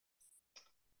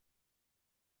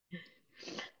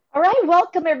All right,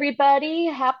 welcome everybody.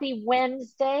 Happy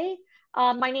Wednesday.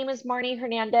 My name is Marnie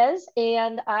Hernandez,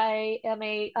 and I am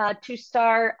a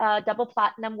two-star double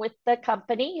platinum with the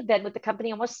company. Been with the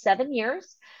company almost 7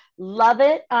 years. Love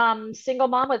it. Single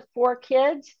mom with 4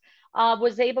 kids.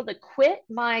 Was able to quit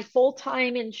my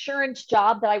full-time insurance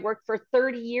job that I worked for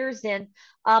 30 years in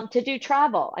to do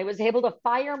travel. I was able to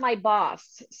fire my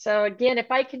boss. So again,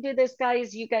 if I can do this,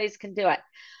 guys, you guys can do it.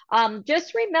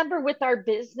 Just remember with our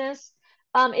business,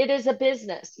 it is a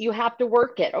business. You have to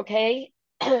work it, okay?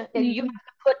 You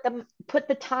have Mhm. to put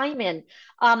the time in.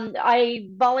 I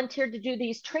volunteered to do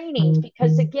these trainings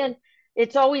because again,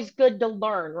 it's always good to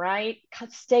learn, right?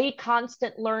 Stay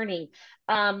constant learning.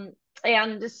 Um,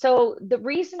 and so the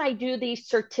reason I do these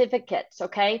certificates,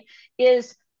 okay,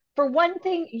 is for one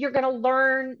thing, you're going to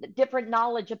learn different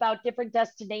knowledge about different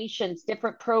destinations,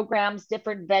 different programs,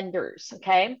 different vendors,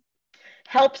 okay?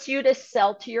 Helps you to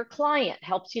sell to your client,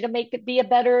 helps you to make it be a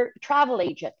better travel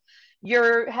agent.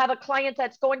 You have a client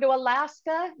that's going to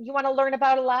Alaska. You want to learn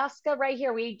about Alaska? Right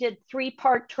here, we did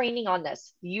 3-part training on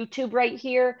this. YouTube right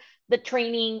here, the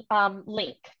training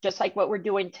link, just like what we're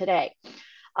doing today.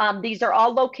 These are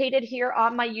all located here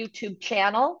on my YouTube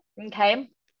channel. Okay,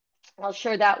 I'll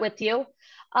share that with you.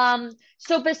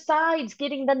 So besides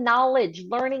getting the knowledge,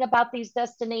 learning about these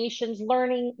destinations,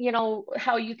 learning,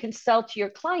 how you can sell to your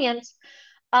clients,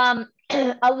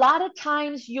 a lot of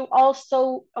times you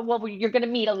also, well, you're going to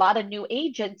meet a lot of new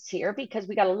agents here because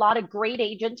we got a lot of great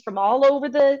agents from all over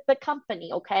the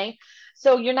company. Okay.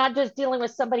 So you're not just dealing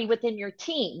with somebody within your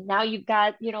team. Now you've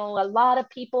got, a lot of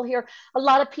people here, a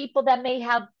lot of people that may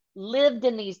have lived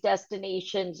in these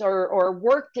destinations or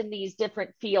worked in these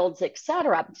different fields,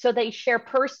 etc. So they share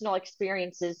personal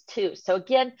experiences too. So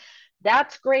again,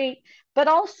 that's great. But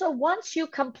also, once you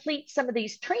complete some of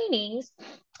these trainings,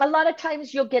 a lot of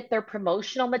times you'll get their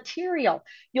promotional material.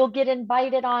 You'll get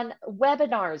invited on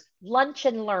webinars, lunch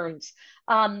and learns,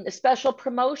 special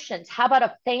promotions. How about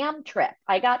a fam trip?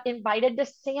 I got invited to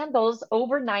Sandals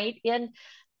overnight in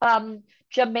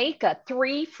Jamaica,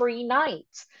 3 free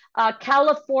nights.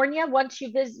 California, once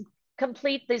you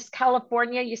complete this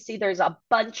California, you see there's a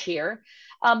bunch here.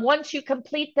 Once you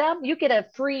complete them, you get a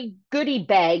free goodie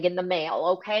bag in the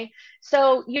mail. Okay.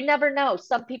 So you never know.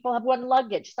 Some people have won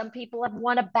luggage, some people have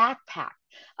won a backpack.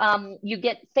 You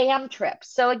get fam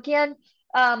trips. So again,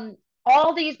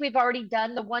 all these we've already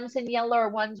done. The ones in yellow are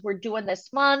ones we're doing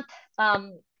this month.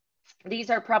 These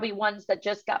are probably ones that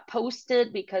just got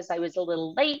posted because I was a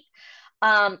little late.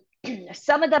 Um,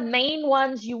 some of the main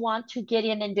ones you want to get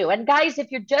in and do. And guys,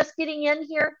 if you're just getting in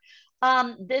here,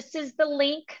 this is the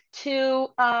link to,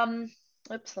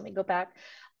 oops, let me go back,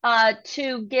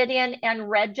 to get in and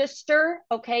register.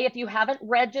 Okay, if you haven't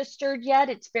registered yet,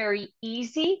 it's very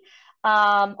easy.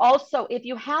 Also, if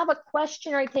you have a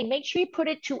question or anything, make sure you put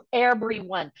it to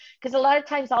everyone because a lot of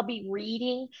times I'll be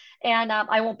reading and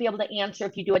I won't be able to answer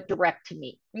if you do it direct to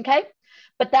me. Okay.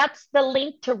 But that's the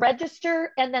link to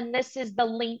register. And then this is the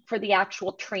link for the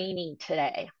actual training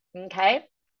today. Okay.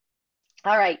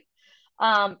 All right.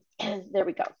 There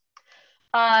we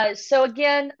go. So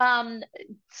again,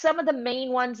 some of the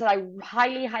main ones that I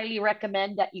highly, highly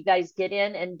recommend that you guys get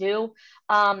in and do.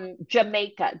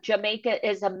 Jamaica. Jamaica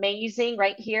is amazing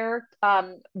right here.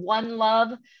 One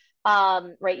Love,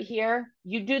 right here.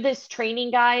 You do this training,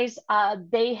 guys.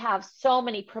 They have so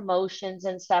many promotions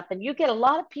and stuff, and you get a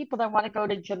lot of people that want to go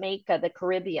to Jamaica, the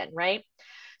Caribbean, right?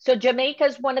 So Jamaica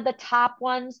is one of the top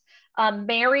ones.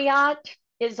 Marriott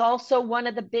is also one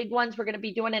of the big ones. We're going to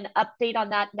be doing an update on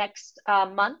that next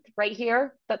month right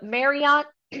here. But Marriott,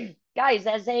 guys,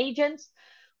 as agents,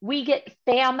 we get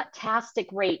fantastic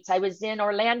rates. I was in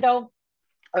Orlando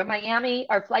or Miami,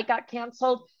 our flight got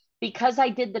canceled. Because I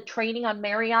did the training on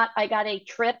Marriott, I got a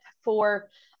trip for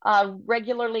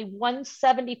regularly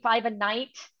 175 a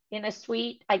night in a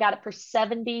suite. I got it for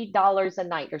 $70 a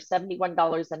night or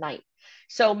 $71 a night.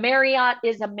 So Marriott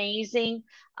is amazing.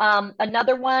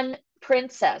 Another one,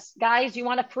 Princess. Guys, you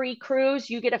want a free cruise?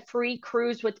 You get a free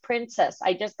cruise with Princess.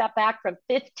 I just got back from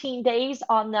 15 days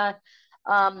on the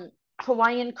um,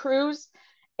 Hawaiian cruise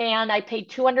and I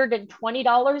paid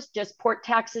 $220 just port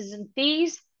taxes and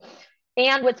fees.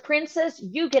 And with Princess,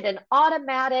 you get an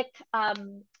automatic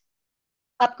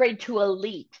upgrade to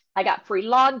Elite. I got free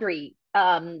laundry.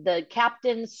 The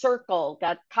Captain's Circle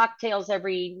got cocktails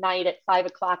every night at 5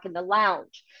 o'clock in the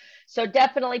lounge. So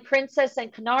definitely Princess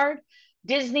and Canard.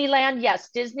 Disneyland, yes,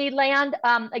 Disneyland.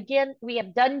 Again, we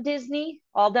have done Disney.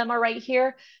 All of them are right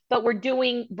here, but we're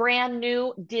doing brand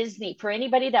new Disney for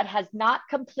anybody that has not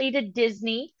completed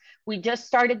Disney. We just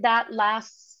started that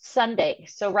last Sunday.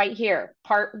 So right here,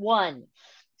 part one.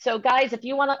 So guys, if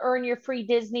you want to earn your free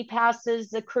Disney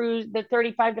passes, the cruise, the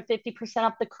 35 to 50%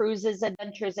 off the cruises,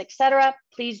 adventures, etc.,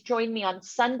 please join me on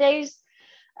Sundays.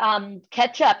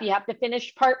 Catch up. You have to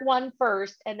finish part 1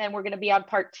 first, and then we're going to be on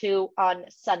part 2 on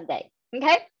Sunday.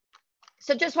 Okay.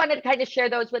 So just wanted to kind of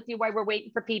share those with you while we're waiting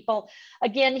for people.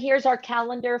 Again, here's our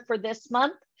calendar for this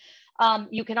month.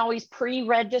 You can always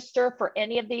pre-register for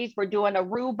any of these. We're doing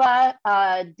Aruba,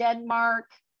 Denmark,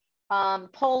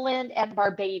 Poland, and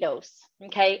Barbados.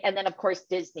 Okay. And then, of course,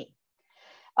 Disney.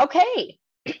 Okay.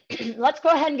 Let's go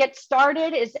ahead and get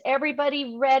started. Is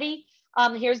everybody ready?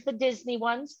 Here's the Disney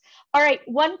ones. All right.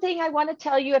 One thing I want to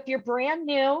tell you, if you're brand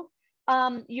new,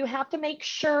 you have to make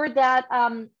sure that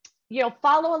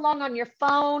follow along on your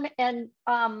phone and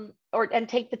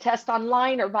take the test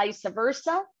online or vice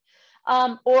versa,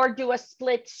 or do a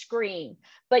split screen.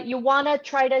 But you want to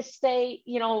try to stay,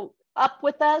 up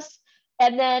with us,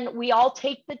 and then we all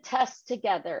take the test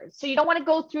together. So you don't want to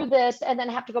go through this and then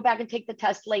have to go back and take the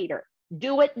test later.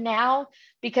 Do it now,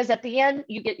 because at the end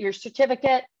you get your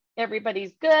certificate.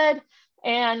 Everybody's good.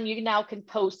 And you now can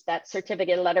post that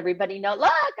certificate and let everybody know,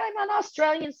 look, I'm an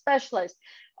Australian specialist.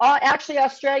 Actually,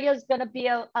 Australia is going to be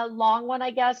a long one,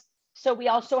 I guess. So we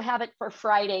also have it for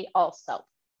Friday also.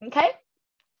 Okay.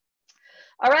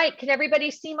 All right. Can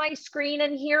everybody see my screen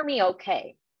and hear me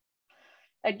okay?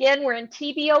 Again, we're in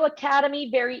TBO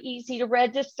Academy. Very easy to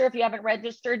register. If you haven't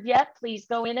registered yet, please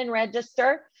go in and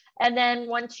register. And then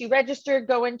once you register,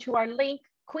 go into our link,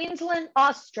 Queensland,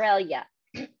 Australia.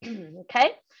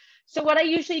 Okay. So what I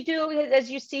usually do,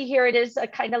 as you see here, it is a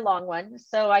kind of long one.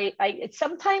 So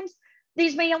sometimes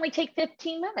these may only take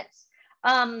 15 minutes.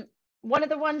 One of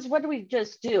the ones, what do we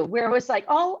just do? Where it was like,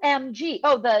 OMG,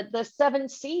 the 7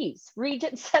 Cs,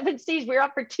 Regent 7 Cs. We were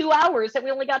up for 2 hours and we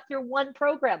only got through 1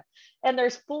 program, and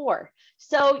there's 4.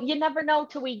 So you never know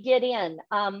till we get in.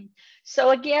 So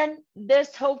again,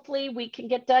 this hopefully we can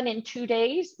get done in 2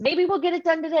 days. Maybe we'll get it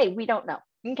done today. We don't know.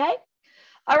 Okay.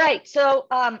 All right. So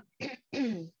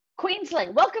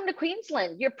Queensland, welcome to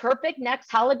Queensland, your perfect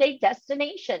next holiday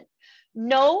destination.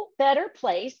 No better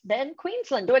place than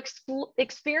Queensland to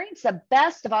experience the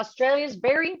best of Australia's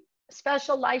very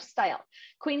special lifestyle.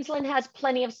 Queensland has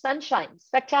plenty of sunshine,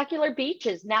 spectacular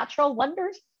beaches, natural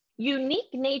wonders,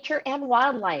 unique nature, and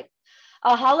wildlife.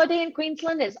 A holiday in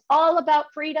Queensland is all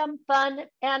about freedom, fun,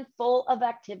 and full of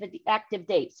active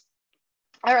days.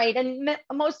 All right, and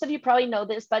most of you probably know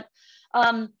this, but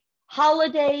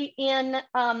holiday in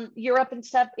Europe and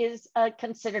stuff is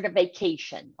considered a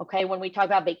vacation. Okay, when we talk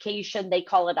about vacation, they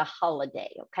call it a holiday.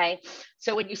 Okay,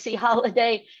 so when you see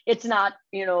holiday, it's not,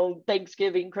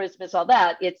 Thanksgiving, Christmas, all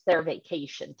that. It's their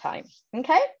vacation time.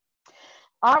 Okay,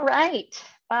 all right.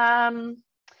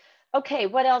 Okay,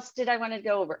 what else did I want to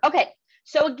go over? Okay,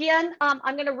 so again,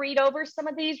 I'm going to read over some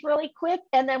of these really quick,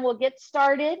 and then we'll get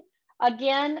started.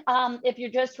 Again, if you're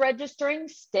just registering,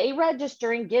 stay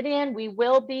registering, get in. We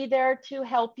will be there to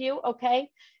help you, okay?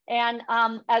 And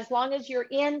as long as you're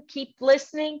in, keep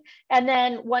listening. And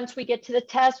then once we get to the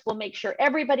test, we'll make sure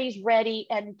everybody's ready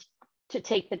and to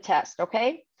take the test,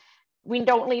 okay? We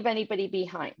don't leave anybody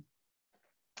behind.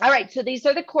 All right, so these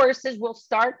are the courses. We'll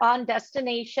start on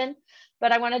destination,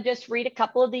 but I want to just read a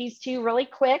couple of these to you really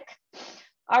quick.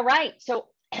 All right, so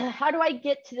how do I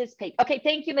get to this page? Okay,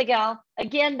 thank you, Miguel.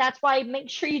 Again, that's why make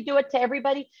sure you do it to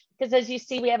everybody, because as you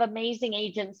see, we have amazing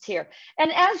agents here.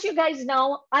 And as you guys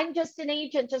know, I'm just an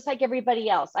agent, just like everybody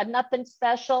else. I'm nothing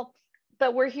special,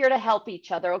 but we're here to help each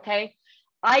other, okay?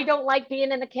 I don't like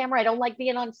being in the camera. I don't like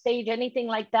being on stage, anything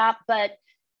like that, but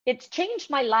it's changed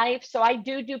my life. So I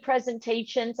do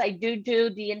presentations. I do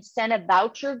the incentive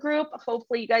voucher group.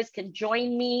 Hopefully you guys can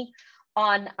join me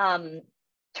on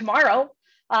tomorrow.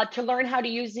 To learn how to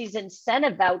use these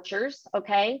incentive vouchers,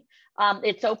 okay?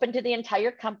 It's open to the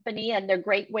entire company, and they're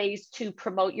great ways to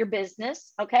promote your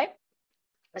business, okay?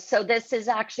 So this is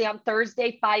actually on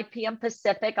Thursday, 5 p.m.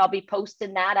 Pacific. I'll be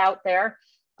posting that out there.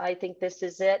 I think this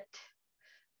is it.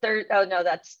 Oh no,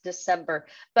 that's December.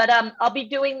 But I'll be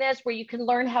doing this where you can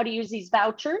learn how to use these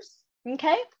vouchers,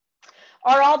 okay?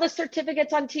 Are all the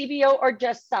certificates on TBO or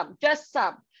just some? Just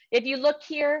some. If you look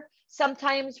here,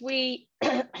 sometimes we,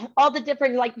 all the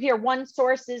different, like here, one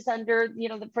source is under,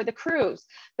 for the cruise.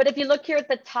 But if you look here at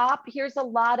the top, here's a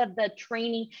lot of the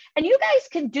training. And you guys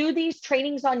can do these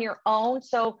trainings on your own.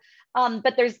 So,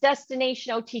 but there's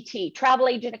Destination OTT, Travel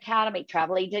Agent Academy,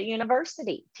 Travel Agent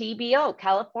University, TBO,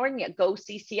 California, Go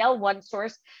CCL, One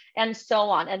Source, and so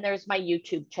on. And there's my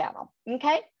YouTube channel,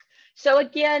 okay? So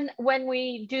again, when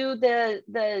we do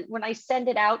when I send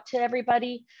it out to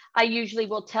everybody, I usually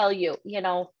will tell you,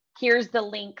 here's the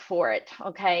link for it,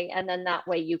 okay? And then that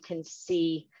way you can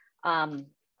see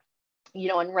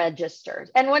and register.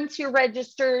 And once you're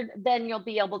registered, then you'll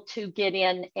be able to get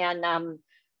in and,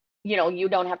 you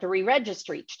don't have to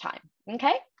re-register each time.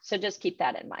 Okay, so just keep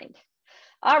that in mind.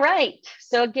 All right,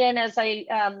 so again, as I,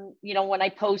 when I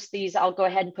post these, I'll go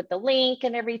ahead and put the link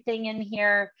and everything in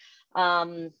here.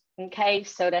 Okay,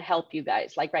 so to help you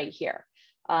guys, like right here,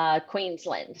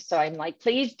 Queensland. So I'm like,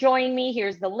 please join me.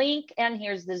 Here's the link and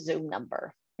here's the Zoom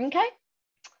number. Okay,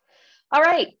 all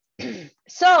right.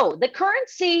 So the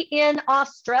currency in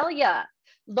Australia,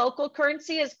 local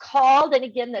currency is called, and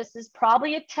again, this is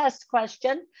probably a test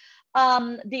question,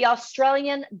 the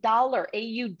Australian dollar,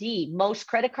 AUD. Most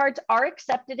credit cards are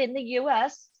accepted in the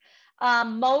US.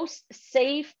 Most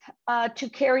safe to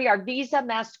carry are Visa,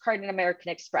 MasterCard, and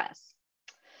American Express.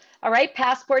 All right,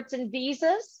 passports and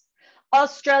visas.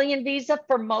 Australian visa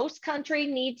for most countries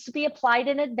needs to be applied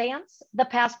in advance. The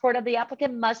passport of the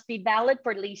applicant must be valid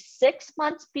for at least 6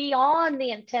 months beyond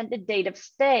the intended date of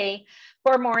stay.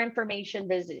 For more information,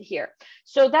 visit here.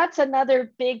 So that's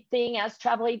another big thing as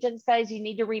travel agents, guys, you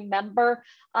need to remember.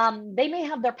 They may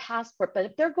have their passport, but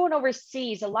if they're going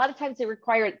overseas, a lot of times they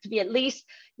require it to be at least,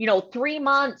 3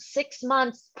 months, 6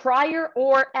 months prior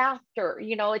or after.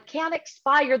 It can't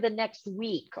expire the next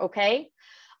week, okay?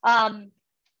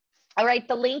 All right,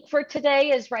 the link for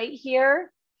today is right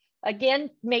here. Again,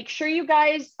 make sure you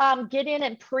guys get in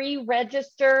and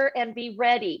pre-register and be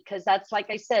ready, because that's, like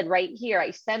I said, right here.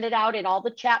 I sent it out in all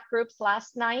the chat groups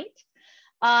last night.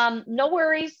 No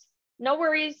worries.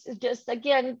 Just,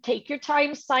 again, take your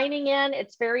time signing in.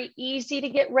 It's very easy to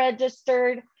get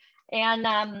registered.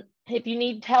 And if you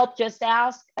need help, just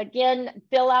ask. Again,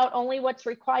 fill out only what's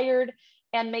required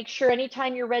and make sure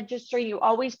anytime you're registering, you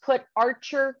always put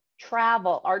Archer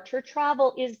Travel. Archer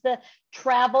Travel is the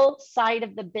travel side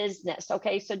of the business.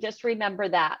 Okay, so just remember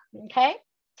that. Okay.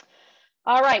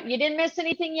 All right, you didn't miss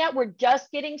anything yet. We're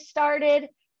just getting started.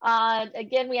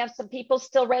 Again, we have some people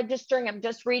still registering. I'm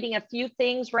just reading a few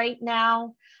things right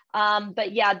now.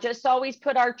 But yeah, just always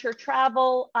put Archer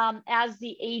Travel as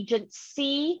the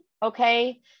agency.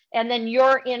 Okay. And then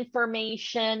your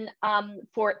information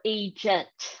for agent.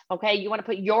 Okay. You want to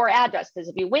put your address, because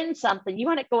if you win something, you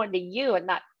want it going to you and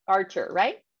not Archer,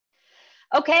 right?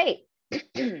 Okay.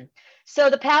 So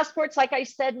the passports, like I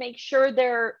said, make sure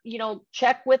they're,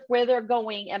 check with where they're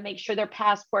going and make sure their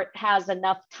passport has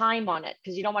enough time on it,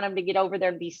 because you don't want them to get over there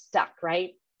and be stuck,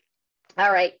 right?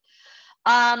 All right.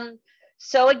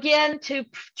 So again,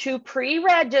 to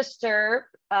pre-register,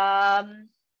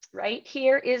 right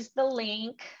here is the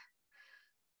link.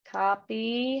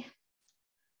 Copy.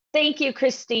 Thank you,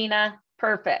 Christina.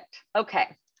 Perfect.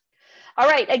 Okay. All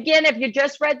right, again, if you're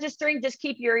just registering, just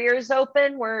keep your ears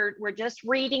open. We're just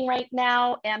reading right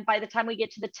now, and by the time we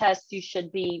get to the test, you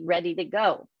should be ready to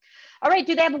go. All right,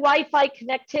 do they have Wi-Fi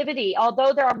connectivity?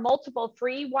 Although there are multiple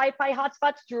free Wi-Fi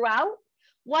hotspots throughout,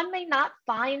 one may not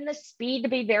find the speed to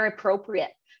be very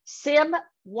appropriate.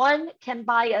 One can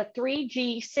buy a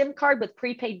 3G SIM card with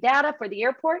prepaid data for the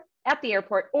airport, at the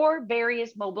airport, or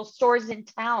various mobile stores in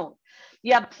town.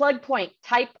 You have plug point,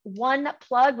 type 1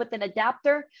 plug with an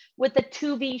adapter with a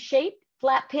 2V shape.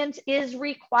 Flat pins is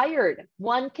required.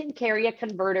 One can carry a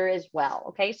converter as well.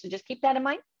 Okay, so just keep that in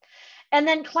mind. And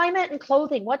then climate and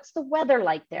clothing. What's the weather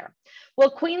like there?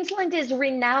 Well, Queensland is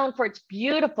renowned for its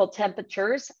beautiful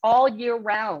temperatures all year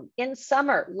round. In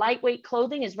summer, lightweight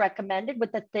clothing is recommended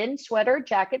with a thin sweater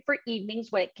jacket for evenings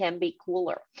when it can be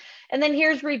cooler. And then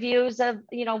here's reviews of,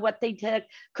 what they did.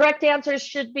 Correct answers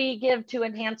should be given to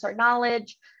enhance our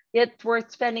knowledge. It's worth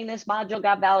spending this module,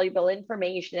 got valuable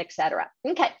information, etc.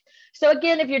 Okay, so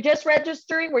again, if you're just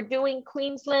registering, we're doing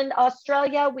Queensland,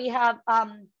 Australia. We have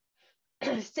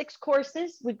 6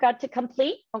 courses we've got to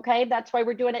complete. Okay, that's why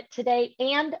we're doing it today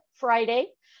and Friday.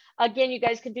 Again, you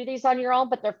guys can do these on your own,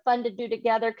 but they're fun to do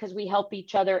together because we help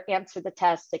each other answer the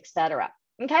tests, etc.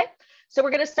 Okay, so we're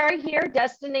going to start here.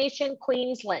 Destination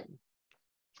Queensland.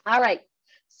 All right,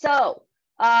 so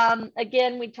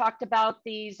again, we talked about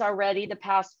these already, the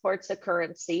passports, the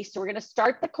currency. So we're going to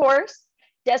start the course.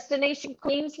 Destination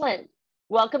Queensland.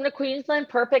 Welcome to Queensland.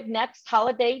 Perfect next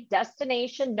holiday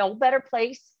destination. No better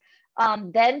place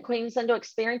than Queensland to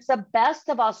experience the best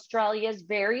of Australia's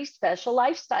very special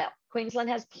lifestyle. Queensland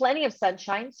has plenty of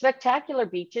sunshine, spectacular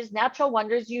beaches, natural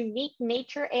wonders, unique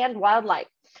nature, and wildlife.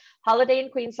 Holiday in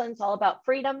Queensland is all about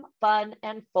freedom, fun,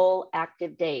 and full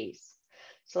active days.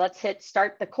 So let's hit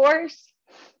start the course.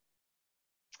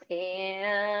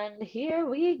 And here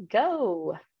we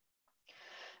go.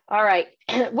 All right.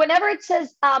 Whenever it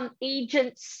says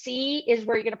agency is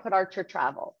where you're going to put Archer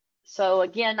Travel. So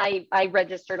again, I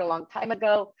registered a long time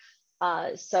ago.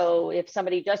 So if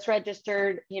somebody just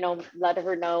registered, let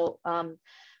her know.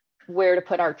 where to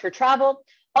put Archer Travel.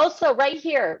 Also, right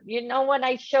here, you know, when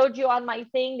I showed you on my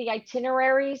thing, the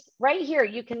itineraries, right here,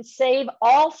 you can save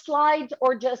all slides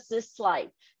or just this slide.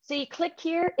 So you click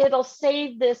here, it'll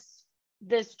save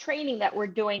this training that we're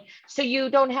doing. So you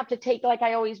don't have to take, like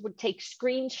I always would take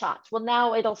screenshots. Well,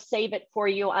 now it'll save it for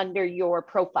you under your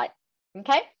profile.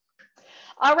 Okay.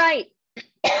 All right.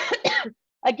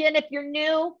 Again, if you're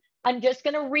new, I'm just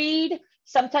going to read.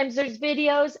 Sometimes there's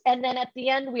videos, and then at the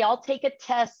end, we all take a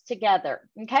test together.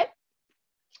 Okay.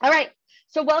 All right.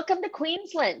 So welcome to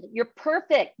Queensland, your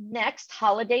perfect next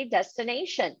holiday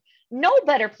destination. No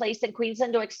better place than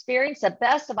Queensland to experience the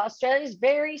best of Australia's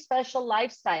very special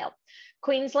lifestyle.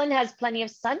 Queensland has plenty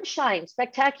of sunshine,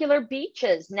 spectacular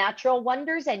beaches, natural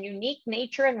wonders, and unique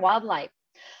nature and wildlife.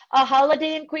 A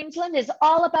holiday in Queensland is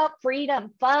all about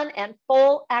freedom, fun, and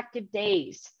full active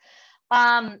days.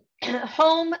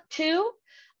 Home to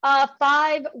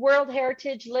 5 World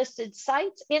Heritage listed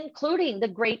sites, including the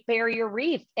Great Barrier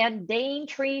Reef and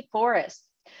Daintree Forest.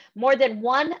 More than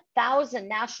 1,000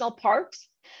 national parks,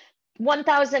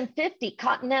 1,050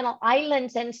 continental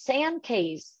islands and sand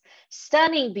cays,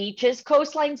 stunning beaches,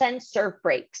 coastlines, and surf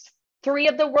breaks. 3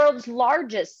 of the world's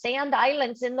largest sand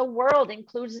islands in the world,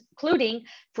 including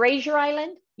Fraser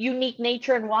Island, unique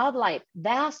nature and wildlife,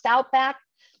 vast outback,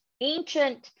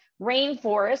 ancient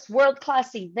rainforests,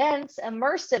 world-class events,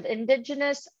 immersive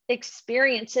indigenous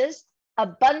experiences,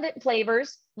 abundant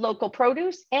flavors, local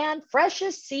produce, and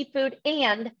freshest seafood,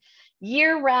 and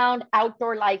year-round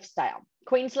outdoor lifestyle.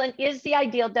 Queensland is the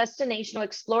ideal destination to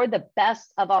explore the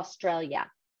best of Australia.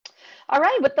 All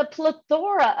right, with the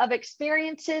plethora of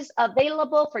experiences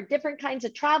available for different kinds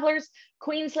of travelers,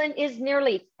 Queensland is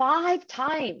nearly 5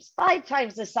 times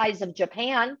the size of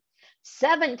Japan,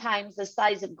 7 times the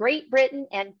size of Great Britain,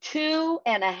 and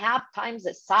 2.5 times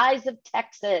the size of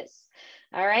Texas.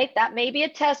 All right, that may be a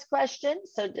test question,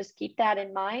 so just keep that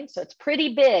in mind. So it's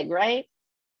pretty big, right?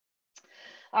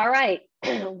 All right,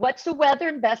 what's the weather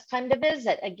and best time to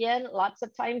visit? Again, lots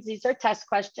of times these are test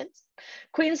questions.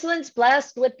 Queensland's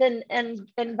blessed with an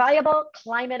enviable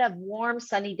climate of warm,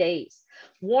 sunny days,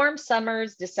 warm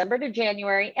summers, December to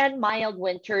January, and mild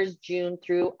winters, June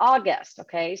through August.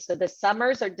 Okay, so the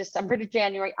summers are December to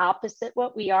January, opposite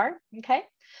what we are. Okay.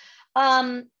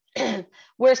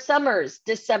 Where summers,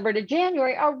 December to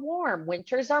January, are warm,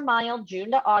 winters are mild,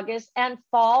 June to August, and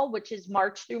fall, which is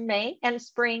March through May, and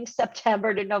spring,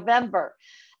 September to November,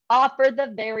 offer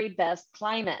the very best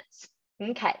climates.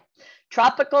 Okay,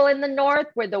 tropical in the north,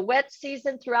 where the wet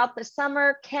season throughout the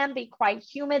summer can be quite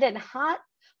humid and hot,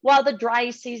 while the dry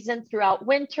season throughout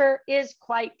winter is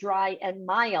quite dry and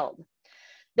mild.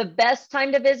 The best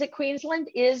time to visit Queensland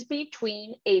is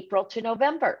between April to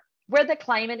November, where the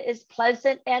climate is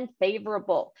pleasant and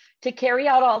favorable to carry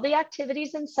out all the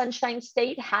activities and Sunshine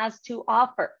State has to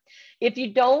offer. If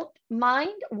you don't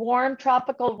mind warm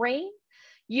tropical rain,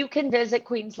 you can visit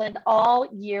Queensland all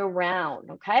year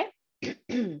round, okay?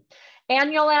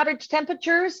 Annual average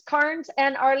temperatures, Cairns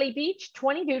and Arley Beach,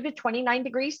 22 to 29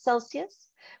 degrees Celsius.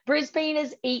 Brisbane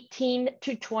is 18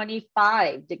 to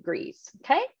 25 degrees,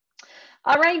 okay?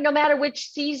 All right, no matter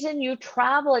which season you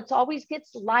travel, it always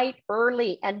gets light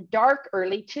early and dark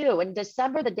early too. In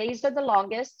December, the days are the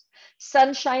longest.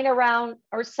 Sunshine around,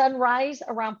 or sunrise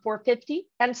around 4:50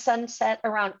 and sunset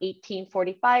around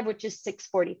 18:45, which is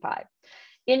 6:45.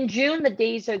 In June, the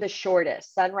days are the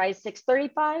shortest. Sunrise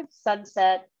 6:35,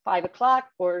 sunset 5 o'clock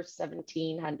or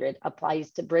 1700 applies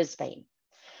to Brisbane.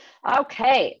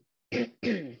 Okay.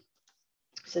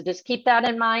 So just keep that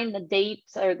in mind, the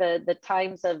dates or the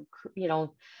times of, you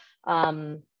know,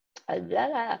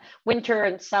 winter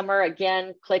and summer.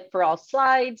 Again, click for all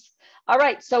slides. All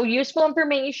right, so useful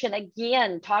information,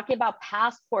 again, talking about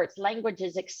passports,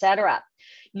 languages, etc.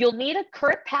 You'll need a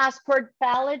current passport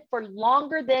valid for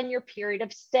longer than your period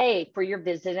of stay for your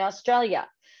visit in Australia.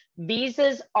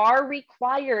 Visas are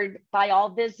required by all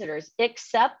visitors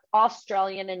except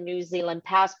Australian and New Zealand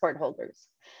passport holders.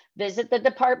 Visit the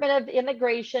Department of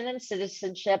Immigration and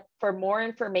Citizenship for more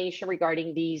information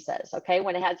regarding visas, okay?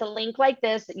 When it has a link like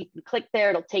this, you can click there,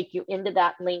 it'll take you into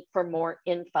that link for more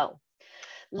info.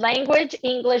 Language,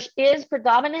 English is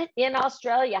predominant in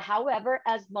Australia. However,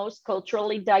 as most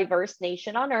culturally diverse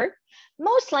nation on earth,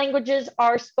 most languages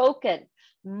are spoken.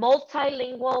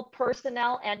 Multilingual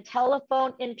personnel and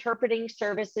telephone interpreting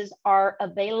services are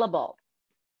available.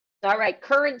 All right,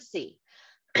 currency.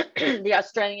 The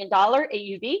Australian dollar,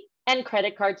 AUD, and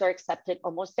credit cards are accepted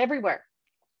almost everywhere.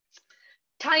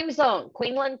 Time zone.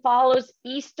 Queensland follows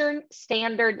Eastern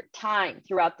Standard Time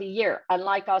throughout the year.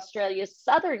 Unlike Australia's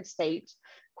southern states,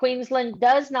 Queensland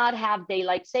does not have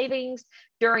daylight savings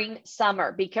during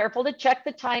summer. Be careful to check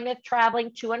the time if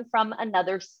traveling to and from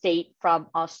another state from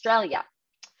Australia.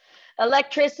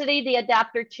 Electricity, the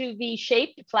adapter 2V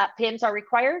shaped flat pins are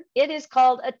required. It is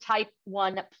called a type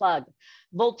 1 plug.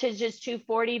 Voltage is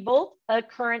 240 volt. A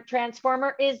current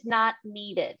transformer is not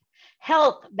needed.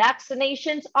 Health,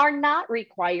 vaccinations are not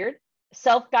required.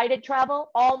 Self-guided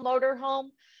travel, all motorhome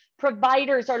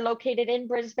providers are located in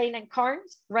Brisbane and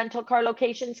Cairns. Rental car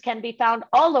locations can be found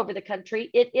all over the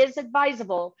country. It is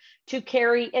advisable to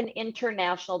carry an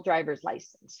international driver's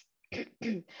license.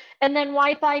 And then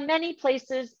Wi-Fi, many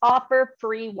places offer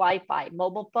free Wi-Fi.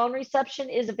 Mobile phone reception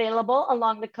is available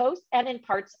along the coast and in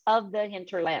parts of the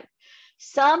hinterland.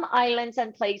 Some islands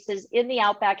and places in the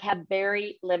outback have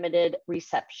very limited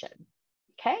reception.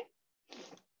 Okay.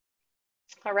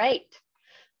 All right.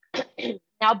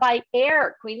 Now by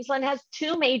air, Queensland has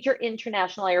two major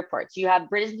international airports. You have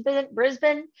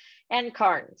Brisbane and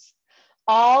Cairns.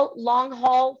 All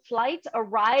long-haul flights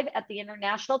arrive at the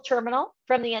international terminal.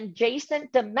 From the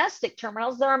adjacent domestic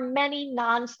terminals, there are many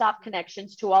non-stop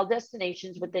connections to all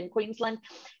destinations within Queensland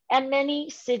and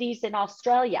many cities in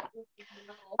Australia.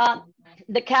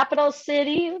 The capital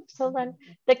city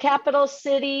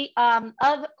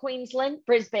of Queensland,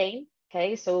 Brisbane.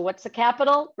 Okay, so what's the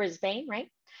capital? Brisbane, right?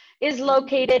 Is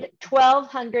located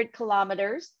 1,200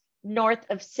 kilometers north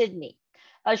of Sydney.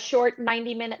 A short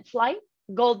 90-minute flight.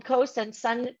 Gold Coast and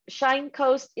Sunshine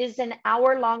Coast is an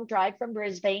hour-long drive from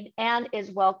Brisbane and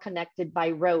is well connected by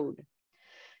road.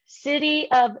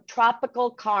 City of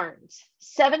Tropical Cairns,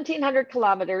 1,700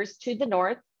 kilometers to the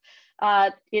north,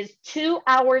 is 2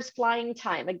 hours flying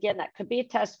time. Again, that could be a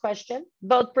test question.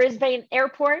 Both Brisbane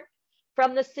Airport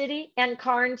from the city and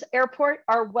Cairns Airport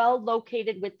are well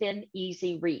located within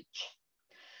easy reach.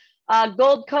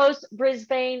 Gold Coast,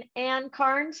 Brisbane, and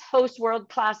Cairns host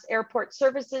world-class airport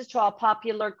services to all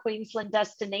popular Queensland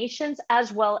destinations,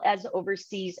 as well as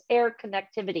overseas air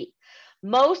connectivity.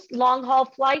 Most long-haul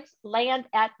flights land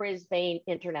at Brisbane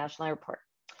International Airport.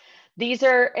 These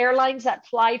are airlines that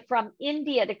fly from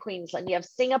India to Queensland. You have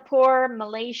Singapore,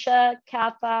 Malaysia,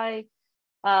 Cathay,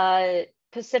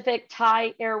 Pacific,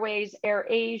 Thai Airways,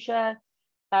 AirAsia,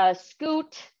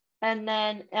 Scoot, and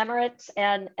then Emirates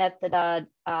and Etihad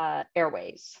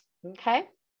Airways. Okay.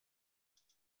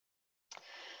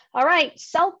 All right,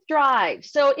 self-drive.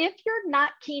 So if you're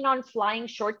not keen on flying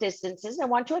short distances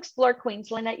and want to explore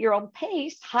Queensland at your own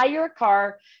pace, hire a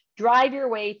car, drive your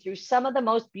way through some of the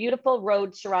most beautiful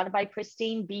roads surrounded by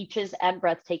pristine beaches and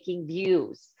breathtaking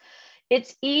views.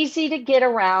 It's easy to get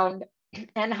around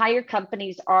and hire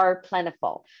companies are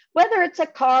plentiful. Whether it's a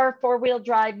car, four-wheel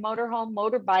drive, motorhome,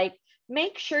 motorbike,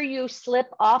 make sure you slip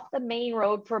off the main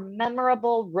road for a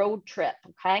memorable road trip,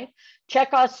 okay?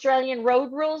 Check Australian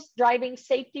road rules, driving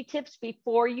safety tips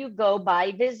before you go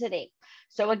by visiting.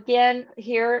 So again,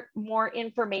 here, more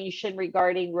information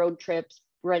regarding road trips,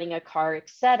 renting a car,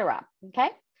 etc.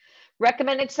 Okay?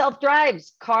 Recommended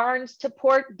self-drives, Cairns to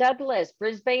Port Douglas,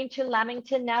 Brisbane to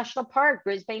Lamington National Park,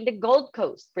 Brisbane to Gold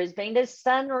Coast, Brisbane to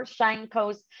Sunshine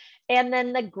Coast, and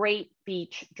then the Great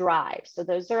Beach Drive. So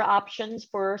those are options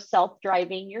for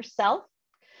self-driving yourself.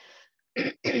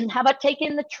 How about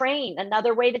taking the train?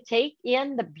 Another way to take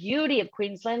in the beauty of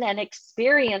Queensland and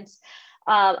experience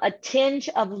a tinge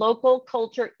of local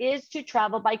culture is to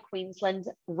travel by Queensland's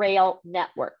rail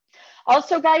network.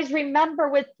 Also, guys, remember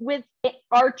with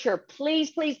Archer,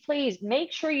 please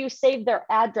make sure you save their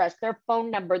address, their phone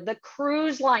number, the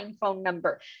cruise line phone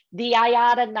number, the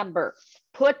IATA number.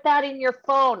 Put that in your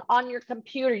phone, on your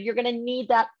computer. You're going to need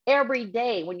that every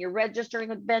day when you're registering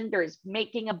with vendors,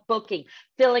 making a booking,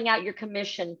 filling out your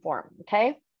commission form,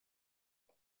 okay?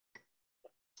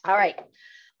 All right.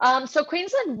 So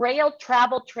Queensland Rail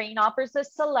Travel Train offers a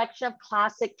selection of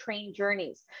classic train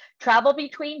journeys. Travel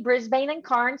between Brisbane and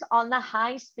Cairns on the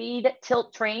high-speed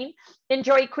tilt train.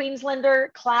 Enjoy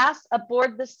Queenslander class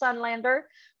aboard the Sunlander.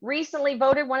 Recently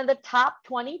voted one of the top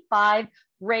 25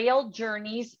 rail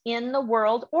journeys in the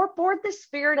world, or board the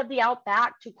Spirit of the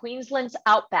Outback to Queensland's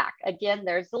Outback. Again,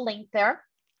 there's the link there.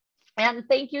 And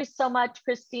thank you so much,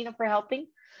 Christina, for helping.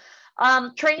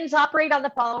 Trains operate on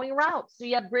the following routes. So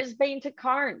you have Brisbane to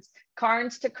Cairns,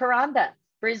 Cairns to Kuranda,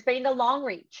 Brisbane to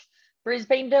Longreach,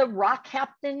 Brisbane to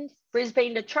Rockhampton,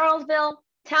 Brisbane to Charlesville,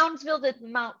 Townsville to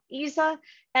Mount Isa,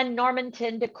 and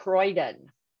Normanton to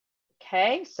Croydon.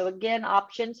 Okay, so again,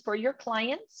 options for your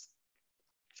clients.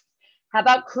 How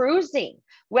about cruising?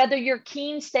 Whether you're a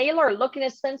keen sailor or looking to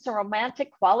spend some romantic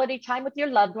quality time with your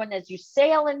loved one as you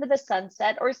sail into the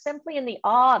sunset, or simply in the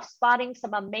awe of spotting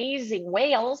some amazing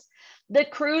whales, the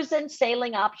cruise and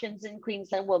sailing options in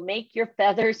Queensland will make your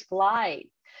feathers fly.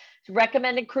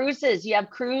 Recommended cruises. You have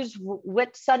Cruise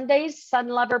Wit Sundays, Sun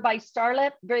Lover by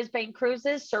Starlet, Brisbane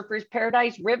Cruises, Surfers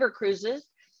Paradise, River Cruises,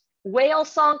 Whale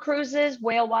Song Cruises,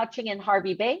 whale watching in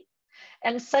Harvey Bay,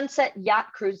 and Sunset Yacht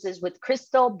Cruises with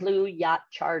Crystal Blue Yacht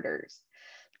Charters.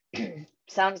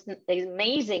 Sounds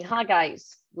amazing, huh,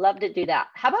 guys? Love to do that.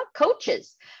 How about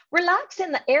coaches? Relax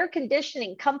in the air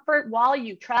conditioning comfort while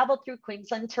you travel through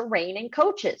Queensland terrain in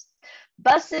coaches.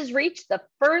 Buses reach the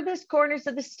furthest corners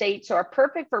of the state, so are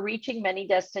perfect for reaching many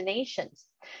destinations.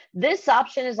 This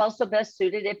option is also best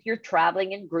suited if you're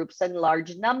traveling in groups and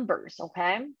large numbers,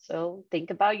 okay? So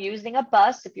think about using a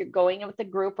bus if you're going with a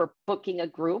group or booking a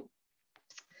group.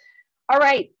 All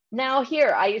right, now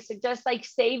here, I suggest like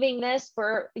saving this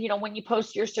for, you know, when you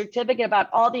post your certificate about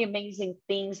all the amazing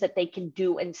things that they can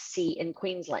do and see in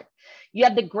Queensland. You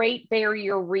have the Great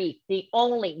Barrier Reef, the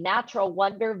only natural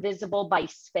wonder visible by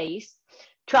space,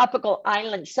 tropical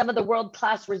islands, some of the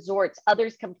world-class resorts,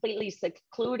 others completely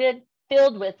secluded,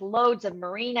 filled with loads of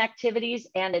marine activities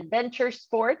and adventure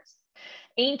sports,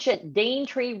 ancient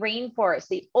Daintree rainforest,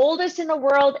 the oldest in the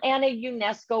world and a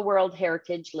UNESCO World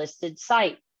Heritage listed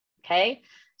site. Okay,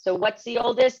 so what's the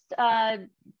oldest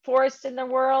forest in the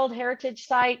world heritage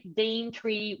site?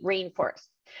 Daintree rainforest.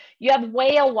 You have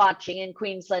whale watching in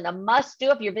Queensland, a must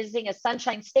do if you're visiting a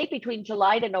sunshine state between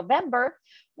July to November,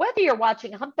 whether you're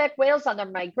watching humpback whales on their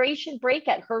migration break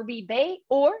at Hervey Bay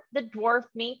or the dwarf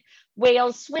meat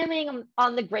whales swimming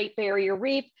on the Great Barrier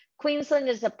Reef. Queensland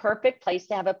is a perfect place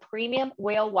to have a premium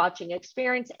whale watching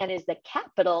experience and is the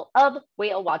capital of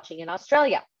whale watching in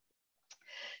Australia.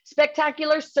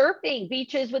 Spectacular surfing,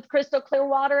 beaches with crystal clear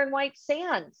water and white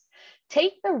sands.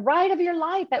 Take the ride of your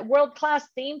life at world-class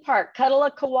theme park, cuddle a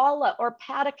koala or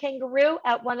pat a kangaroo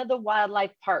at one of the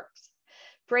wildlife parks.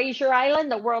 Fraser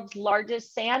Island, the world's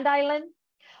largest sand island.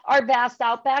 Our vast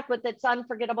outback with its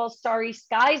unforgettable starry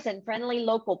skies and friendly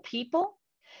local people.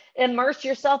 Immerse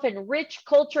yourself in rich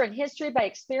culture and history by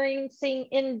experiencing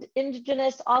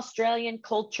Indigenous Australian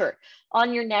culture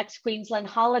on your next Queensland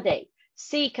holiday.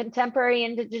 See contemporary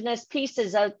Indigenous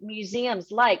pieces of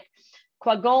museums like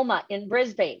Quagoma in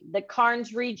Brisbane, the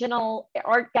Cairns Regional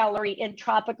Art Gallery in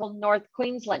tropical North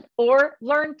Queensland, or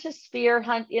learn to spear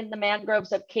hunt in the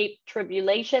mangroves of Cape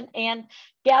Tribulation and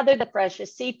gather the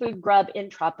freshest seafood grub in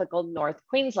tropical North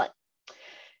Queensland.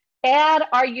 Add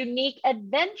our unique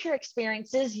adventure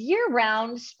experiences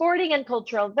year-round, sporting and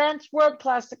cultural events,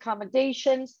 world-class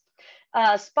accommodations,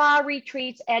 spa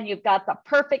retreats, and you've got the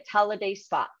perfect holiday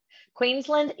spot.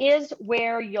 Queensland is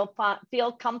where you'll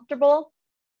feel comfortable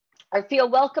or feel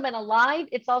welcome and alive.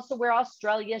 It's also where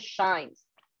Australia shines.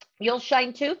 You'll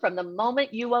shine too from the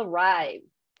moment you arrive.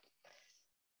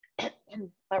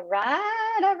 All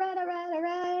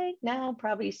right. Now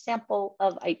probably sample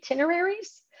of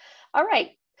itineraries. All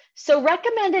right. So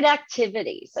recommended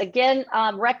activities. Again,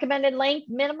 recommended length,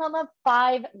 minimum of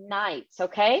 5 nights,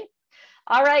 okay?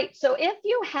 All right, so if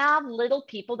you have little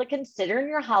people to consider in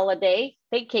your holiday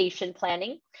vacation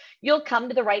planning, you'll come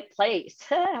to the right place.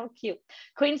 How cute.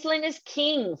 Queensland is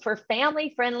king for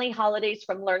family-friendly holidays,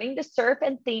 from learning to surf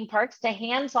and theme parks to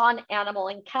hands-on animal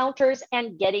encounters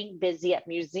and getting busy at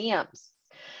museums.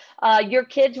 Your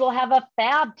kids will have a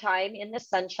fab time in the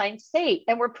Sunshine State,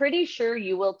 and we're pretty sure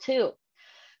you will too.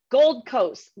 Gold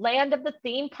Coast, land of the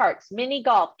theme parks, mini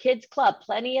golf, kids club,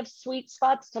 plenty of sweet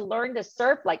spots to learn to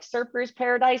surf like Surfers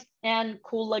Paradise and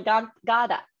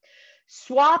Coolangatta.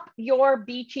 Swap your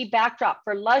beachy backdrop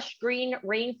for lush green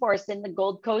rainforest in the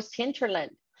Gold Coast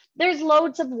hinterland. There's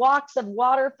loads of walks of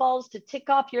waterfalls to tick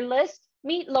off your list.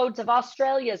 Meet loads of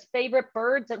Australia's favorite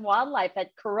birds and wildlife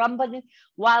at Currumbin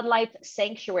Wildlife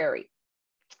Sanctuary.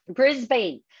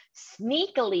 Brisbane,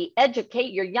 sneakily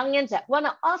educate your youngins at one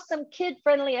of awesome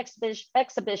kid-friendly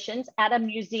exhibitions at a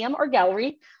museum or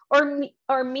gallery,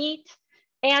 or meet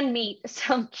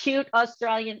some cute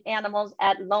Australian animals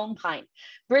at Lone Pine.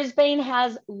 Brisbane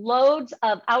has loads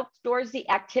of outdoorsy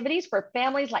activities for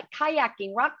families like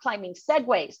kayaking, rock climbing,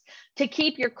 segways to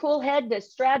keep your cool head to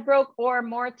Stradbroke or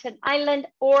Moreton Island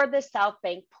or the South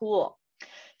Bank Pool.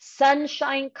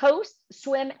 Sunshine Coast,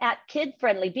 swim at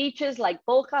kid-friendly beaches like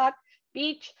Bulcock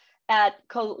Beach at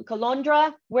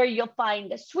Caloundra, where you'll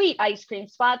find sweet ice cream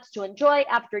spots to enjoy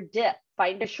after dip.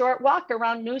 Find a short walk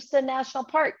around Noosa National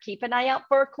Park. Keep an eye out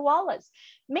for koalas.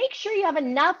 Make sure you have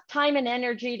enough time and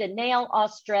energy to nail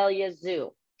Australia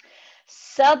Zoo.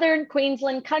 Southern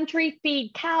Queensland country,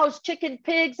 feed cows, chicken,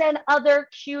 pigs, and other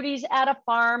cuties at a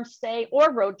farm stay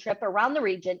or road trip around the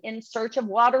region in search of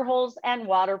waterholes and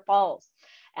waterfalls.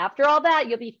 After all that,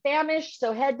 you'll be famished,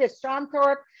 so head to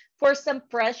Stromthorpe for some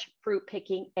fresh fruit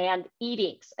picking and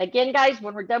eatings. Again, guys,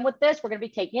 when we're done with this, we're going to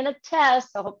be taking a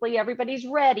test, so hopefully everybody's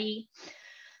ready.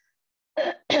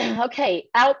 Okay,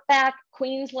 Outback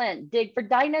Queensland, dig for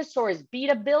dinosaurs, beat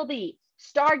a bilby,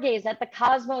 stargaze at the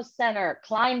Cosmos Center,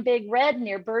 climb Big Red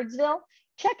near Birdsville,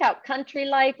 check out country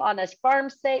life on a farm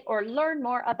stay, or learn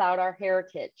more about our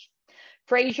heritage.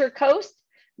 Fraser Coast,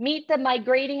 meet the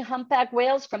migrating humpback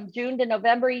whales from June to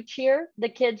November each year. The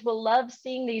kids will love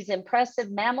seeing these impressive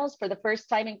mammals for the first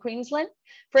time in Queensland.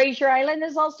 Fraser Island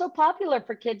is also popular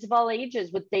for kids of all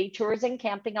ages with day tours and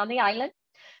camping on the island.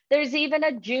 There's even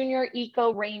a junior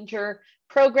eco ranger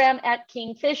program at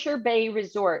Kingfisher Bay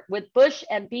Resort with bush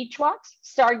and beach walks,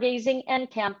 stargazing,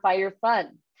 and campfire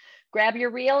fun. Grab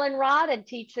your reel and rod and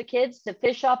teach the kids to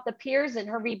fish off the piers in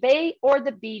Hervey Bay or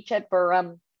the beach at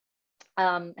Burham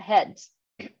Heads.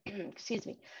 Excuse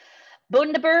me.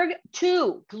 Bundaberg,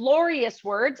 2 glorious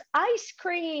words, ice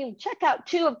cream. Check out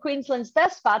 2 of Queensland's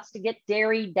best spots to get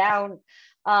dairy down,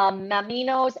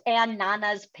 Mamino's and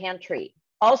Nana's Pantry.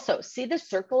 Also, see the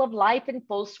circle of life in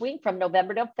full swing from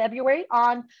November to February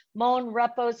on Mon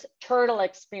Repo's Turtle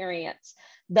Experience.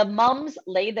 The mums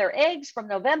lay their eggs from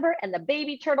November and the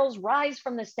baby turtles rise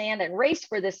from the sand and race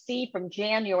for the sea from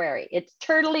January. It's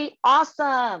turtly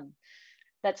awesome.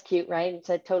 That's cute, right? It's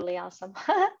totally awesome.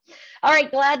 All right,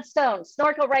 Gladstone,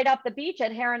 snorkel right off the beach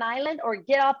at Heron Island or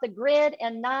get off the grid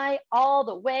and nigh all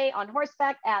the way on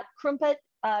horseback at Crumpet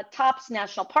Tops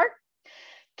National Park.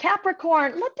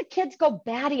 Capricorn, let the kids go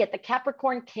batty at the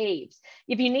Capricorn Caves.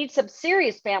 If you need some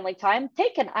serious family time,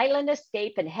 take an island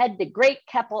escape and head to Great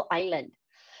Keppel Island.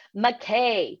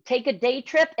 Mackay, take a day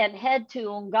trip and head to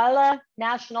Ungala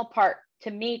National Park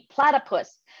to meet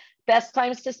platypus. Best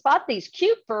times to spot these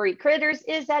cute furry critters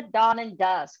is at dawn and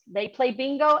dusk. They play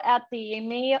bingo at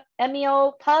the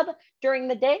Emio pub during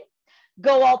the day.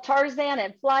 Go all Tarzan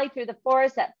and fly through the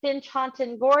forest at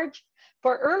Finch-Haunton Gorge.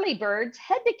 For early birds,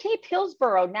 head to Cape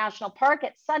Hillsborough National Park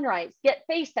at sunrise. Get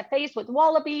face to face with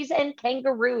wallabies and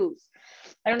kangaroos.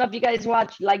 I don't know if you guys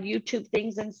watch like YouTube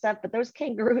things and stuff, but those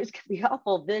kangaroos can be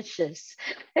awful vicious.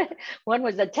 One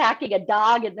was attacking a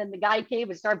dog and then the guy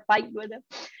came and started fighting with him.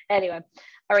 Anyway,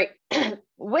 all right.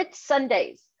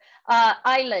 Whitsundays,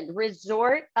 Island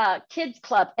Resort, Kids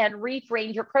Club and Reef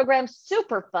Ranger program,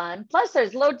 super fun. Plus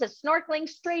there's loads of snorkeling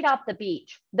straight off the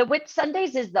beach. The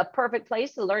Whitsundays is the perfect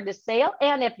place to learn to sail.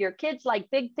 And if your kids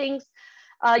like big things,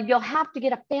 you'll have to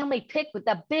get a family pic with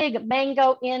the big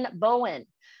mango in Bowen.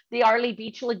 The Arley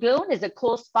Beach Lagoon is a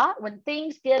cool spot when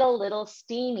things get a little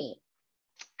steamy.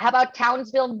 How about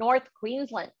Townsville, North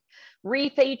Queensland?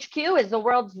 Reef HQ is the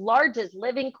world's largest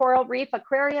living coral reef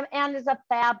aquarium and is a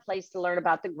fab place to learn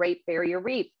about the Great Barrier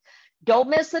Reef. Don't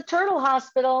miss the Turtle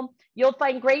Hospital. You'll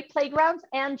find great playgrounds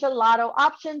and gelato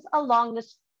options along the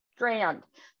strand.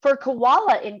 For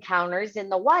koala encounters in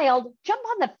the wild, jump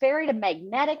on the ferry to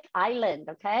Magnetic Island,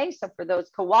 okay? So for those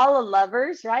koala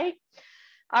lovers, right?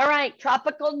 All right,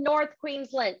 tropical North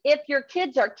Queensland. If your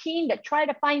kids are keen to try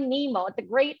to find Nemo at the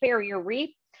Great Barrier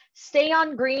Reef, stay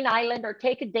on Green Island or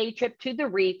take a day trip to the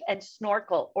reef and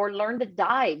snorkel or learn to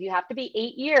dive. You have to be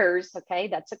 8 years, okay?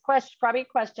 That's a question, probably a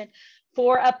question,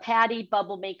 for a Patty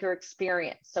Bubble Maker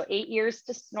experience. So 8 years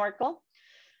to snorkel.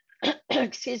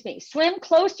 Excuse me. Swim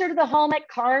closer to the home at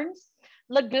Carnes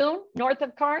Lagoon, north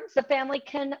of Carnes. The family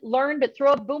can learn to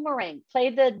throw a boomerang, play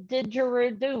the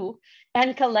didgeridoo,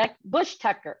 and collect bush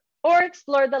tucker, or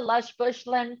explore the lush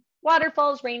bushland,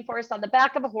 waterfalls, rainforest on the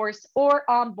back of a horse or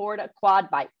on board a quad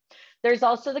bike. There's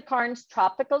also the Carnes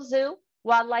Tropical Zoo,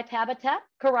 wildlife habitat,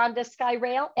 Coranda Sky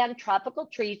Rail, and tropical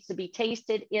treats to be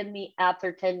tasted in the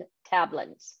Atherton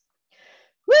Tablins.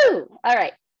 Woo! All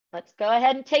right, let's go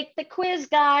ahead and take the quiz,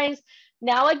 guys.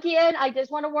 Now, again, I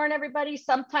just want to warn everybody,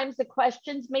 sometimes the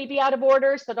questions may be out of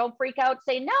order, so don't freak out,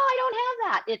 say, no, I don't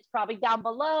have that. It's probably down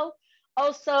below.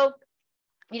 Also,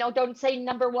 you know, don't say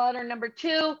number 1 or number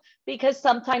 2, because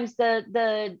sometimes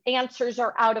the answers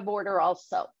are out of order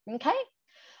also, okay?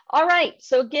 All right,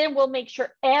 so again, we'll make sure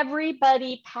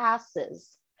everybody passes.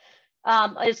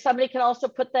 If somebody can also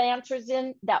put the answers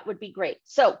in, that would be great.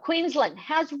 So Queensland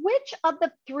has which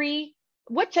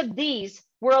of these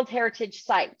World Heritage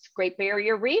Sites? Great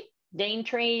Barrier Reef,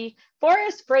 Daintree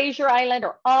Forest, Fraser Island,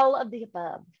 or all of the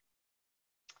above?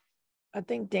 I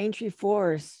think Daintree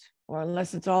Forest, or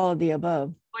unless it's all of the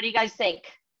above. What do you guys think?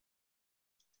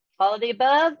 All of the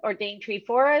above or Daintree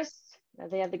Forest?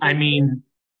 They have the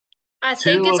I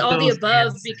think it's all the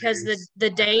above because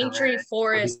the Daintree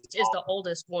Forest is the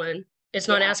oldest one. It's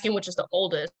not asking which is the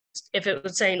oldest. If it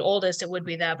was saying oldest, it would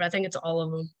be that, but I think it's all of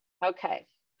them. Okay.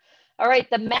 All right,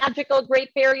 the magical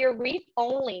Great Barrier Reef,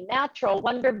 only natural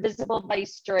wonder visible by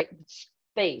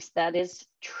space. That is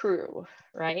true,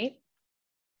 right?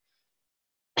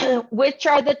 Which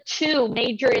are the 2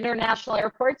 major international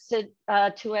airports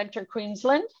to enter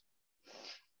Queensland?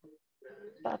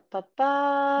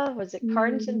 Was it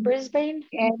Cairns and Brisbane?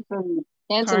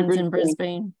 Cairns and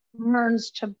Brisbane.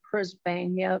 Cairns to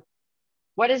Brisbane, yep.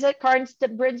 What is it? Cairns to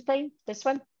Brisbane? This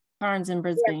one? Cairns and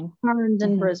Brisbane. Yes, Cairns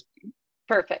and Brisbane.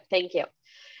 Perfect. Thank you.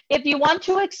 If you want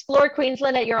to explore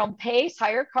Queensland at your own pace,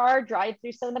 hire a car, drive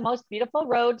through some of the most beautiful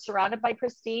roads surrounded by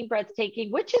pristine, breathtaking,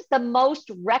 which is the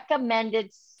most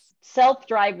recommended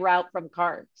self-drive route from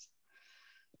Cairns?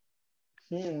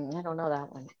 I don't know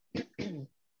that one.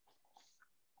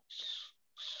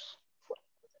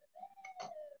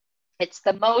 It's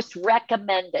the most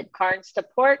recommended. Cairns to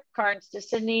Port, Cairns to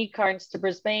Sydney, Cairns to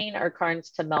Brisbane, or Cairns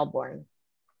to Melbourne?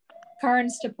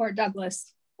 Cairns to Port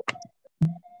Douglas.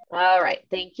 All right,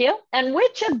 thank you. And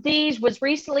which of these was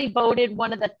recently voted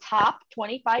one of the top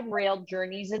 25 rail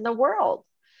journeys in the world?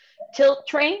 Tilt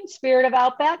train, Spirit of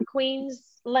Outback,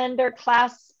 Queenslander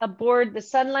class aboard the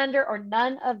Sunlander, or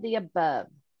none of the above?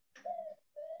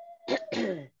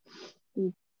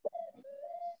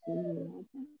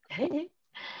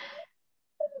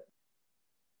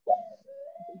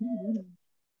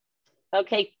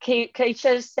 Okay,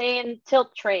 Keisha's saying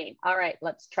tilt train. All right,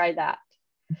 let's try that.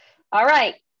 All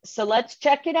right, so let's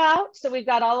check it out. So we've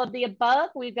got all of the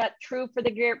above. We've got true for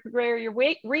the Great Barrier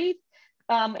Reef,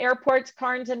 airports,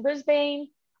 Cairns and Brisbane,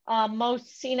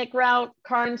 most scenic route,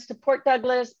 Cairns to Port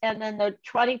Douglas, and then the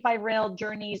 25 rail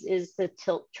journeys is the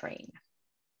tilt train.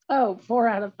 Oh, 4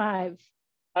 out of 5.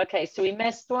 Okay, so we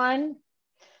missed one.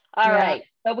 All right,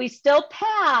 but we still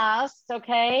passed,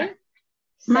 okay?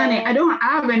 So, Manny, I don't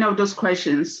have any of those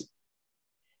questions.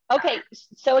 Okay,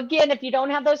 so again, if you don't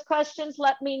have those questions,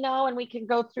 let me know and we can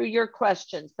go through your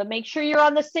questions, but make sure you're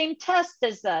on the same test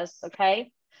as us,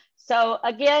 okay? So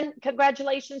again,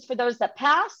 congratulations for those that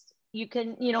passed. You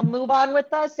can, move on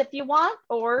with us if you want,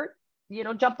 or,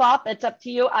 jump off, it's up to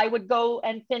you. I would go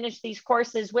and finish these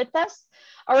courses with us.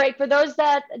 All right, for those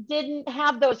that didn't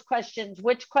have those questions,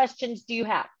 which questions do you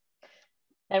have?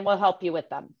 And we'll help you with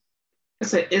them.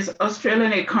 So is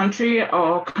Australia a country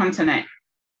or continent?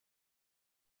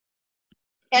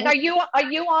 And are you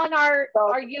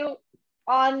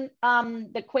on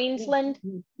the Queensland?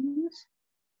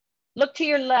 Look to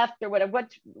your left or whatever.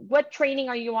 What training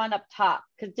are you on up top?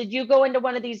 Because did you go into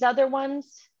one of these other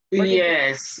ones?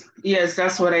 Yes,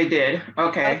 that's what I did.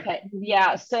 Okay,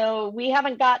 yeah, so we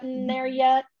haven't gotten there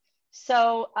yet.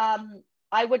 So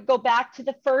I would go back to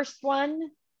the first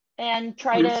one and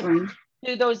try to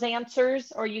do those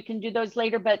answers, or you can do those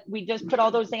later, but we just put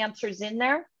all those answers in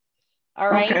there. All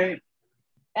right. Okay.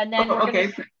 And then we're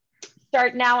going to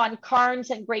start now on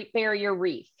Cairns and Great Barrier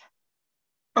Reef.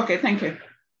 Okay, thank you.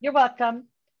 You're welcome.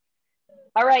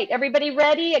 All right, everybody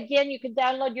ready? Again, you can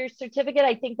download your certificate.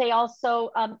 I think they also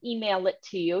email it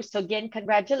to you. So again,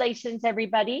 congratulations,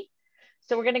 everybody.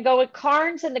 So we're going to go with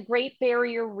Cairns and the Great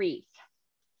Barrier Reef.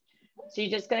 So you're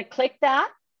just going to click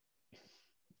that.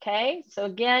 Okay, so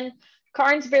again,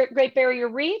 Cairns, Great Barrier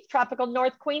Reef, tropical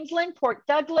North Queensland, Port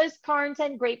Douglas, Cairns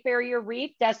and Great Barrier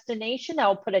Reef destination.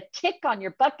 I'll put a tick on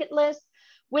your bucket list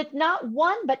with not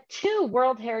one, but 2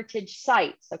 World Heritage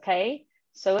sites, okay?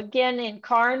 So again, in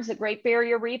Cairns, the Great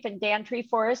Barrier Reef and Daintree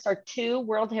Forest are 2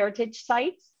 World Heritage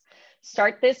sites.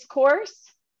 Start this course.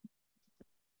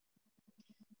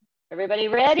 Everybody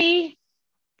ready?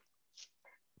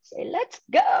 Say, let's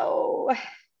go.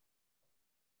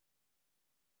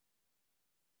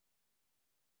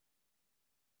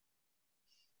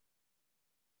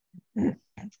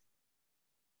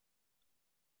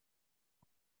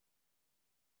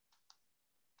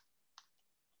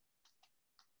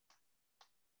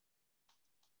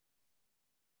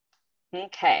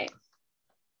 Okay,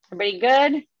 everybody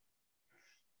good?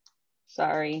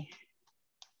 Sorry,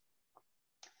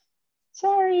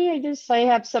 I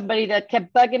have somebody that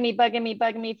kept bugging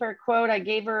me for a quote. I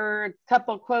gave her a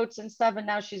couple quotes and stuff, and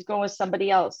now she's going with somebody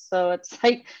else. So it's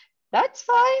like, that's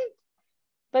fine,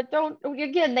 but don't,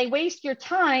 again, they waste your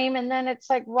time. And then it's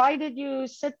like, why did you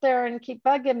sit there and keep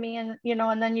bugging me? And,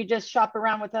 and then you just shop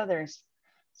around with others.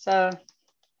 So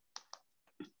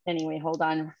anyway, hold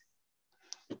on.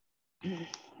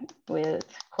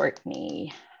 With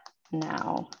Courtney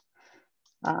now.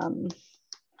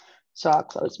 So I'll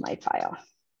close my file.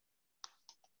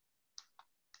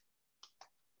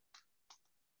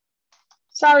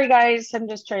 Sorry, guys, I'm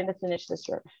just trying to finish this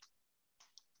work.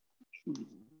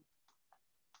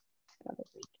 Every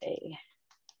day.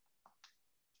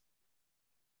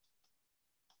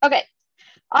 Okay.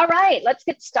 All right, let's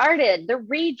get started. The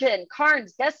region,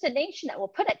 Cairns, destination that will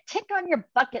put a tick on your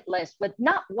bucket list with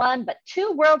not 1, but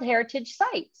 2 World Heritage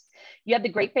sites. You have the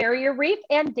Great Barrier Reef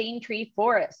and Daintree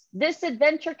Forest. This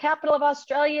adventure capital of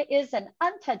Australia is an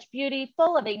untouched beauty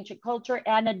full of ancient culture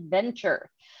and adventure.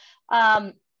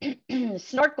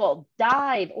 Snorkel,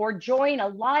 dive, or join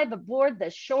alive aboard the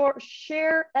shore,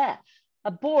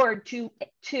 aboard to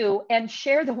and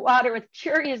share the water with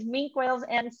curious minke whales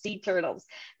and sea turtles.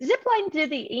 Zipline to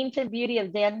the ancient beauty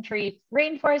of Daintree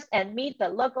rainforest and meet the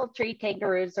local tree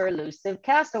kangaroos or elusive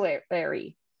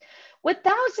cassowary. With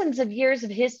thousands of years of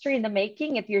history in the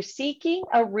making, if you're seeking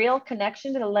a real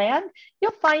connection to the land,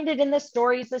 you'll find it in the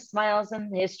stories, the smiles,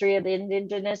 and the history of the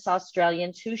Indigenous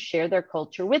Australians who share their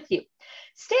culture with you.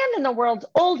 Stand in the world's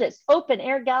oldest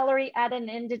open-air gallery at an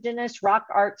Indigenous rock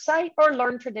art site or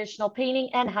learn traditional painting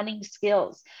and hunting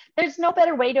skills. There's no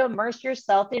better way to immerse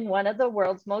yourself in one of the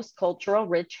world's most cultural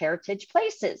rich heritage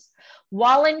places.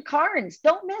 While in Cairns,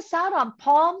 don't miss out on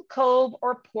Palm Cove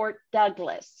or Port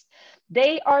Douglas.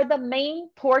 They are the main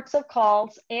ports of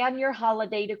calls, and your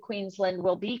holiday to Queensland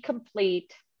will be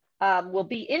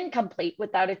incomplete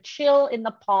without a chill in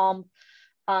the palm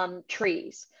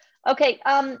trees. Okay,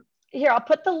 here, I'll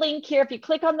put the link here. If you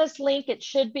click on this link,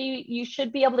 you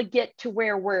should be able to get to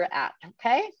where we're at,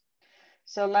 okay?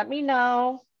 So let me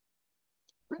know.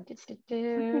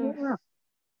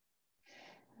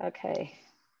 Okay.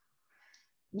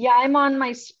 Yeah, I'm on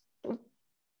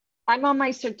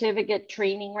my certificate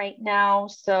training right now,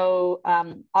 so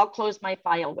I'll close my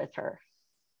file with her.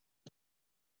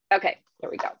 Okay, there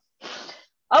we go.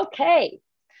 Okay,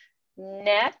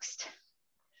 next.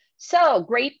 So,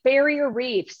 Great Barrier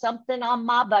Reef, something on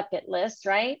my bucket list,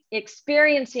 right?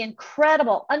 Experience the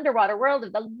incredible underwater world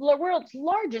of the world's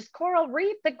largest coral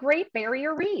reef, the Great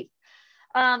Barrier Reef.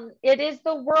 It is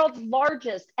the world's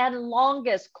largest and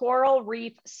longest coral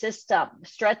reef system,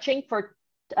 stretching for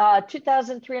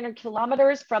 2,300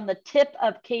 kilometers from the tip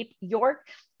of Cape York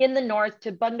in the north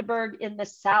to Bundaberg in the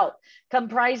south,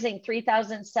 comprising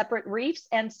 3,000 separate reefs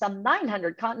and some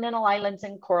 900 continental islands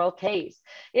and coral cays.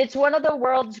 It's one of the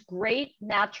world's great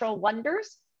natural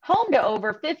wonders, home to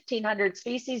over 1,500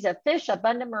 species of fish,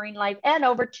 abundant marine life, and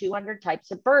over 200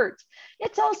 types of birds.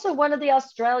 It's also one of the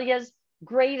Australia's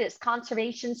greatest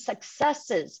conservation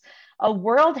successes, a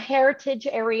World Heritage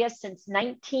Area since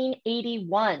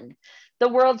 1981. The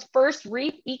world's first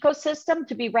reef ecosystem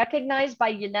to be recognized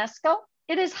by UNESCO.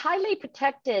 It is highly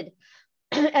protected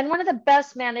and one of the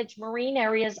best managed marine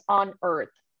areas on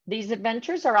Earth. These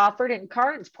adventures are offered in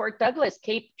Cairns, Port Douglas,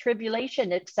 Cape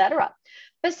Tribulation, etc.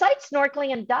 Besides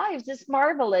snorkeling and dives, this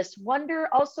marvelous wonder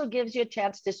also gives you a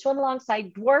chance to swim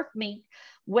alongside dwarf minke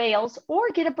whales or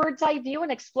get a bird's eye view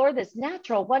and explore this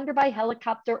natural wonder by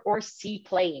helicopter or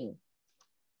seaplane.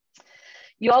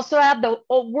 You also have the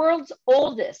world's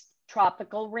oldest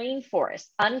tropical rainforest.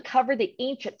 Uncover the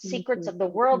ancient secrets of the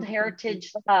World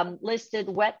Heritage listed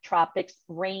wet tropics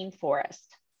rainforest.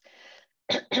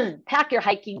 Pack your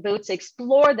hiking boots,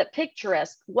 explore the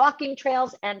picturesque walking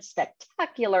trails and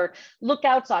spectacular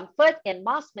lookouts on foot in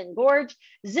Mossman Gorge,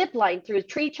 zip line through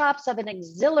tree tops of an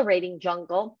exhilarating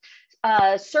jungle,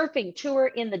 surfing tour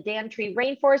in the Daintree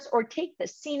rainforest, or take the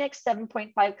scenic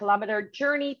 7.5 kilometer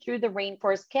journey through the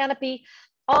rainforest canopy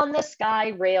on the Sky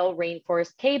Rail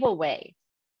Rainforest Cableway.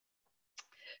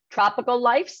 Tropical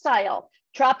lifestyle.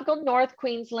 Tropical North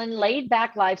Queensland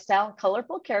laid-back lifestyle and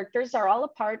colorful characters are all a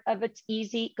part of its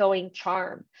easy-going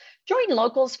charm. Join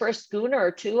locals for a schooner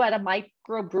or two at a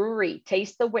microbrewery,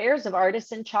 taste the wares of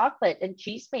artisan chocolate and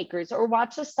cheesemakers, or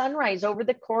watch the sunrise over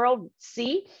the coral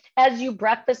sea as you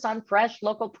breakfast on fresh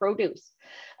local produce.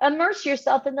 Immerse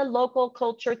yourself in the local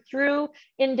culture through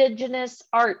Indigenous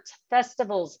arts,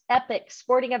 festivals, epic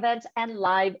sporting events, and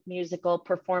live musical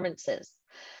performances.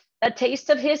 A taste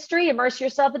of history, immerse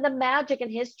yourself in the magic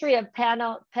and history of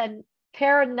Paranella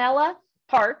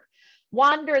Park,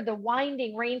 wander the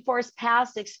winding rainforest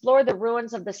paths, explore the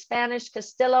ruins of the Spanish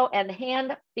Castillo, and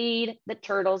hand feed the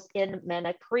turtles in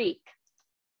Mena Creek.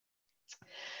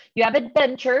 You have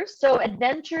adventures. So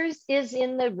adventures is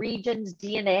in the region's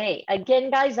DNA. Again,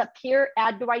 guys, up here,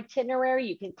 add to itinerary.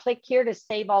 You can click here to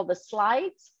save all the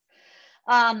slides.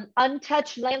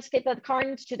 Untouched landscape of the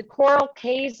Cairns to the coral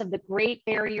caves of the Great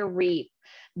Barrier Reef.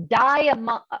 Dive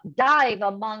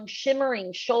among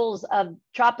shimmering shoals of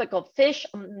tropical fish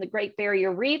on the Great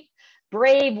Barrier Reef.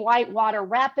 Brave whitewater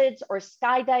rapids, or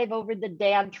skydive over the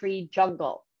Daintree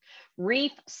jungle.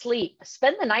 Reef sleep.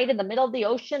 Spend the night in the middle of the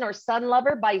ocean or sun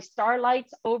lover by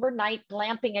starlight's overnight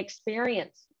glamping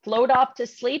experience. Float off to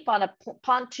sleep on a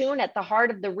pontoon at the heart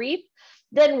of the reef,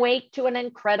 then wake to an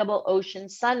incredible ocean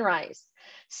sunrise.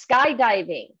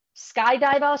 Skydiving.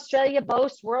 Skydive Australia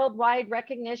boasts worldwide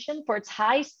recognition for its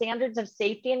high standards of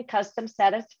safety and custom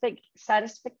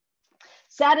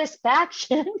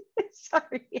satisfaction.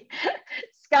 Sorry.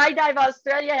 Skydive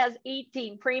Australia has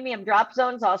 18 premium drop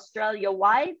zones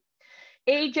Australia-wide.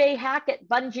 AJ Hackett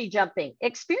bungee jumping.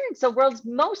 Experience the world's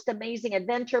most amazing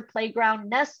adventure playground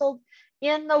nestled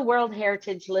in the World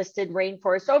Heritage listed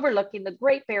rainforest overlooking the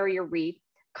Great Barrier Reef.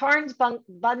 Cairns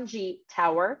Bungee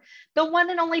Tower, the one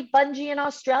and only bungee in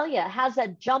Australia, has a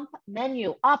jump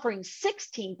menu offering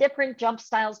 16 different jump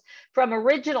styles from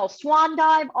original swan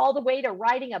dive all the way to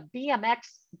riding a BMX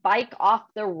bike off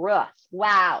the roof.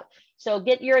 Wow. So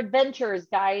get your adventures,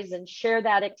 guys, and share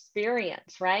that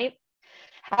experience, right?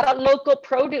 How about local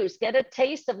produce? Get a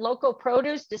taste of local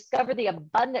produce. Discover the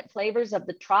abundant flavors of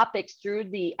the tropics through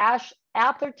the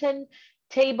Atherton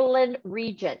Tableland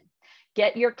region.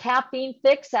 Get your caffeine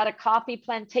fix at a coffee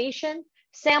plantation.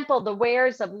 Sample the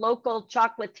wares of local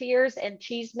chocolatiers and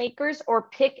cheesemakers, or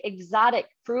pick exotic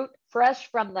fruit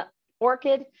fresh from the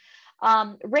orchid.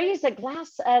 Raise a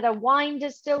glass at a wine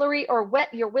distillery, or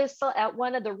wet your whistle at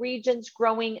one of the region's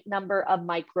growing number of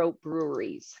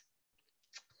microbreweries.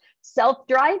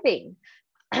 Self-driving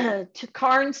to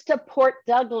Cairns to Port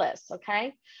Douglas,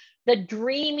 okay? The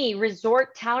dreamy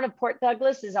resort town of Port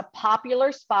Douglas is a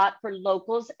popular spot for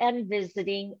locals and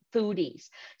visiting foodies.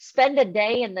 Spend a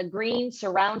day in the green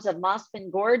surrounds of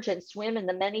Mossman Gorge and swim in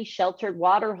the many sheltered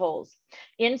water holes.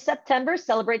 In September,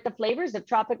 celebrate the flavors of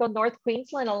tropical North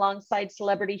Queensland alongside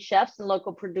celebrity chefs and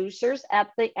local producers at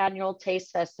the annual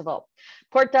Taste Festival.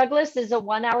 Port Douglas is a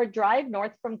 1-hour drive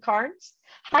north from Cairns.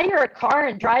 Hire a car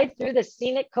and drive through the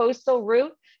scenic coastal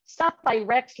route. Stop by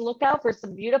Rex Lookout for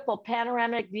some beautiful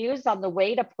panoramic views on the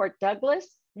way to Port Douglas.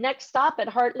 Next stop at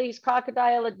Hartley's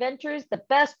Crocodile Adventures, the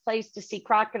best place to see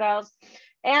crocodiles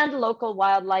and local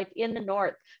wildlife in the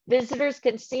north. Visitors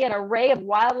can see an array of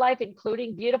wildlife,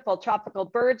 including beautiful tropical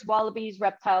birds, wallabies,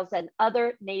 reptiles, and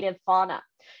other native fauna.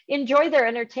 Enjoy their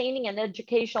entertaining and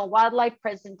educational wildlife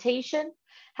presentation.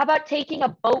 How about taking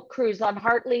a boat cruise on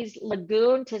Hartley's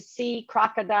Lagoon to see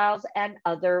crocodiles and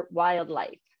other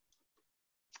wildlife?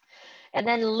 And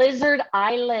then Lizard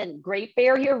Island, Great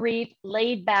Barrier Reef,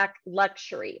 laid back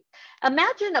luxury.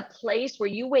 Imagine a place where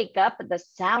you wake up at the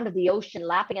sound of the ocean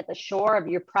lapping at the shore of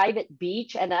your private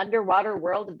beach and underwater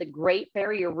world of the Great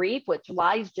Barrier Reef, which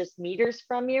lies just meters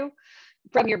from you,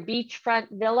 from your beachfront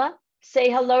villa.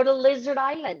 Say hello to Lizard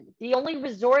Island, the only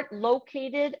resort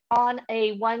located on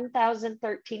a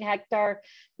 1,013 hectare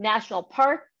national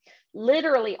park,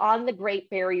 literally on the Great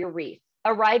Barrier Reef.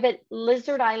 Arrive at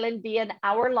Lizard Island via an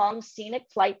hour-long scenic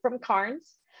flight from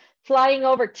Cairns, flying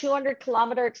over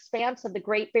 200-kilometer expanse of the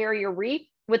Great Barrier Reef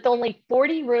with only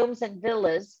 40 rooms and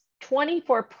villas,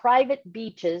 24 private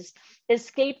beaches.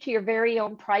 Escape to your very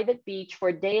own private beach for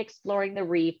a day exploring the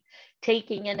reef,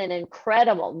 taking in an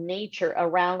incredible nature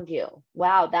around you.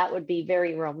 Wow, that would be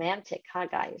very romantic, huh,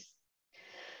 guys?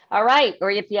 All right, or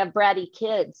if you have bratty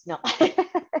kids. No,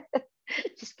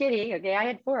 just kidding. Okay, I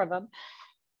had 4 of them.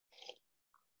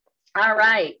 All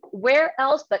right, where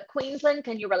else but Queensland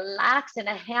can you relax in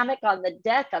a hammock on the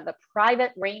deck of a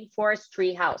private rainforest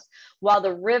treehouse while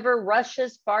the river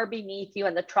rushes far beneath you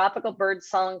and the tropical bird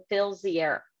song fills the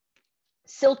air?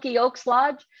 Silky Oaks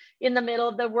Lodge in the middle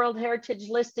of the World Heritage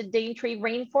listed Daintree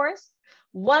Rainforest,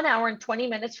 1 hour and 20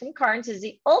 minutes from Cairns, is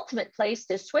the ultimate place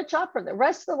to switch off from the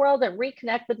rest of the world and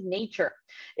reconnect with nature.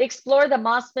 Explore the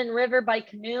Mossman River by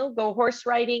canoe, go horse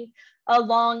riding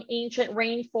along ancient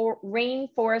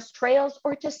rainforest trails,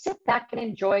 or just sit back and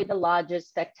enjoy the lodge's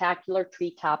spectacular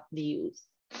treetop views.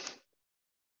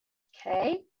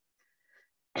 Okay,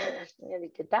 we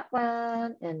did that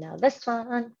one, and now this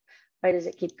one. Why does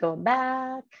it keep going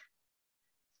back?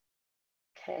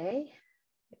 Okay,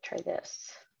 let me try this.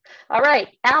 All right,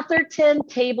 Atherton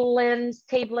Tablelands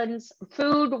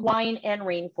Food, Wine, and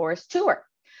Rainforest Tour.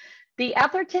 The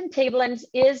Atherton Tablelands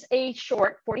is a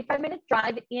short 45-minute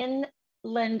drive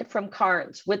inland from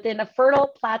Cairns within a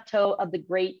fertile plateau of the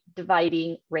Great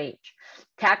Dividing Range.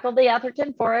 Tackle the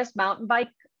Atherton Forest Mountain Bike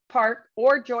Park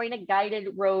or join a guided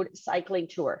road cycling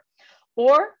tour.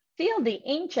 Or feel the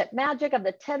ancient magic of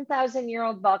the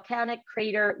 10,000-year-old volcanic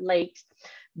crater lakes,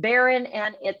 Barron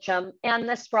and Itcham, and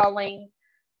the sprawling.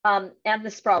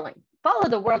 Follow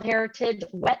the World Heritage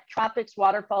Wet Tropics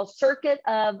Waterfall Circuit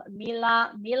of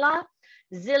Mila,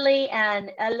 Zilli,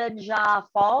 and Elanja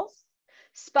Falls,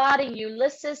 spotting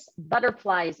Ulysses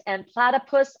butterflies and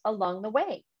platypus along the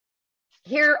way.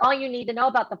 Here, all you need to know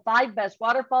about the 5 best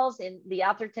waterfalls in the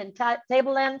Atherton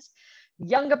Tablelands: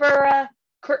 Yungaburra,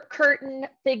 Curtin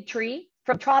Fig Tree.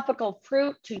 From tropical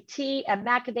fruit to tea and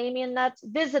macadamia nuts,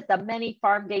 visit the many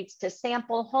farm gates to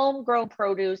sample homegrown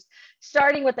produce,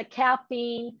 starting with a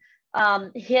caffeine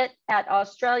hit at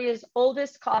Australia's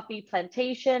oldest coffee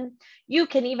plantation. You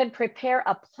can even prepare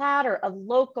a platter of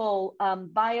local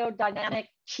biodynamic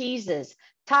cheeses,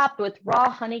 topped with raw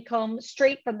honeycomb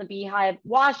straight from the beehive.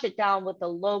 Wash it down with a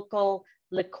local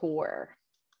liqueur.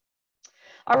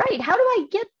 All right, how do I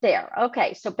get there?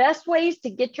 Okay, so best ways to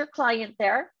get your client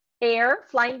there. Air,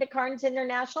 flying to Cairns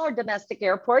International or domestic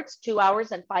airports, 2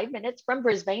 hours and 5 minutes from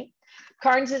Brisbane.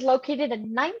 Cairns is located a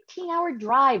 19-hour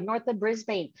drive north of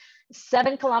Brisbane,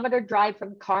 7-kilometer drive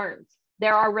from Cairns.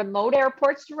 There are remote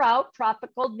airports throughout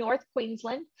tropical North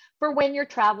Queensland for when you're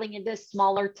traveling into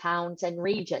smaller towns and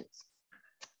regions.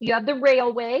 You have the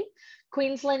railway,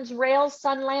 Queensland's Rail,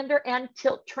 Sunlander, and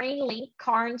Tilt train link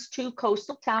Cairns to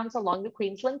coastal towns along the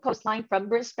Queensland coastline from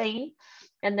Brisbane.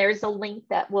 And there's a link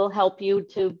that will help you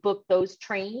to book those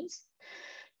trains.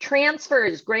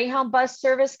 Transfers, Greyhound bus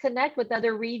service connect with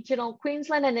other regional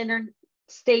Queensland and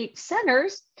interstate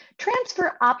centers.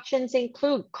 Transfer options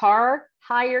include car,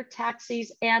 hire,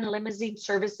 taxis, and limousine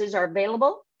services are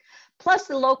available. Plus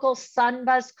the local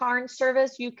Sunbus Cairns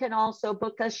service. You can also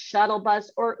book a shuttle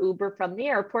bus or Uber from the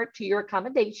airport to your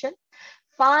accommodation.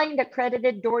 Find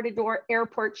accredited door-to-door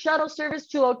airport shuttle service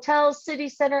to hotels, city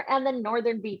center, and the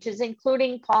northern beaches,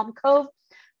 including Palm Cove,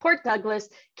 Port Douglas,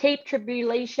 Cape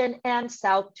Tribulation, and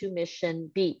south to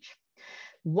Mission Beach.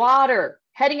 Water,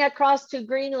 heading across to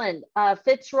Greenland,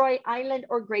 Fitzroy Island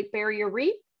or Great Barrier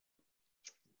Reef.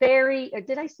 Ferry, or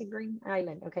did I say Green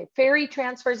Island? Okay, ferry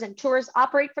transfers and tours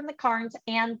operate from the Cairns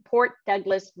and Port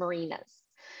Douglas marinas.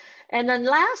 And then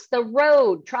last, the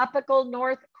road. Tropical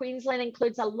North Queensland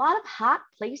includes a lot of hot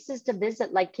places to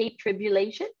visit like Cape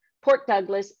Tribulation, Port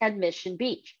Douglas, and Mission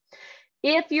Beach.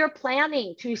 If you're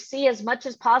planning to see as much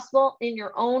as possible in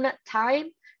your own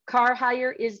time, car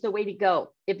hire is the way to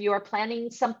go. If you are planning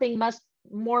something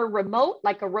more remote,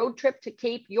 like a road trip to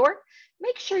Cape York,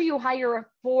 make sure you hire a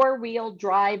 4-wheel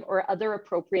drive or other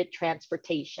appropriate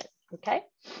transportation, okay?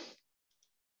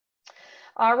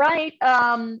 All right,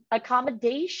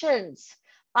 accommodations.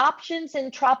 Options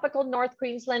in tropical North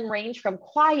Queensland range from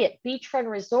quiet beachfront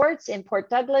resorts in Port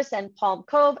Douglas and Palm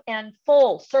Cove and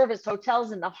full service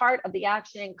hotels in the heart of the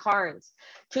action in Cairns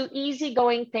to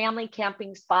easygoing family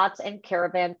camping spots and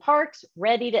caravan parks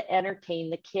ready to entertain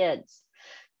the kids.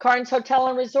 Cairns Hotel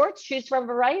and Resorts choose from a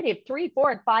variety of 3,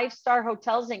 4, and 5-star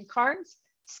hotels in Cairns,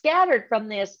 scattered from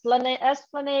the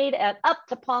Esplanade and up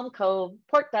to Palm Cove,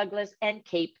 Port Douglas, and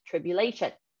Cape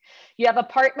Tribulation. You have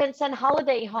apartments and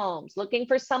holiday homes. Looking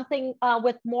for something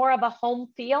with more of a home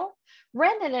feel?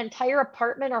 Rent an entire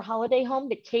apartment or holiday home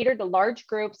to cater to large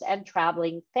groups and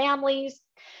traveling families.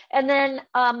 And then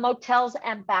motels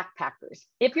and backpackers.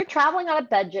 If you're traveling on a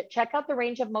budget, check out the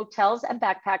range of motels and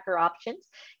backpacker options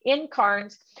in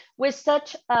Cairns. With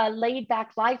such a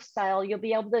laid-back lifestyle, you'll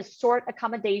be able to sort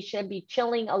accommodation, be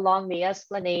chilling along the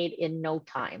Esplanade in no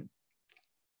time.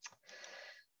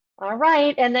 All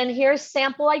right, and then here's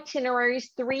sample itineraries,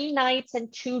 3 nights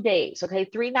and 2 days. Okay,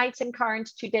 3 nights in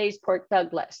Cairns, 2 days Port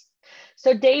Douglas.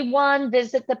 So day 1,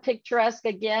 visit the picturesque,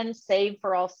 again, save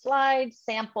for all slides,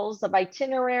 samples of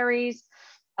itineraries,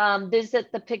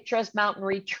 visit the picturesque mountain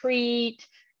retreat,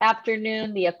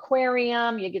 afternoon, the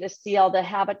aquarium, you get to see all the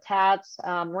habitats,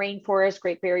 rainforest,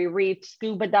 Great Barrier Reef,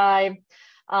 scuba dive.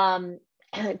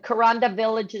 Karanda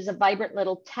Village is a vibrant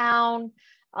little town.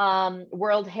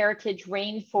 World Heritage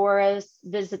Rainforest,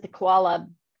 visit the koala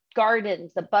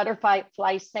gardens, the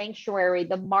butterfly sanctuary,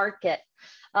 the market,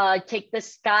 take the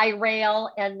sky rail,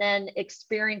 and then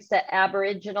experience the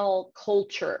Aboriginal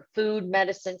culture, food,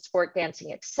 medicine, sport,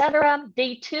 dancing, etc.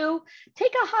 Day 2,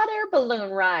 take a hot air balloon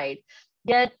ride.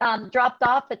 Get dropped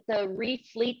off at the Reef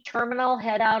Fleet Terminal,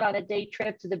 head out on a day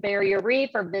trip to the Barrier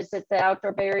Reef or visit the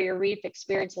Outdoor Barrier Reef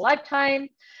Experience a Lifetime.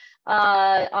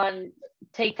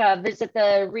 Visit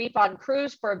the reef on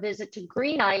cruise for a visit to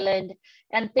Green Island,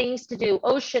 and things to do: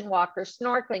 ocean walker,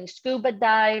 snorkeling, scuba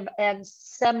dive, and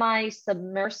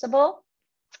semi-submersible.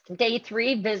 Day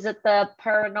 3, visit the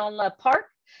Paranola Park,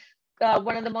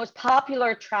 one of the most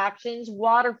popular attractions: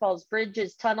 waterfalls,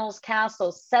 bridges, tunnels,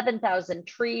 castles, 7,000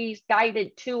 trees,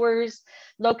 guided tours,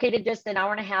 located just an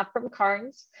hour and a half from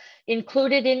Cairns.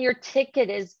 Included in your ticket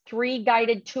is 3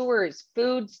 guided tours,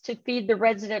 foods to feed the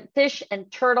resident fish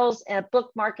and turtles, and a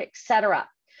bookmark, etc.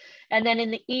 And then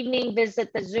in the evening,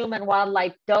 visit the Zoom and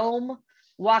Wildlife Dome.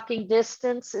 Walking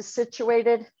distance is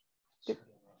situated.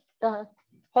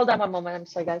 Hold on one moment. I'm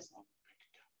sorry, guys.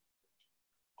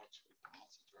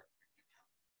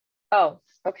 Oh,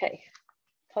 okay.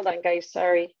 Hold on, guys.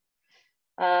 Sorry.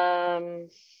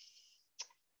 Wells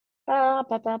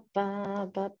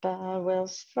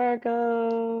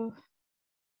Fargo.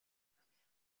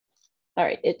 All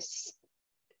right, it's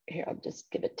here. I'll just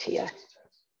give it to you.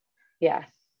 Yeah.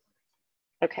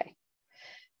 Okay.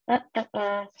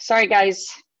 Sorry, guys.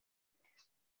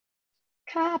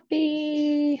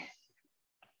 Copy.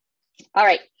 All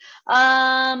right.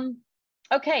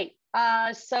 Okay.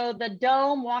 So the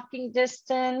dome walking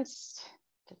distance.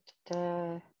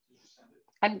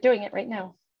 I'm doing it right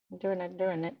now. I'm doing it.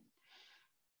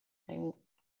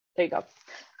 There you go.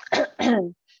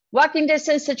 Walking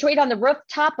distance situated on the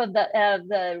rooftop of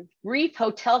the Reef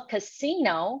Hotel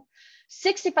Casino.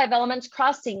 65 elements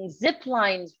crossing zip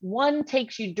lines. One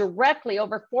takes you directly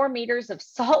over 4 meters of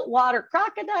saltwater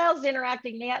crocodiles,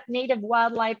 interacting native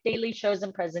wildlife, daily shows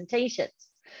and presentations.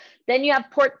 Then you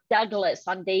have Port Douglas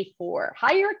on day 4.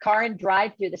 Hire a car and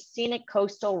drive through the scenic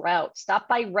coastal route. Stop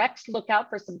by Rex Lookout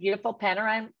for some beautiful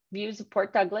panoramic views of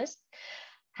Port Douglas.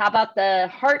 How about the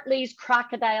Hartley's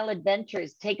Crocodile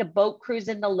Adventures? Take a boat cruise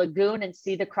in the lagoon and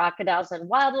see the crocodiles and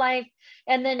wildlife,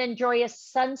 and then enjoy a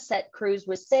sunset cruise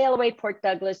with Sail Away Port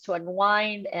Douglas to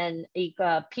unwind and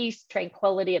peace,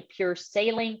 tranquility of pure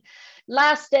sailing.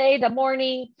 Last day, the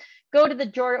morning, go to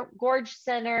the Gorge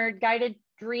Center, guided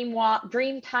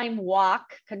Dreamtime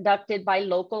Walk conducted by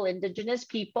local Indigenous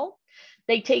people.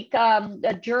 They take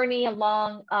a journey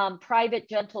along private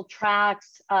gentle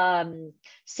tracks,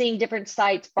 seeing different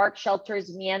sites, bark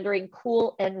shelters, meandering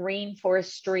cool and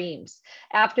rainforest streams.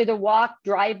 After the walk,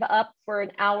 drive up for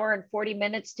an hour and 40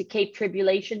 minutes to Cape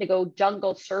Tribulation to go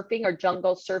jungle surfing or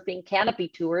jungle surfing canopy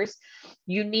tours.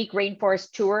 Unique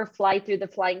rainforest tour, fly through the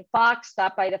Flying Fox,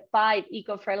 stop by the 5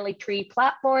 eco-friendly tree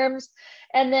platforms,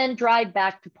 and then drive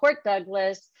back to Port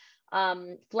Douglas.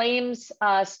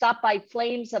 Stop by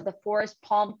Flames of the Forest,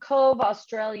 Palm Cove,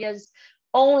 Australia's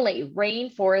only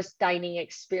rainforest dining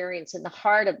experience in the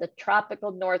heart of the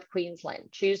tropical North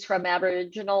Queensland. Choose from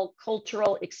Aboriginal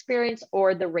cultural experience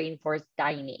or the rainforest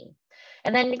dining.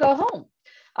 And then you go home.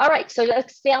 All right, so an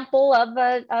example of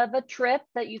a trip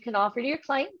that you can offer to your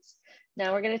clients.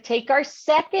 Now we're going to take our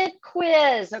second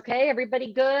quiz. Okay,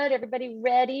 everybody good? Everybody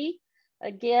ready?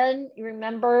 Again, you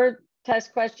remember,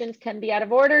 test questions can be out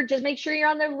of order. Just make sure you're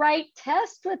on the right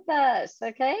test with us,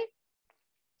 okay?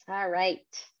 All right.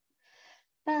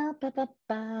 All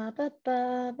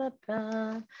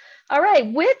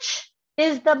right, which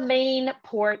is the main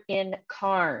port in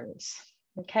Cairns?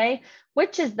 Okay,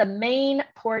 which is the main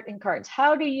port in Cairns?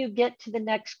 How do you get to the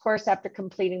next course after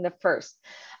completing the first?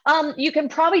 You can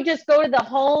probably just go to the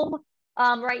home,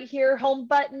 right here, home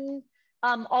button.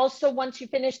 Also, once you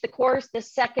finish the course, the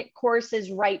second course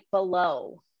is right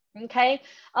below. Okay,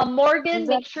 Morgan,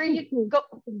 make sure you go.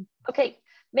 Okay,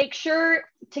 make sure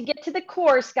to get to the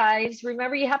course, guys.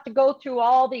 Remember, you have to go through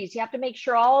all these. You have to make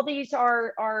sure all these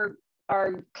are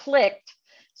clicked.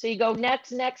 So you go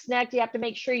next, next, next. You have to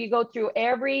make sure you go through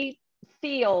every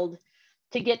field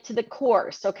to get to the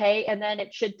course. Okay, and then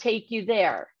it should take you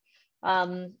there.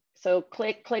 So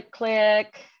click, click,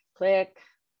 click, click.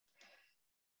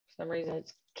 For some reason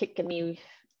it's kicking me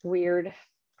weird.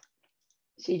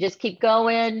 So you just keep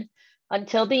going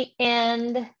until the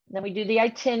end. Then we do the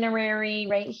itinerary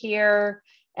right here.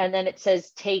 And then it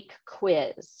says take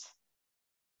quiz.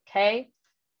 Okay.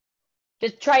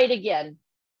 Just try it again.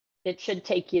 It should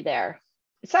take you there.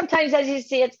 Sometimes, as you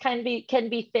see, it can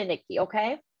be finicky.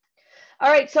 Okay.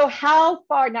 All right. So how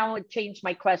far, now I changed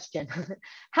my question.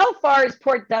 How far is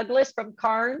Port Douglas from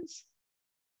Cairns?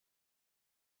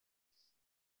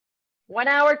 1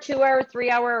 hour, 2 hour,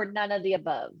 3 hour, or none of the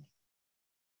above?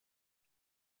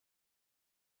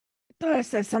 I thought I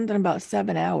said something about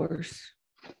 7 hours.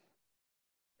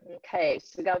 Okay,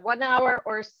 so we got 1 hour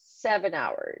or 7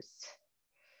 hours.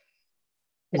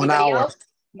 1 Anybody hour. else?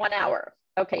 1 hour.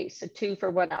 Okay, so 2 for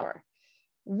 1 hour.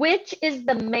 Which is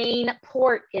the main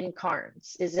port in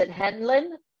Cairns? Is it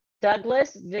Henlin,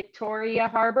 Douglas, Victoria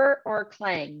Harbor, or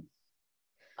Clang?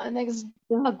 I think it's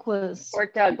Douglas. Or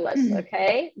Douglas,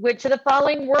 okay. Which of the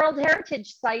following World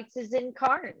Heritage Sites is in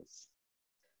Cairns?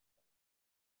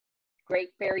 Great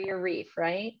Barrier Reef,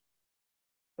 right?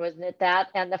 Wasn't it that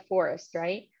and the forest,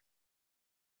 right?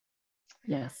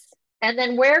 Yes. And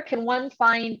then where can one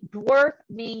find dwarf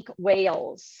mink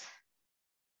whales?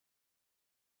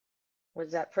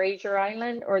 Was that Fraser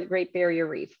Island or the Great Barrier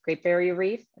Reef? Great Barrier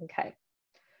Reef, okay.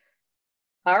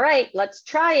 All right, let's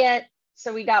try it.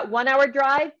 So we got 1 hour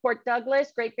drive, Port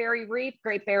Douglas, Great Barrier Reef,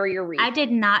 Great Barrier Reef. I did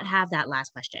not have that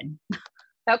last question.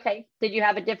 Okay, did you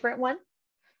have a different one?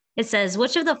 It says,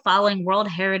 which of the following World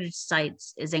Heritage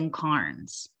Sites is in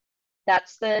Cairns?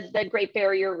 That's the Great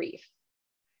Barrier Reef.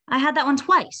 I had that one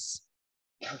twice.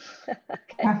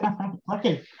 Okay.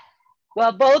 Okay.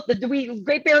 Well, both the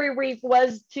Great Barrier Reef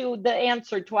was to the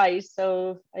answer twice,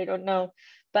 so I don't know.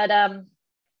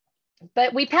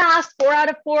 But we passed 4 out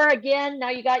of 4 again. Now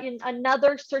you got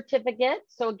another certificate.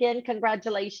 So again,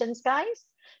 congratulations, guys.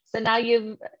 So now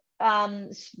you've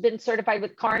been certified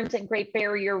with Cairns and Great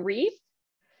Barrier Reef.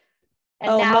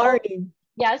 And Oh, now, Marty,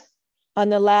 yes. on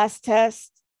the last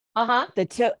test, Uh-huh. the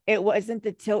tilt, it wasn't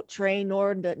the tilt train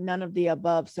nor none of the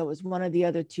above. So it was one of the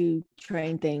other two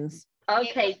train things.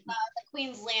 Okay. The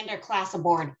Queenslander class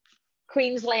aboard.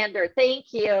 Queenslander,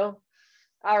 thank you.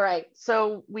 All right,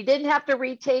 so we didn't have to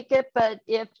retake it, but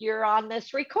if you're on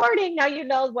this recording, now you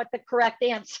know what the correct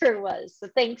answer was. So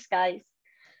thanks, guys.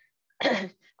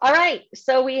 All right,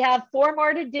 so we have 4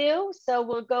 more to do. So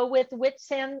we'll go with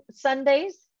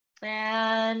Sundays,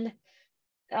 and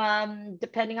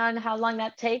depending on how long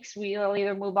that takes, we'll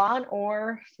either move on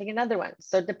or take another one.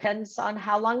 So it depends on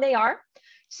how long they are.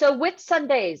 So Whit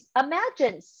Sundays,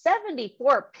 imagine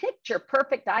 74 picture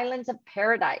perfect islands of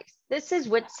paradise. This is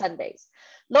Whit Sundays.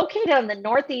 Located on the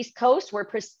northeast coast where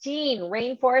pristine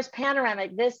rainforest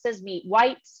panoramic vistas meet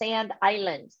white sand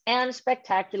islands and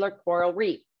spectacular coral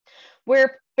reef.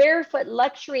 Where barefoot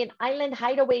luxury and island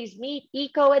hideaways meet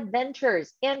eco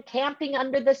adventures and camping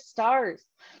under the stars.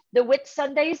 The Whit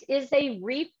Sundays is a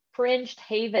reef-fringed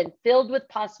haven filled with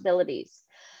possibilities.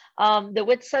 The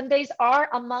Whit Sundays are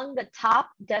among the top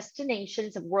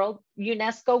destinations of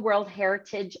UNESCO World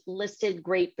Heritage listed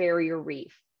Great Barrier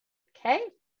Reef. Okay.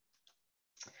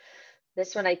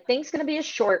 This one I think is going to be a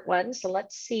short one, so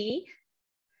let's see.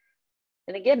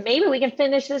 And again, maybe we can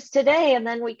finish this today and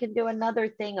then we can do another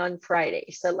thing on Friday.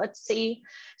 So let's see.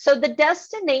 So the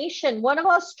destination, one of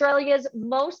Australia's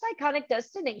most iconic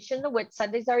destinations, the Whit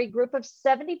Sundays, are a group of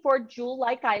 74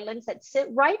 jewel-like islands that sit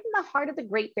right in the heart of the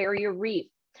Great Barrier Reef.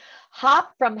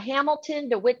 Hop from Hamilton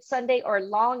to Whitsunday or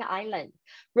Long Island.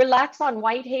 Relax on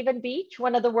Whitehaven Beach,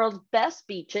 one of the world's best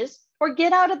beaches, or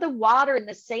get out of the water in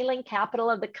the sailing capital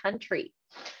of the country.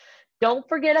 Don't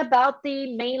forget about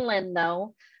the mainland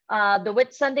though. The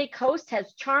Whitsunday coast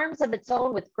has charms of its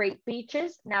own with great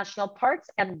beaches, national parks,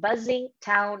 and buzzing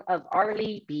town of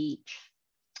Arley Beach.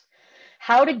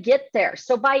 How to get there.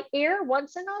 So by air,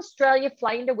 once in Australia,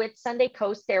 flying to Whitsunday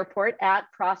Coast Airport at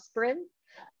Prosperen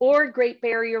or Great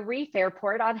Barrier Reef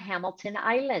Airport on Hamilton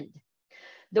Island.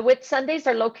 The Whitsundays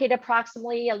are located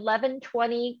approximately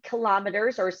 1120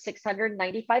 kilometers or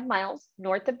 695 miles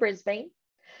north of Brisbane,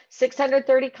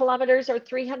 630 kilometers or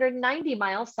 390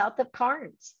 miles south of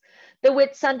Cairns. The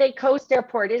Whitsunday Coast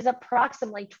Airport is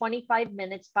approximately 25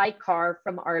 minutes by car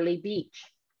from Arley Beach.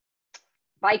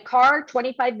 By car,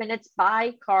 25 minutes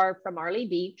by car from Arley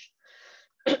Beach.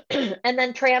 And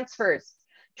then transfers.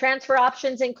 Transfer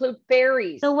options include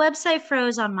ferries. The website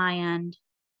froze on my end.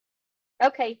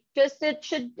 Okay, just it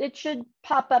should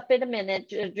pop up in a minute.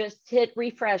 Just hit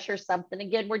refresh or something.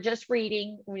 Again, we're just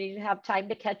reading. We need to have time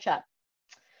to catch up.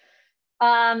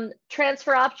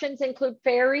 Transfer options include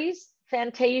ferries,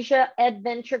 Fantasia,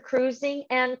 Adventure Cruising,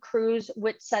 and Cruise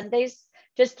Whitsundays.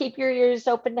 Just keep your ears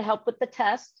open to help with the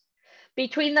test.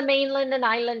 Between the mainland and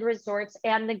island resorts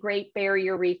and the Great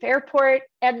Barrier Reef Airport,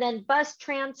 and then bus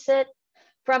transit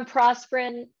from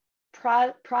Prosperen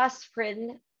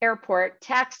Airport,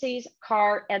 taxis,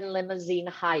 car, and limousine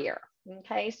hire.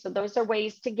 Okay, so those are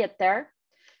ways to get there.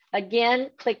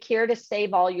 Again, click here to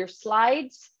save all your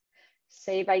slides.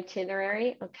 Save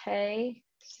itinerary. Okay,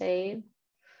 save.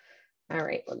 All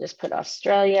right, we'll just put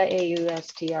Australia,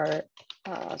 AUSTR,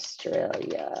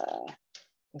 Australia.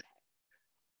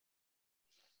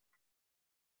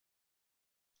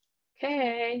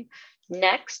 Okay,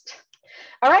 next.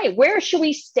 All right, where should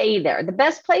we stay there? The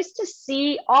best place to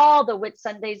see all the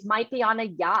Whitsundays might be on a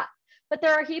yacht, but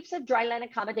there are heaps of dryland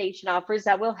accommodation offers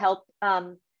that will help.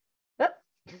 Did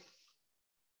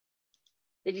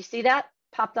you see that?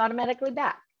 Popped automatically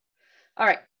back. All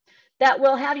right, that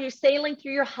will have you sailing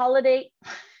through your holiday.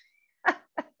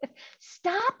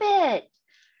 Stop it.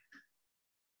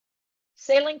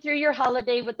 Sailing through your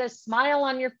holiday with a smile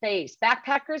on your face.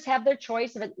 Backpackers have their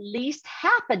choice of at least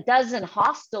half a dozen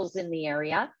hostels in the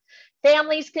area.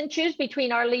 Families can choose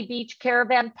between Arley Beach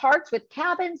caravan parks with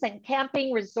cabins and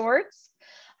camping resorts.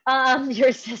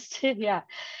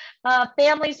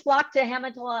 Families flock to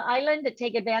Hamilton Island to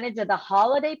take advantage of the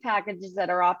holiday packages that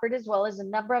are offered, as well as a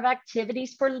number of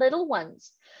activities for little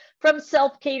ones. From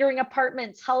self-catering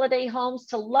apartments, holiday homes,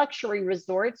 to luxury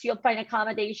resorts, you'll find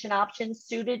accommodation options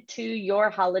suited to your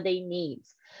holiday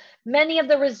needs. Many of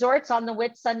the resorts on the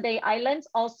Whitsunday Islands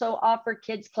also offer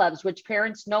kids clubs, which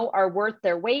parents know are worth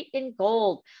their weight in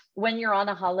gold when you're on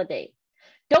a holiday.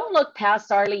 Don't look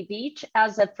past Arley Beach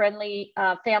as a friendly,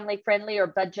 family-friendly or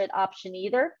budget option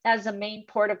either. As a main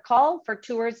port of call for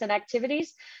tours and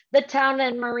activities, the town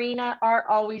and marina are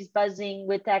always buzzing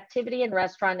with activity, and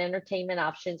restaurant entertainment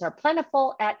options are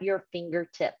plentiful at your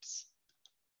fingertips.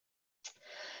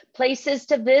 Places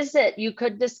to visit. You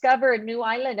could discover a new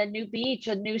island, a new beach,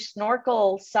 a new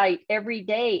snorkel site every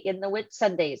day in the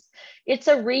Whitsundays. It's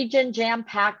a region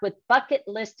jam-packed with bucket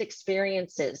list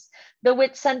experiences. The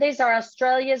Whitsundays are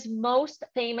Australia's most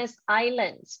famous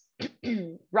islands,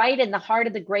 right in the heart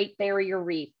of the Great Barrier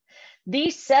Reef.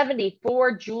 These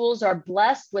 74 jewels are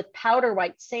blessed with powder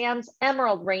white sands,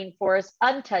 emerald rainforests,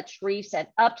 untouched reefs, and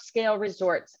upscale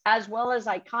resorts, as well as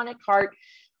iconic Heart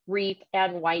Reef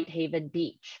and Whitehaven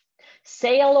Beach.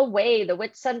 Sail away. The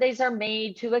Whitsundays are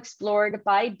made to explore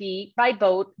by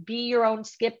boat, be your own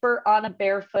skipper on a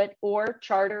barefoot, or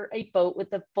charter a boat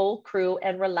with a full crew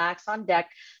and relax on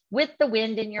deck with the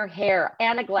wind in your hair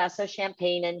and a glass of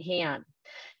champagne in hand.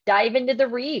 Dive into the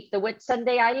reef. The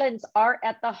Whitsunday Islands are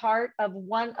at the heart of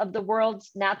one of the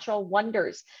world's natural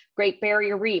wonders, Great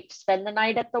Barrier Reef. Spend the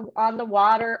night on the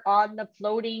water, on the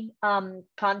floating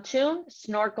pontoon,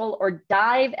 snorkel or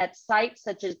dive at sites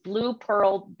such as Blue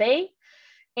Pearl Bay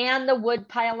and the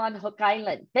Woodpile on Hook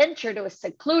Island. Venture to a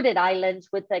secluded islands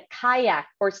with a kayak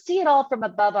or see it all from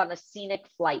above on a scenic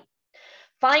flight.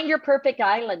 Find your perfect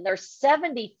island. There's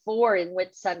 74 in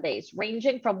Whitsundays,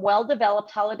 ranging from well-developed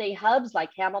holiday hubs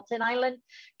like Hamilton Island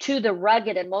to the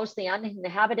rugged and mostly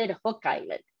uninhabited Hook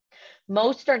Island.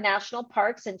 Most are national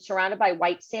parks and surrounded by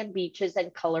white sand beaches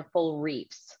and colorful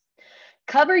reefs.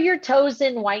 Cover your toes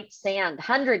in white sand.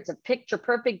 Hundreds of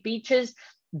picture-perfect beaches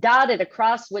dotted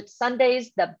across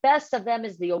Whitsundays. The best of them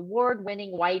is the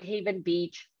award-winning Whitehaven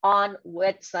Beach on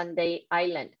Whitsunday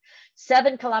Island.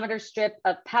 7-kilometer strip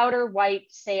of powder white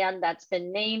sand that's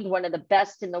been named one of the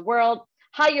best in the world.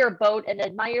 Hire a boat and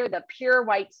admire the pure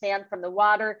white sand from the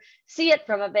water. See it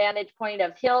from a vantage point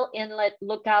of hill, inlet,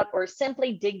 lookout, or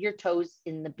simply dig your toes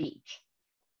in the beach.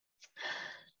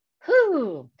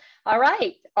 Whew. All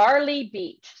right, Arley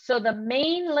Beach. So the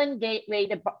mainland gateway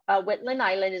to Whitland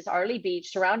Island is Arley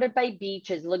Beach, surrounded by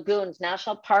beaches, lagoons,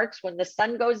 national parks. When the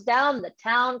sun goes down, the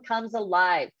town comes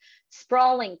alive.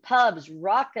 Sprawling pubs,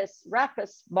 raucous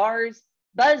bars,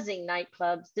 buzzing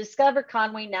nightclubs. Discover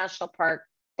Conway National Park,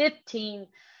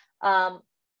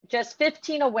 just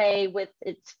 15 away, with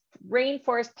its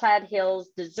rainforest-clad hills,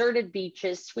 deserted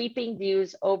beaches, sweeping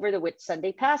views over the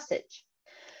Whitsunday Passage.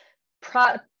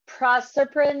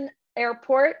 Proserpine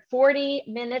Airport, 40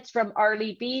 minutes from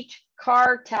Arley Beach,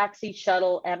 car, taxi,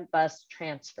 shuttle, and bus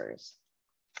transfers.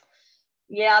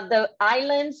 Yeah, the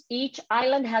islands, each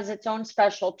island has its own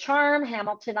special charm.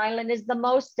 Hamilton Island is the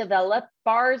most developed.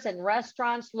 Bars and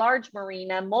restaurants, large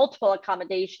marina, multiple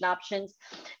accommodation options,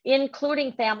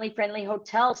 including family-friendly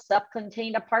hotels,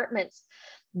 self-contained apartments.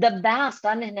 The vast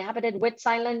uninhabited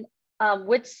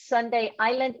Whitsunday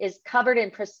Island is covered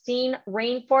in pristine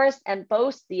rainforest and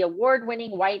boasts the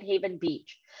award-winning Whitehaven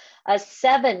Beach, a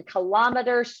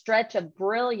 7-kilometer stretch of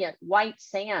brilliant white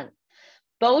sand.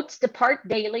 Boats depart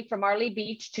daily from Arley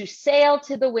Beach to sail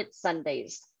to the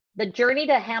Whitsundays. The journey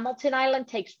to Hamilton Island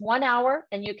takes 1 hour,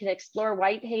 and you can explore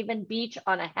Whitehaven Beach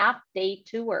on a half-day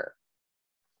tour.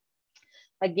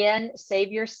 Again,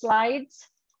 save your slides.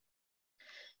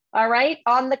 All right,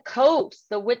 on the coast,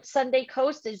 the Whitsunday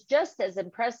coast is just as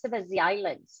impressive as the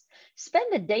islands.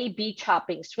 Spend a day beach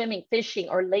hopping, swimming, fishing,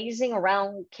 or lazing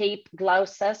around Cape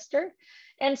Gloucester,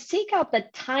 and seek out the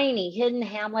tiny hidden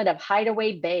hamlet of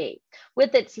Hideaway Bay.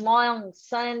 With its long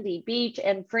sandy beach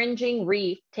and fringing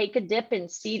reef, take a dip in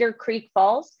Cedar Creek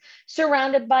Falls,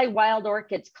 surrounded by wild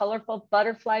orchids, colorful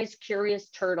butterflies, curious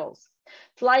turtles.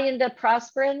 Fly into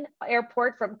Proserpine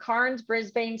Airport from Cairns,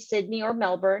 Brisbane, Sydney, or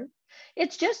Melbourne.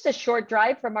 It's just a short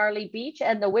drive from Arley Beach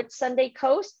and the Whitsunday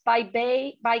coast. By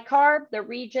car, the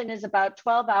region is about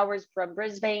 12 hours from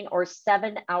Brisbane or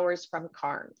 7 hours from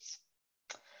Cairns.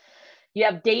 You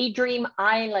have Daydream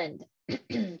Island.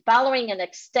 Following an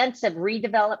extensive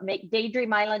redevelopment,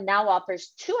 Daydream Island now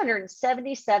offers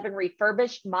 277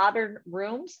 refurbished modern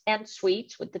rooms and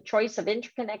suites with the choice of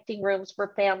interconnecting rooms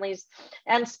for families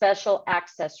and special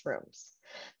access rooms.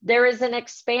 There is an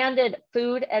expanded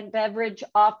food and beverage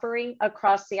offering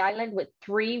across the island with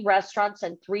 3 restaurants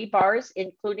and 3 bars,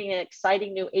 including an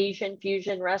exciting new Asian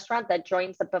fusion restaurant that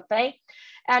joins the buffet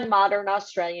and modern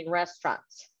Australian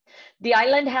restaurants. The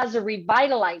island has a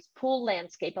revitalized pool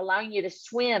landscape, allowing you to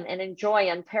swim and enjoy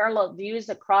unparalleled views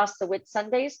across the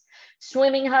Whitsundays.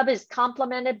 Swimming Hub is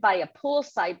complemented by a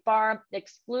poolside bar,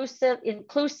 inclusive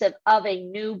of a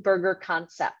new burger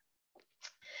concept.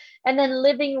 And then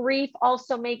Living Reef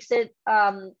also makes it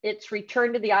its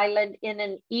return to the island in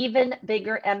an even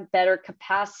bigger and better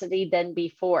capacity than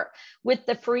before, with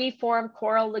the free-form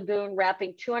coral lagoon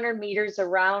wrapping 200 meters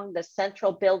around the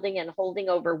central building and holding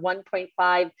over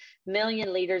 1.5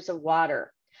 million liters of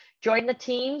water. Join the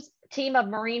team of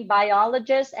marine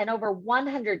biologists and over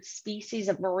 100 species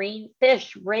of marine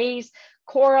fish, rays,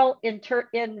 coral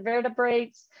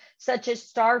invertebrates, such as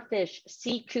starfish,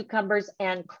 sea cucumbers,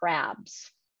 and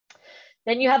crabs.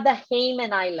 Then you have the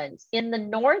Hayman Islands. In the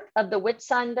north of the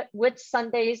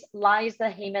Whitsundays lies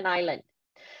the Hayman Island.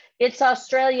 It's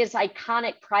Australia's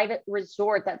iconic private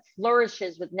resort that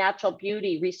flourishes with natural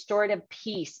beauty, restorative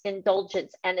peace,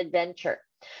 indulgence, and adventure.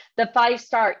 The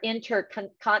 5-star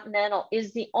Intercontinental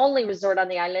is the only resort on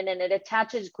the island, and it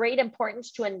attaches great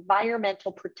importance to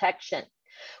environmental protection.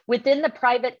 Within the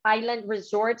private island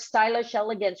resort, stylish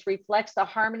elegance reflects the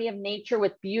harmony of nature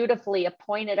with beautifully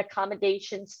appointed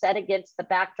accommodations set against the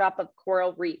backdrop of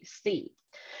coral reef sea.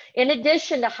 In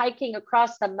addition to hiking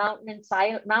across the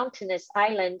mountainous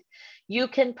island, you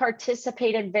can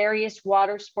participate in various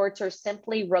water sports or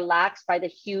simply relax by the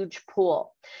huge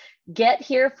pool. Get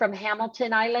here from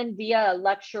Hamilton Island via a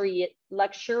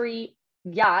luxury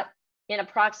yacht in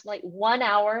approximately 1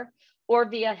 hour, or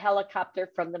via helicopter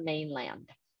from the mainland.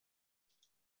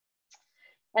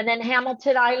 And then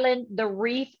Hamilton Island, the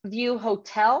Reef View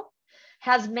Hotel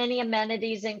has many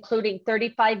amenities, including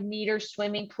 35-meter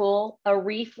swimming pool, a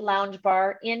reef lounge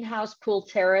bar, in-house pool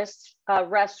terrace,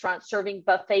 restaurant serving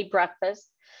buffet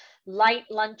breakfast, light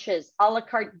lunches, a la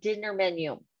carte dinner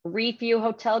menu. Reef View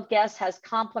Hotel guests has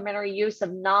complimentary use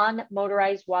of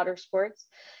non-motorized water sports,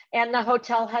 and the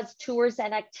hotel has tours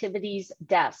and activities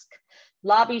desk.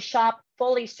 Lobby shop,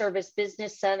 fully serviced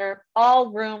business center.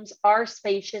 All rooms are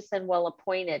spacious and well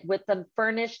appointed with a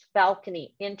furnished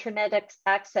balcony, internet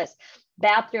access,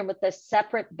 bathroom with a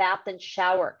separate bath and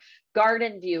shower,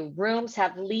 garden view. Rooms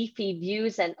have leafy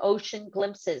views and ocean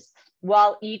glimpses,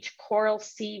 while each coral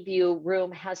sea view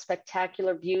room has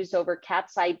spectacular views over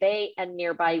Cat's Eye Bay and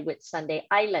nearby Whitsunday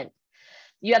Island.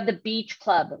 You have the beach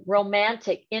club,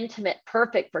 romantic, intimate,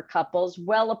 perfect for couples.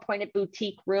 Well-appointed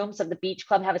boutique rooms of the beach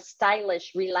club have a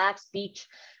stylish, relaxed beach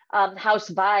house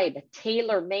vibe,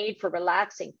 tailor-made for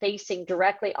relaxing, facing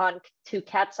directly on to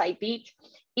Cat's Eye Beach.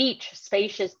 Each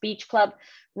spacious beach club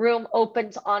room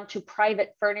opens onto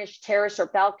private furnished terrace or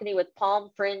balcony with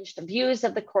palm-fringed views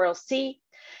of the coral sea.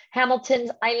 Hamilton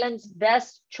Island's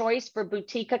best choice for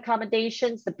boutique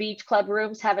accommodations. The beach club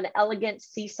rooms have an elegant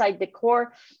seaside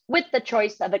decor with the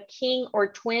choice of a king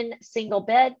or twin single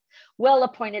bed,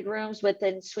 well-appointed rooms with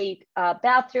en-suite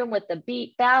bathroom with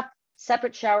the bath,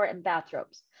 separate shower, and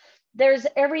bathrobes. There's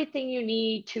everything you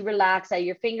need to relax at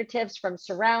your fingertips, from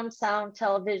surround sound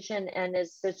television and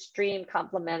is the stream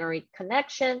complimentary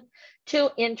connection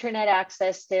to internet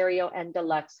access, stereo, and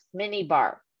deluxe mini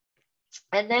bar.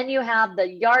 And then you have the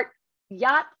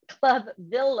Yacht Club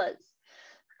Villas.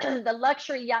 The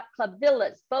luxury Yacht Club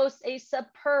Villas boasts a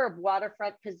superb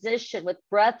waterfront position with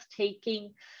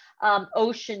breathtaking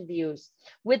ocean views.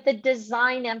 With the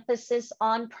design emphasis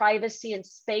on privacy and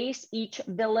space, each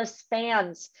villa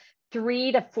spans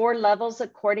 3 to 4 levels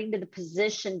according to the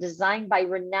position, designed by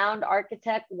renowned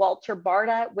architect Walter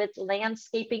Barta, with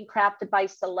landscaping crafted by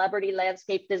celebrity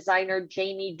landscape designer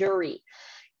Jamie Dury.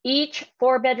 Each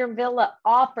 4-bedroom villa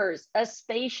offers a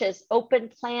spacious open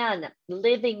plan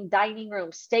living dining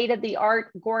room,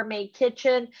 state-of-the-art gourmet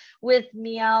kitchen with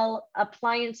Miele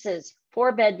appliances,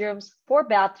 4 bedrooms, 4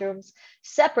 bathrooms,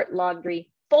 separate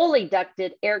laundry, fully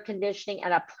ducted air conditioning,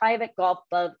 and a private golf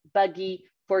buggy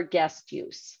for guest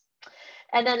use.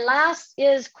 And then last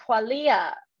is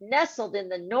Qualia. Nestled in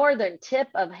the northern tip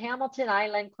of Hamilton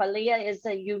Island, Qualia is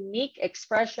a unique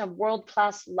expression of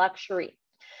world-class luxury.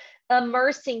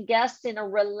 Immersing guests in a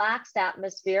relaxed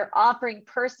atmosphere, offering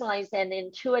personalized and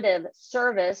intuitive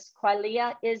service,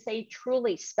 Qualia is a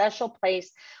truly special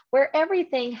place where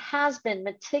everything has been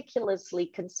meticulously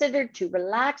considered to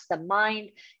relax the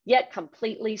mind, yet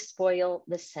completely spoil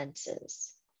the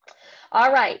senses.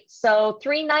 All right, so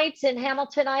 3 nights in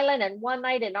Hamilton Island and 1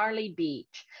 night in Arley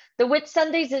Beach. The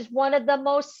Whitsundays is one of the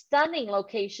most stunning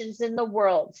locations in the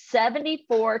world.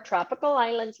 74 tropical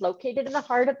islands located in the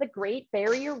heart of the Great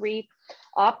Barrier Reef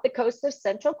off the coast of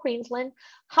central Queensland.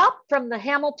 Hop from the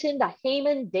Hamilton to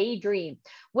Hayman Daydream,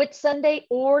 Whitsunday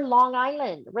or Long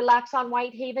Island. Relax on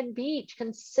Whitehaven Beach,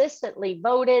 consistently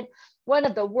voted one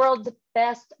of the world's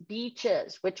best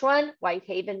beaches. Which one?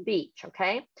 Whitehaven Beach,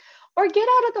 okay? Or get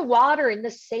out of the water in the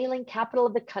sailing capital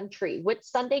of the country.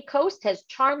 Whitsunday Coast has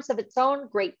charms of its own,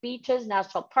 great beaches,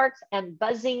 national parks, and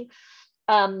buzzing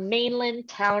mainland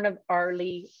town of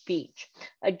Arley Beach.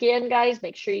 Again, guys,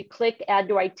 make sure you click add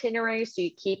to itinerary so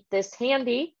you keep this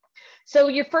handy. So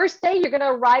your first day, you're going to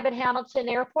arrive at Hamilton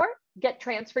Airport, get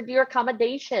transferred to your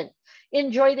accommodation.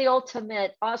 Enjoy the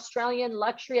ultimate Australian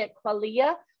luxury at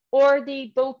Qualia or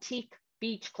the Boutique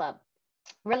Beach Club.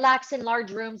 Relax in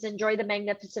large rooms, enjoy the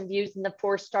magnificent views in the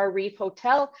 4-star Reef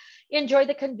Hotel, enjoy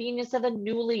the convenience of a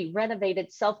newly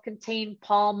renovated self-contained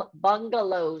palm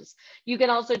bungalows. You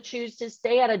can also choose to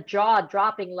stay at a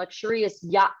jaw-dropping luxurious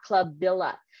yacht club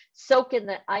villa. Soak in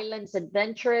the island's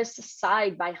adventurous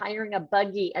side by hiring a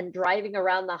buggy and driving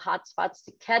around the hotspots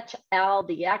to catch all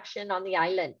the action on the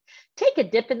island. Take a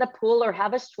dip in the pool or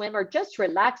have a swim or just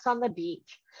relax on the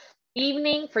beach.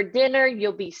 Evening for dinner,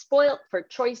 you'll be spoilt for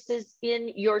choices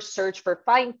in your search for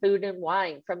fine food and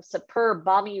wine, from superb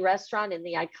balmy restaurant in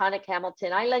the iconic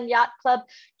Hamilton Island Yacht Club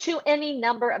to any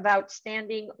number of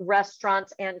outstanding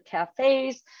restaurants and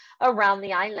cafes around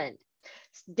the island.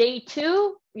 Day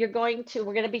 2, we're going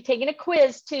to be taking a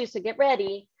quiz too, so get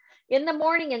ready. In the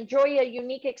morning, enjoy a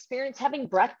unique experience having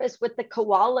breakfast with the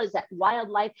koalas at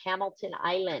Wildlife Hamilton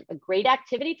Island. A great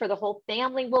activity for the whole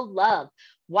family will love.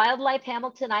 Wildlife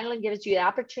Hamilton Island gives you the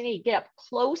opportunity to get up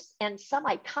close and some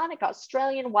iconic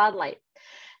Australian wildlife.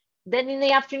 Then in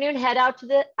the afternoon, head out to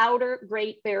the outer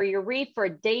Great Barrier Reef for a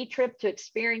day trip to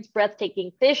experience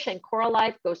breathtaking fish and coral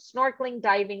life. Go snorkeling,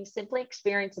 diving, simply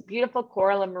experience the beautiful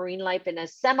coral and marine life in a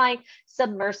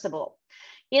semi-submersible.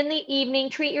 In the evening,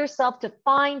 treat yourself to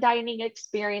fine dining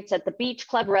experience at the Beach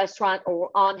Club restaurant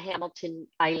or on Hamilton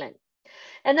Island.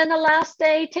 And then the last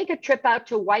day, take a trip out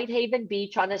to Whitehaven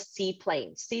Beach on a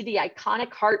seaplane. See the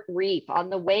iconic Heart Reef on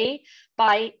the way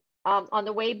by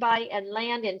and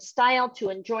land in style to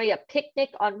enjoy a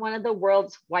picnic on one of the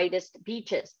world's whitest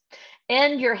beaches.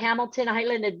 End your Hamilton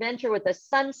Island adventure with a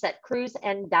sunset cruise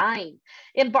and dine.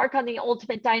 Embark on the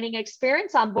ultimate dining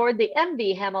experience on board the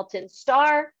MV Hamilton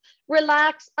Star.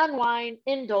 Relax, unwind,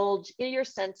 indulge in your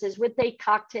senses with a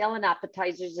cocktail and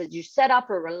appetizers as you set up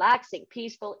a relaxing,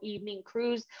 peaceful evening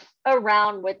cruise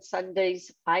around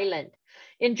Whitsundays Island.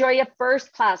 Enjoy a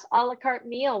first-class a la carte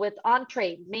meal with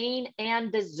entree, main,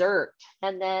 and dessert,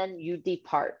 and then you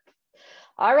depart.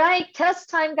 All right, test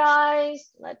time, guys.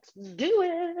 Let's do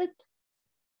it.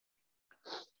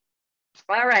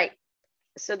 All right,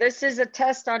 so this is a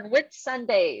test on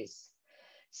Whitsundays.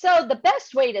 So the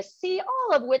best way to see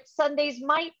all of Whitsundays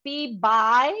might be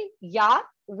by yacht,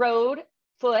 road,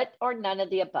 foot, or none of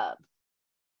the above.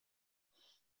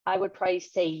 I would probably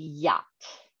say yacht.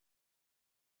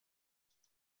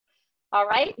 All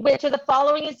right, which of the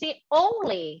following is the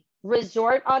only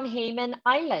resort on Hayman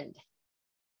Island?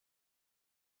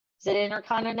 Is it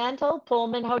Intercontinental,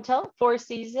 Pullman Hotel, Four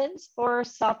Seasons, or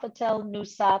Sofitel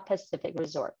Nusa Pacific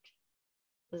Resort?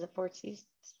 Was it Four Seasons?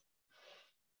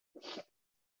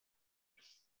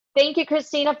 Thank you,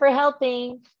 Christina, for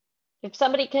helping. If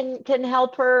somebody can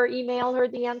help her, email her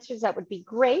the answers, that would be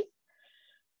great.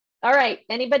 All right,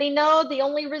 anybody know the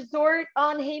only resort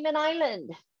on Hayman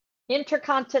Island?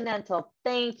 Intercontinental,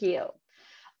 thank you.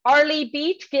 Arley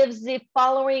Beach gives the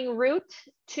following route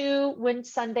to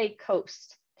Whitsunday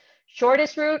Coast.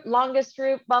 Shortest route, longest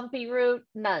route, bumpy route,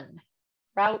 none.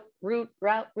 Route.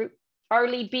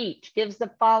 Arley Beach gives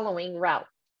the following route.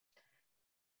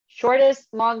 Shortest,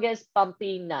 longest,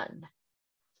 bumpy, none.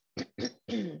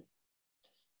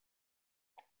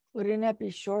 Wouldn't that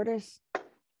be shortest?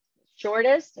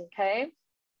 Shortest, okay.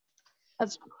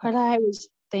 That's what I was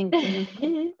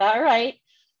thinking. All right.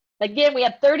 Again, we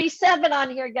have 37 on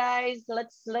here, guys.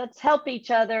 Let's help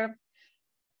each other.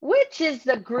 Which is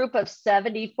the group of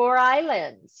 74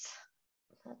 islands?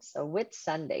 That's the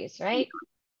Whitsundays, right?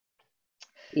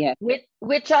 Yeah.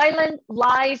 Which island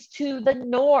lies to the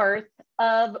north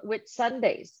of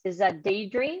Whitsundays? Is that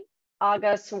Daydream,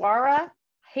 Agaswara,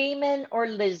 Hayman, or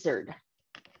Lizard?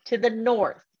 To the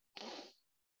north.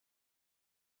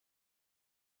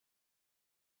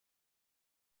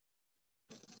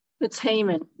 It's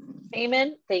Hayman.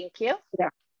 Hayman, thank you. Yeah.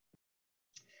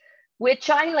 Which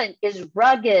island is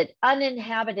rugged,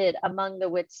 uninhabited among the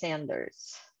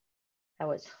Whitsanders? That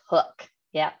was Hook.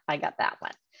 Yeah, I got that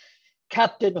one.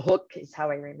 Captain Hook is how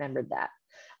I remembered that.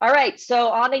 All right, so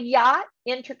on a yacht,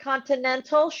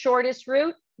 Intercontinental, shortest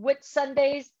route,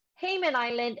 Whitsundays, Hayman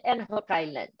Island, and Hook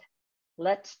Island.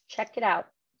 Let's check it out.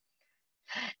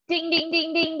 Ding, ding,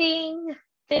 ding, ding, ding.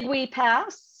 Did we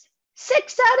pass?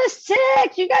 6 out of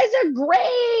 6. You guys are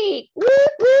great.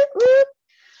 Whoop, whoop, whoop.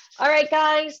 All right,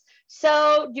 guys.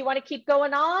 So do you want to keep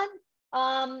going on?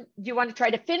 Do you want to try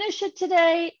to finish it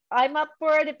today? I'm up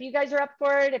for it. If you guys are up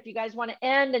for it, if you guys want to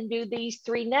end and do these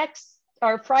 3 next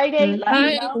or Friday, let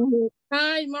me know.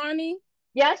 Hi, Marnie.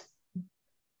 Yes.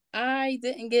 I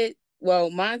didn't get, well,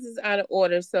 mine is out of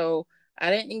order, so I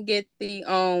didn't get the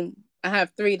I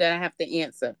have 3 that I have to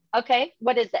answer. Okay,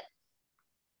 what is it?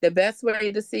 The best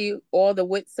way to see all the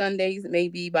Whitsundays may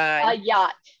be by a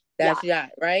yacht. That's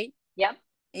yacht, right? Yep.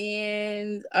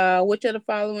 And which of the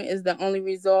following is the only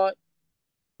resort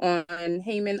on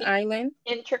Hayman Island.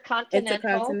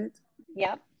 Intercontinental.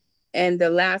 Yep. And the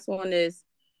last one is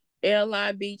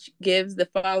Airline Beach gives the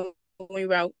following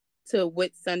route to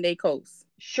Whitsunday Coast.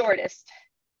 Shortest.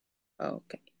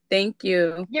 Okay. Thank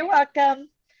you. You're welcome.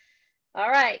 All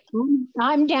right.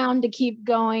 I'm down to keep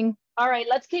going. All right,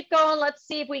 let's keep going. Let's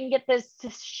see if we can get this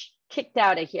kicked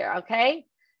out of here, okay?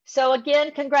 So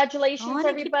again, congratulations,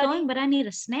 everybody. Keep going, but I need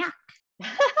a snack.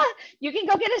 You can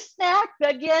go get a snack.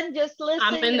 Again, just listen.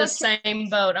 I'm in the same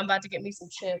boat. I'm about to get me some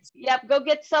chips. Yep, go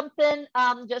get something.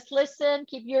 Just listen,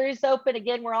 keep your ears open.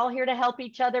 Again, we're all here to help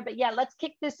each other. But yeah, let's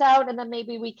kick this out, and then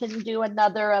maybe we can do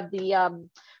another of the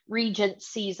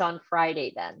Regencies on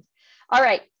Friday then. All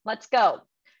right, let's go.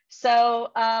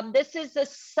 So this is the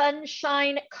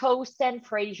Sunshine Coast and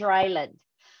Fraser Island.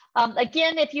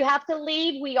 Again, if you have to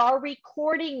leave, we are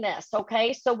recording this,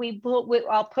 okay? So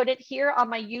I'll put it here on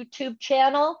my YouTube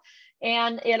channel,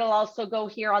 and it'll also go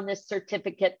here on this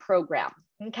certificate program,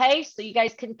 okay? So you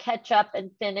guys can catch up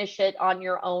and finish it on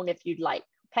your own if you'd like,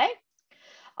 okay?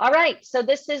 All right, so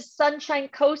this is Sunshine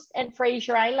Coast and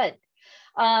Fraser Island.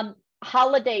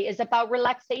 Holiday is about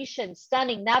relaxation,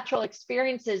 stunning natural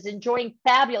experiences, enjoying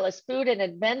fabulous food and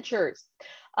adventures.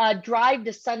 Drive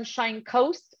to Sunshine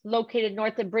Coast, located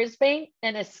north of Brisbane,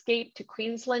 and escape to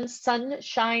Queensland's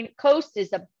Sunshine Coast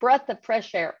is a breath of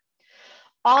fresh air.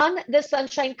 On the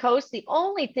Sunshine Coast, the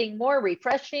only thing more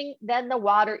refreshing than the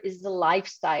water is the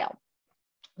lifestyle.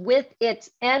 With its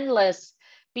endless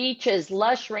beaches,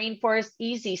 lush rainforest,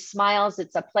 easy smiles,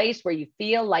 it's a place where you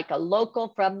feel like a local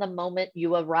from the moment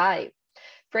you arrive.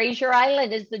 Fraser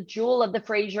Island is the jewel of the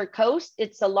Fraser Coast.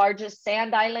 It's the largest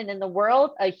sand island in the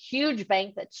world, a huge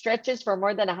bank that stretches for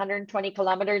more than 120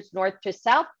 kilometers north to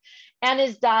south and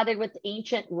is dotted with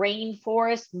ancient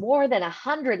rainforest, more than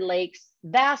 100 lakes,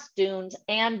 vast dunes,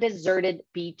 and deserted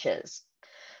beaches.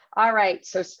 All right,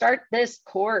 so start this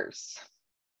course.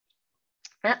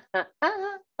 Let's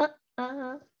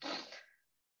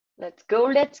go,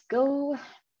 let's go.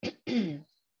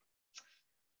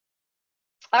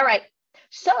 All right.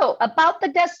 So about the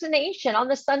destination on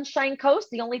the Sunshine Coast,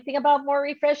 the only thing about more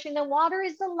refreshing than water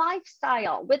is the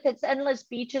lifestyle. With its endless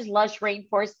beaches, lush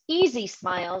rainforest, easy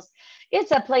smiles,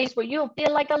 it's a place where you'll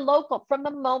feel like a local from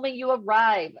the moment you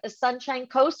arrive. A Sunshine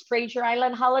Coast Fraser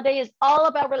Island holiday is all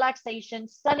about relaxation,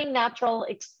 stunning natural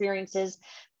experiences,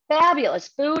 fabulous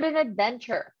food and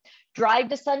adventure. Drive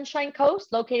to Sunshine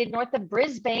Coast, located north of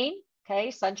Brisbane.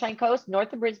 Okay, Sunshine Coast,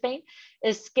 north of Brisbane.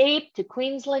 Escape to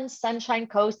Queensland's Sunshine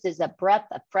Coast is a breath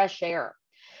of fresh air.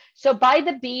 So by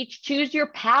the beach, choose your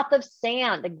path of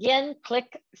sand. Again,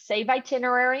 click Save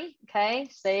Itinerary. Okay,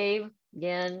 save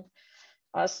again,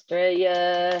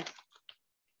 Australia,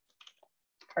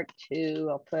 part 2.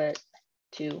 I'll put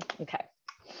 2. Okay,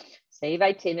 save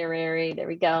itinerary. There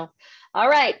we go. All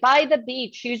right, by the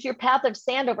beach, choose your path of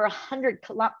sand over 100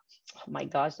 kilometers. Oh my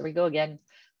gosh, there we go again.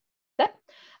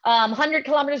 100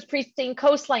 kilometers pristine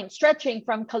coastline stretching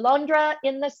from Caloundra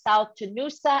in the south to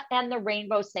Noosa and the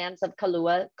rainbow sands of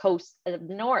Kailua coast of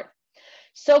the north.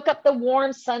 Soak up the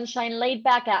warm sunshine, laid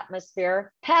back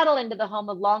atmosphere, paddle into the home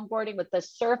of longboarding with the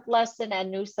surf lesson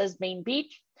and Noosa's main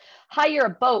beach, hire a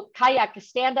boat, kayak, a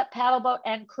stand-up paddle boat,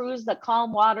 and cruise the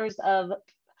calm waters of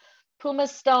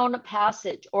Pumastone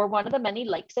Passage or one of the many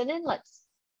lakes and inlets.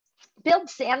 Build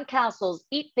sandcastles,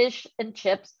 eat fish and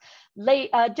chips,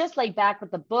 just lay back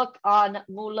with a book on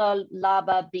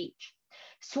Mulalaba Beach.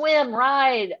 Swim,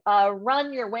 ride,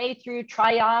 run your way through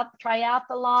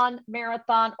triathlon,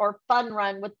 marathon, or fun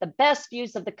run with the best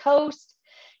views of the coast.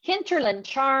 Hinterland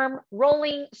charm,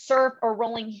 rolling surf or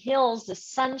rolling hills. The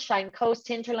Sunshine Coast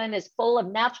hinterland is full of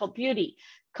natural beauty,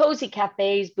 cozy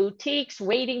cafes, boutiques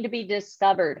waiting to be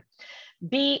discovered.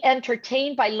 Be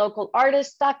entertained by local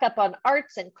artists, stock up on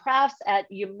arts and crafts at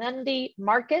Umundi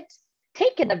Market.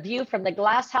 Take in a view from the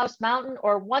Glasshouse Mountain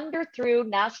or wander through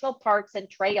national parks and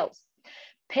trails.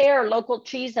 Pair local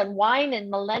cheese and wine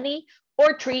in Maleni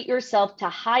or treat yourself to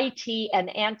high tea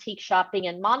and antique shopping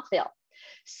in Montville.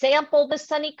 Sample the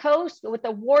sunny coast with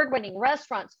award-winning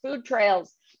restaurants, food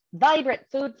trails, vibrant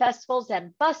food festivals,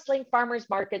 and bustling farmers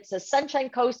markets. The Sunshine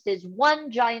Coast is one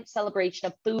giant celebration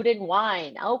of food and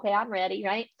wine. Okay, I'm ready,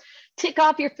 right? Tick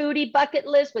off your foodie bucket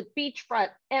list with beachfront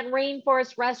and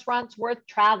rainforest restaurants worth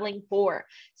traveling for.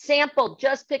 Sample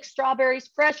just picked strawberries,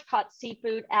 fresh caught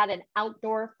seafood at an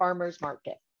outdoor farmers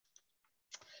market.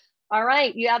 All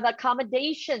right, you have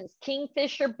accommodations.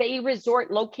 Kingfisher Bay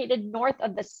Resort, located north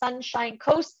of the Sunshine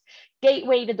Coast,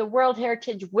 gateway to the World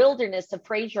Heritage Wilderness of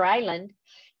Fraser Island.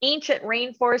 Ancient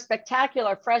rainforest,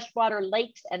 spectacular freshwater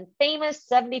lakes, and famous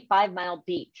 75-mile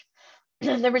beach.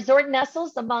 The resort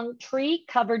nestles among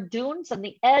tree-covered dunes on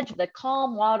the edge of the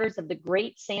calm waters of the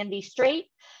Great Sandy Strait.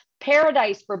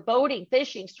 Paradise for boating,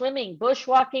 fishing, swimming,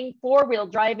 bushwalking, four-wheel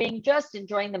driving, just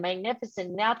enjoying the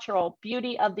magnificent natural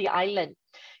beauty of the island.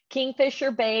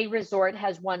 Kingfisher Bay Resort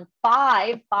has won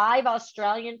five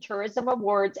Australian tourism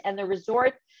awards, and the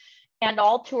resort and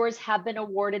all tours have been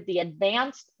awarded the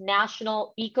Advanced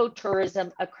National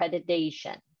Ecotourism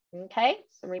Accreditation. Okay,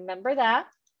 so remember that.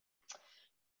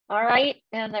 All right,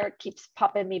 and there it keeps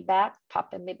popping me back.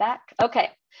 Okay,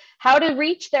 how to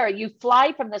reach there. You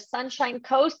fly from the Sunshine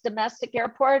Coast Domestic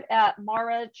Airport at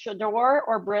Maroochydore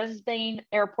or Brisbane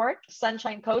Airport.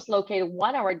 Sunshine Coast, located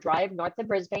 1 hour drive north of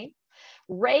Brisbane.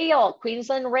 Rail,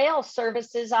 Queensland Rail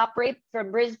services operate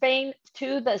from Brisbane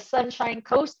to the Sunshine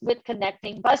Coast with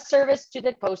connecting bus service to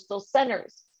the coastal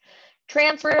centers.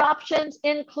 Transfer options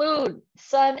include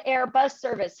Sun Air bus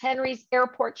service, Henry's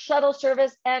Airport shuttle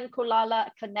service, and Kulala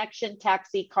Connection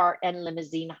taxi, car, and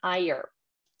limousine hire.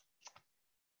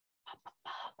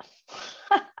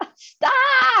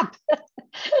 Stop!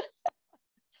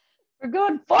 We're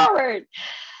going forward.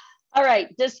 All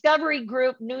right, Discovery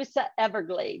Group, Noosa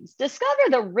Everglades. Discover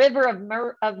the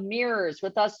River of Mirrors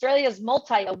with Australia's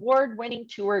multi-award-winning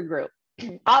tour group,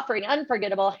 offering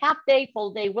unforgettable half-day,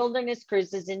 full-day wilderness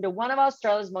cruises into one of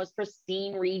Australia's most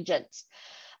pristine regions.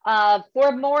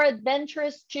 For more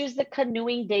adventurous, choose the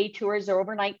canoeing day tours or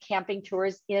overnight camping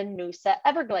tours in Noosa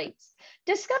Everglades.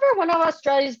 Discover one of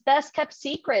Australia's best kept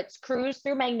secrets. Cruise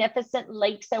through magnificent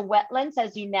lakes and wetlands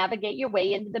as you navigate your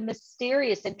way into the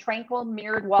mysterious and tranquil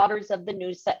mirrored waters of the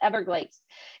Noosa Everglades.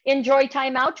 Enjoy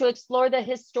time out to explore the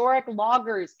historic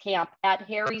loggers camp at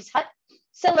Harry's Hut.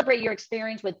 Celebrate your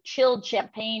experience with chilled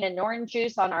champagne and orange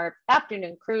juice on our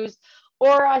afternoon cruise,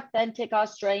 or authentic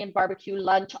Australian barbecue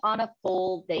lunch on a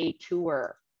full day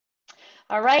tour.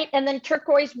 All right, and then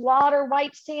turquoise water,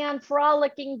 white sand,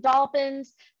 frolicking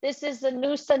dolphins. This is the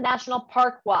Noosa National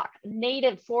Park walk,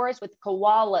 native forest with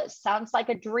koalas. Sounds like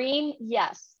a dream?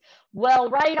 Yes. Well,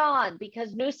 right on,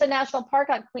 because Noosa National Park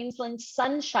on Queensland's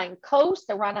Sunshine Coast,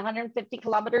 around 150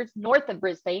 kilometers north of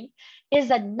Brisbane,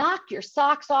 is a knock your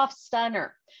socks off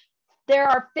stunner. There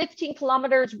are 15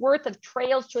 kilometers worth of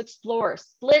trails to explore,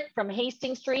 split from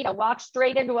Hastings Street and walk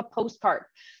straight into a postcard.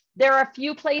 There are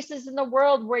few places in the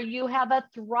world where you have a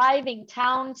thriving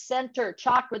town center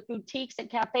chocked with boutiques and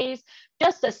cafes,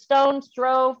 just a stone's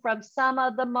throw from some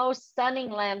of the most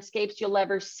stunning landscapes you'll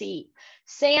ever see.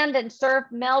 Sand and surf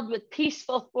meld with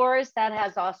peaceful forest that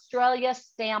has Australia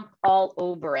stamped all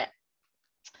over it.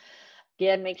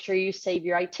 Again, make sure you save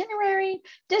your itinerary.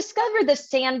 Discover the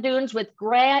sand dunes with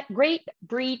Great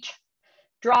Breach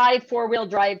Drive four-wheel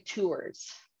drive tours.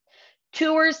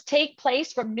 Tours take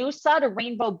place from Noosa to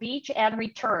Rainbow Beach and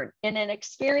return in an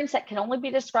experience that can only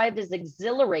be described as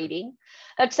exhilarating.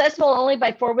 Accessible only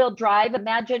by four-wheel drive,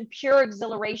 imagine pure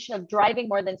exhilaration of driving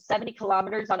more than 70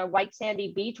 kilometers on a white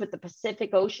sandy beach with the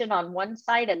Pacific Ocean on one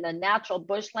side and the natural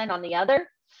bushland on the other.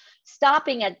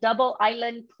 Stopping at Double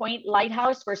Island Point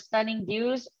Lighthouse for stunning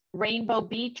views, Rainbow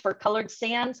Beach for colored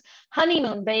sands,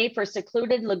 Honeymoon Bay for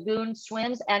secluded lagoon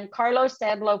swims, and Carlos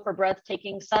Sandlo for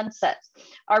breathtaking sunsets.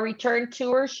 Our return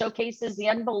tour showcases the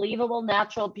unbelievable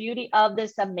natural beauty of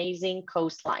this amazing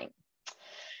coastline.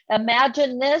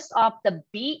 Imagine this off the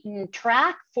beaten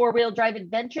track, four-wheel drive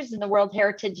adventures in the World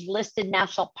Heritage listed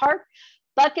National Park.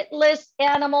 Bucket list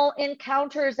animal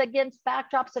encounters against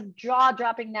backdrops of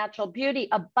jaw-dropping natural beauty,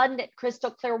 abundant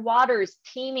crystal clear waters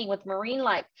teeming with marine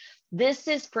life. This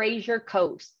is Fraser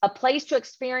Coast, a place to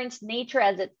experience nature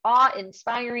as its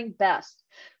awe-inspiring best.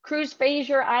 Cruise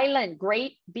Fraser Island,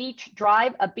 Great Beach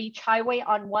Drive, a beach highway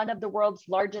on one of the world's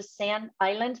largest sand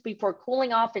islands before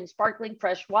cooling off in sparkling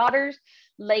fresh waters,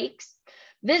 lakes.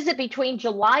 Visit between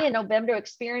July and November to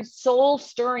experience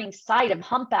soul-stirring sight of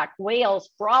humpback whales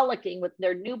frolicking with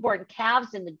their newborn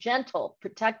calves in the gentle,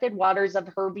 protected waters of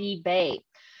Hervey Bay.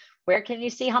 Where can you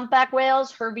see humpback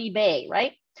whales? Hervey Bay,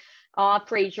 right? Off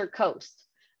Fraser Coast.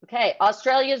 Okay,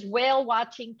 Australia's whale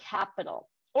watching capital.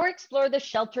 Or explore the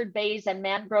sheltered bays and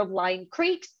mangrove-lined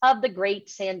creeks of the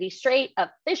Great Sandy Strait, a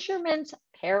fisherman's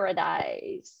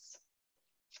paradise.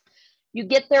 You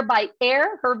get there by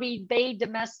air, Hervey Bay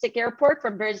Domestic Airport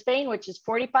from Brisbane, which is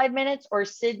 45 minutes, or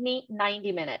Sydney,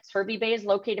 90 minutes. Hervey Bay is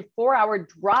located 4-hour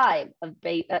drive of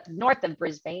north of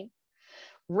Brisbane.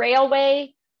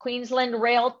 Railway, Queensland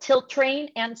Rail Tilt Train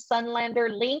and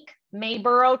Sunlander Link,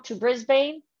 Mayborough to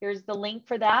Brisbane. Here's the link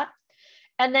for that.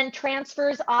 And then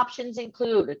transfers options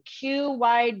include a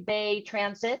Q-Wide Bay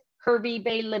Transit, Hervey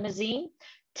Bay Limousine,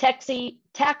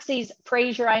 taxis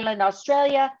Fraser Island,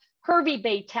 Australia, Hervey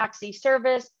Bay Taxi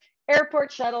Service,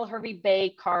 Airport Shuttle, Hervey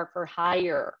Bay Car for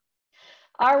Hire.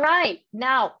 All right,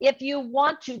 now, if you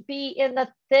want to be in the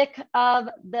thick of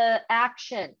the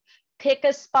action, pick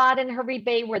a spot in Hervey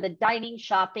Bay where the dining,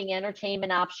 shopping,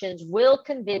 entertainment options will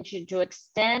convince you to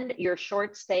extend your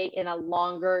short stay in a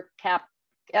longer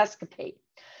escapade.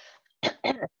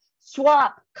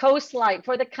 Swap coastline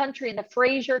for the country in the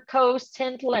Fraser Coast,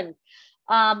 Hinterland,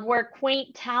 where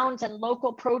quaint towns and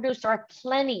local produce are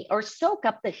plenty, or soak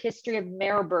up the history of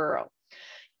Maryborough.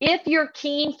 If you're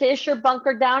keen, fish or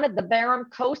bunker down at the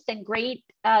Barham Coast and Great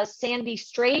Sandy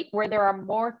Strait, where there are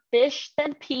more fish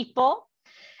than people.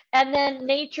 And then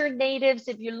nature natives,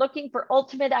 if you're looking for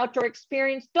ultimate outdoor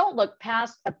experience, don't look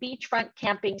past a beachfront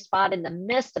camping spot in the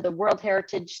midst of the World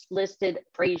Heritage listed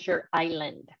Fraser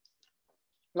Island.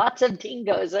 Lots of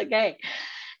dingoes, okay.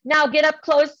 Now get up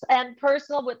close and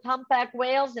personal with humpback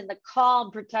whales in the calm,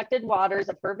 protected waters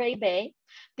of Hervey Bay,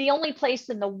 the only place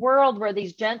in the world where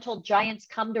these gentle giants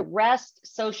come to rest,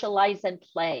 socialize, and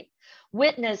play.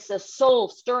 Witness the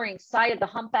soul-stirring sight of the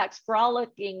humpbacks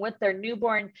frolicking with their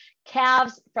newborn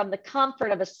calves from the comfort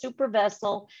of a super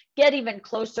vessel. Get even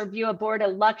closer view aboard a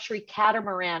luxury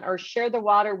catamaran, or share the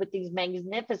water with these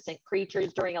magnificent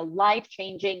creatures during a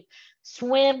life-changing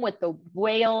swim with the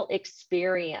whale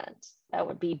experience. That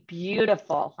would be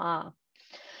beautiful, huh?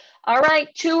 All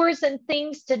right, tours and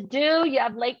things to do. You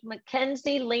have Lake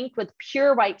Mackenzie linked with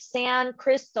pure white sand,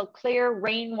 crystal clear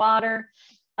rainwater.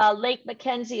 Lake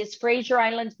Mackenzie is Fraser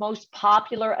Island's most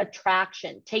popular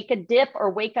attraction. Take a dip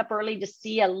or wake up early to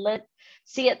see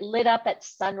it lit up at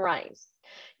sunrise.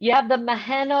 You have the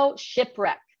Maheno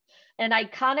Shipwreck, an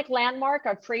iconic landmark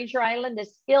of Fraser Island.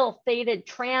 This ill-fated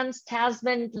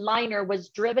trans-Tasman liner was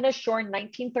driven ashore in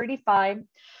 1935.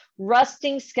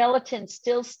 Rusting skeleton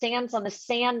still stands on the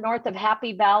sand north of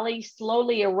Happy Valley,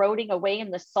 slowly eroding away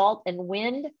in the salt and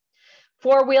wind.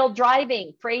 Four-wheel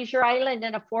driving, Fraser Island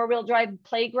and a four-wheel drive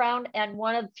playground, and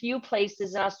one of the few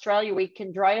places in Australia where you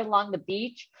can drive along the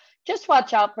beach. Just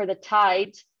watch out for the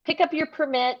tides. Pick up your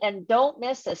permit and don't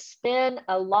miss a spin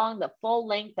along the full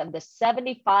length of the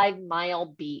 75-mile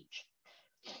beach.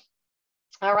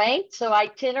 All right, so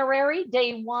itinerary,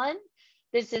 day one.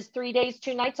 This is 3 days,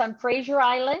 2 nights on Fraser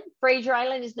Island. Fraser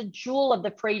Island is the jewel of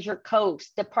the Fraser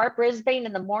Coast. Depart Brisbane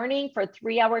in the morning for a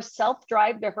 3-hour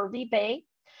self-drive to Hervey Bay.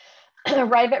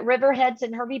 Arrive at Riverheads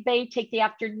in Hervey Bay. Take the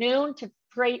afternoon to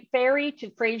ferry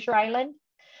to Fraser Island.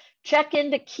 Check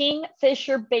into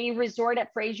Kingfisher Bay Resort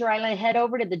at Fraser Island. Head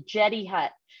over to the Jetty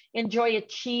Hut. Enjoy a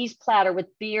cheese platter with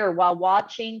beer while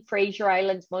watching Fraser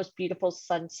Island's most beautiful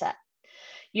sunset.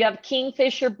 You have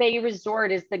Kingfisher Bay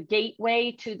Resort is the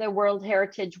gateway to the World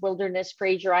Heritage Wilderness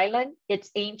Fraser Island. Its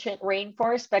ancient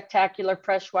rainforest, spectacular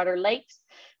freshwater lakes,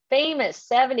 famous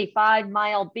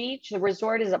 75-mile beach. The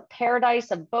resort is a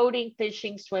paradise of boating,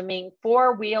 fishing, swimming,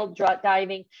 four-wheel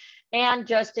diving, and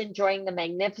just enjoying the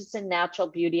magnificent natural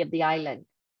beauty of the island.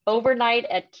 Overnight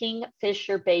at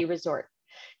Kingfisher Bay Resort.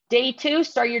 Day two,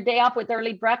 start your day off with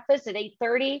early breakfast at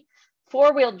 8:30.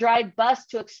 Four-wheel drive bus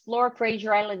to explore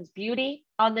Fraser Island's beauty.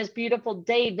 On this beautiful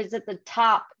day, visit the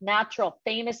top natural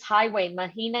famous highway,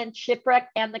 Mahena and Shipwreck,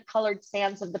 and the colored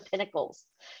sands of the Pinnacles.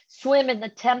 Swim in the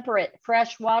temperate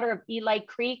fresh water of Eli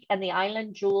Creek and the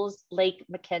island jewels, Lake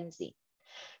Mackenzie.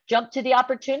 Jump to the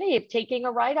opportunity of taking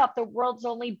a ride off the world's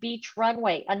only beach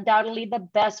runway. Undoubtedly the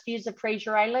best views of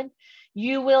Fraser Island.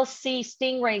 You will see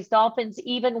stingrays, dolphins,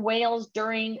 even whales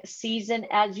during season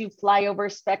as you fly over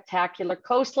spectacular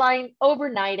coastline,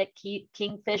 overnight at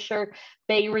Kingfisher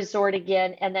Bay Resort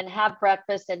again, and then have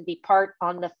breakfast and depart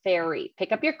on the ferry.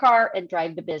 Pick up your car and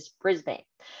drive to Brisbane.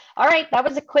 All right, that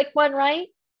was a quick one, right?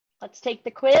 Let's take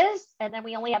the quiz, and then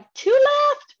we only have 2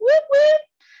 left. Whoop, whoop.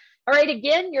 All right,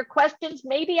 again, your questions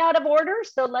may be out of order,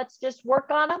 so let's just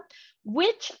work on them.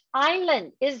 Which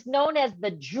island is known as the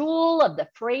jewel of the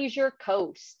Fraser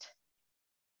Coast?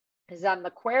 Is that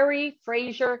Macquarie,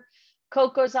 Fraser,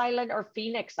 Cocos Island, or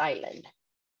Phoenix Island?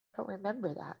 I don't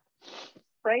remember that.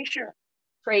 Fraser.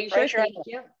 Fraser, thank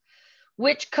you.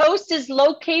 Which coast is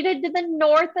located to the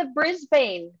north of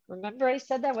Brisbane? Remember I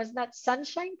said that, wasn't that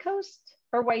Sunshine Coast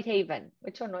or Whitehaven?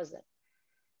 Which one was it?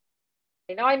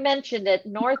 I know I mentioned it,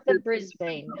 north of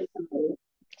Brisbane.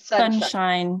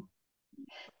 Sunshine.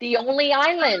 The only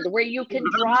island where you can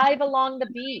drive along the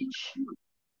beach.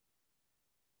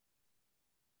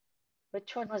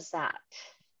 Which one was that?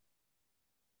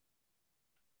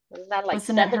 Wasn't that like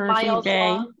Wasn't it 7 Hervey miles Bay?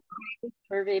 long?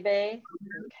 Hervey Bay?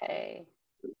 Okay.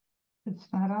 It's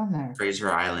not on there.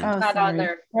 Fraser Island. Oh, Not sorry. on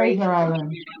there. Fraser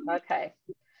Island. Okay.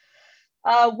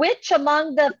 Which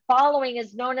among the following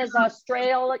is known as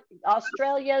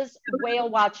Australia's whale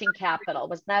watching capital?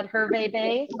 Was that Hervey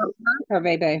Bay?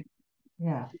 Hervey Bay.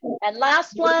 Yeah. And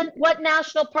last one, what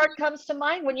national park comes to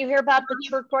mind when you hear about the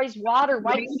turquoise water,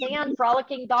 white sand,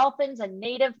 frolicking dolphins, and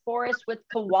native forest with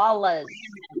koalas?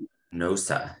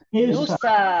 Noosa.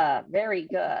 Noosa, very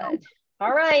good.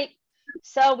 All right,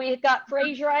 so we've got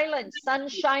Fraser Island,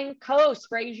 Sunshine Coast,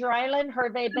 Fraser Island,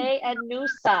 Hervey Bay, and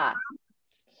Noosa.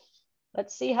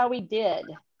 Let's see how we did.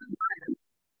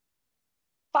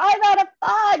 5 out of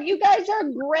 5. You guys are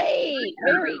great.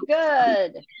 Very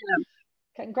good.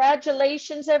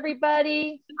 Congratulations,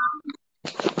 everybody.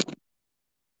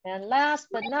 And last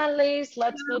but not least,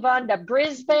 let's move on to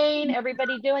Brisbane.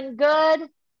 Everybody doing good?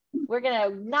 We're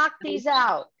going to knock these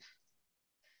out.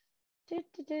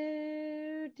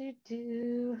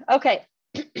 Okay,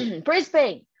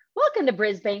 Brisbane. Welcome to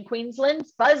Brisbane,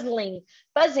 Queensland's buzzing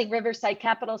riverside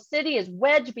capital city is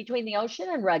wedged between the ocean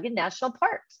and rugged national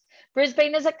parks.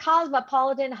 Brisbane is a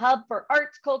cosmopolitan hub for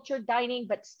arts, culture, dining,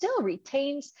 but still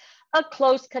retains a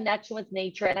close connection with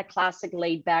nature and a classic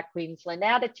laid-back Queensland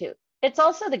attitude. It's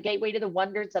also the gateway to the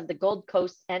wonders of the Gold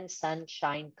Coast and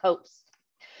Sunshine Coast.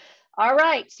 All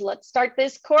right, so let's start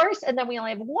this course, and then we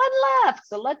only have one left,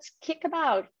 so let's kick them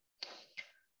out.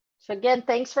 So again,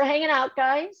 thanks for hanging out,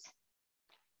 guys.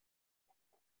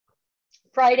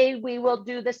 Friday, we will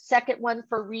do the second one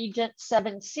for Regent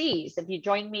 7 Seas. If you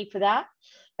join me for that,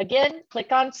 again,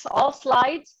 click on all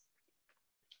slides.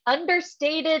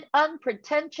 Understated,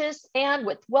 unpretentious, and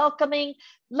with welcoming,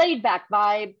 laid-back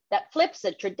vibe that flips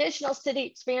a traditional city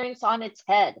experience on its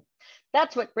head.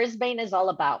 That's what Brisbane is all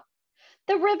about.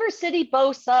 The River City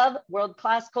boasts of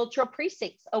world-class cultural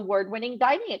precincts, award-winning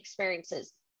dining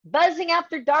experiences, buzzing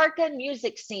after dark and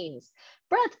music scenes,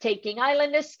 breathtaking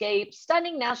island escapes,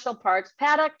 stunning national parks,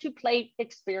 paddock to plate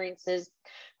experiences.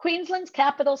 Queensland's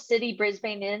capital city,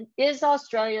 Brisbane, is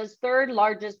Australia's third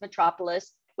largest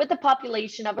metropolis with a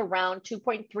population of around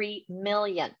 2.3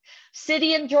 million.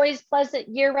 City enjoys pleasant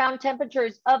year-round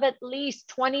temperatures of at least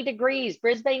 20 degrees.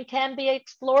 Brisbane can be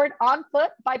explored on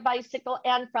foot, by bicycle,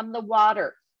 and from the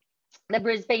water, the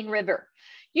Brisbane River.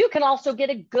 You can also get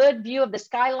a good view of the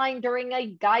skyline during a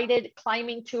guided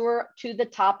climbing tour to the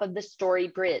top of the Story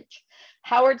Bridge.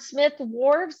 Howard Smith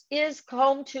Wharves is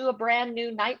home to a brand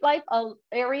new nightlife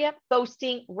area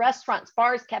boasting restaurants,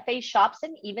 bars, cafes, shops,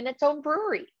 and even its own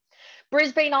brewery.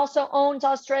 Brisbane also owns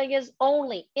Australia's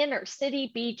only inner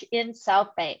city beach in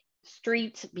South Bank,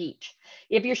 Streets Beach.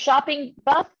 If you're shopping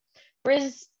buff,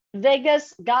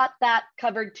 Vegas got that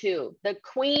covered too. The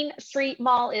Queen Street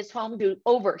Mall is home to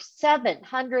over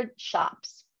 700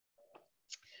 shops.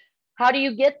 How do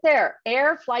you get there?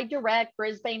 Air, fly direct,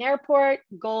 Brisbane Airport,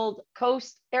 Gold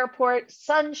Coast Airport,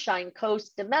 Sunshine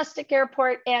Coast Domestic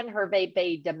Airport, and Hervey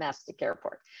Bay Domestic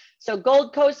Airport. So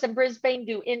Gold Coast and Brisbane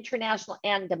do international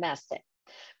and domestic.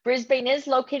 Brisbane is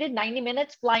located 90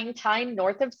 minutes flying time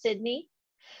north of Sydney.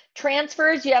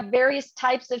 Transfers, you have various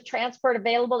types of transport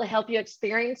available to help you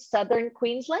experience southern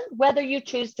Queensland, whether you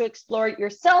choose to explore it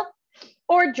yourself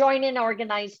or join an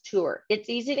organized tour. It's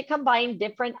easy to combine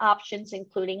different options,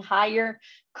 including hire,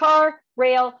 car,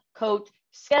 rail, coach,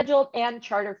 scheduled and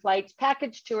charter flights,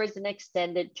 package tours, and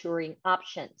extended touring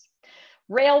options.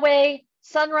 Railway,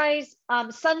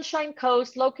 Sunshine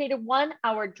Coast, located 1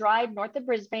 hour drive north of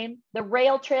Brisbane. The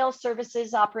rail trail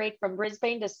services operate from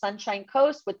Brisbane to Sunshine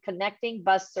Coast with connecting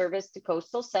bus service to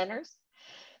coastal centers.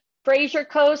 Fraser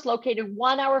Coast, located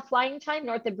 1 hour flying time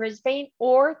north of Brisbane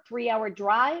or 3 hour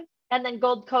drive. And then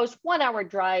Gold Coast, 1 hour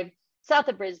drive south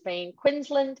of Brisbane.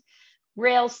 Queensland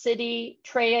Rail City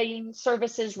train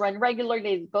services run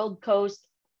regularly to the Gold Coast.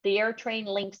 The air train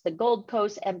links the Gold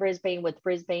Coast and Brisbane with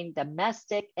Brisbane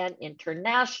domestic and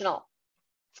international.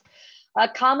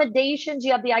 Accommodations,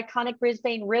 you have the iconic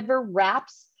Brisbane River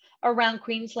wraps around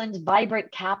Queensland's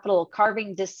vibrant capital,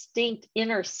 carving distinct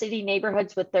inner city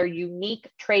neighborhoods with their unique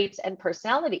traits and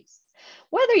personalities.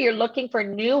 Whether you're looking for a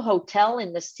new hotel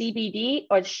in the CBD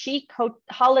or a chic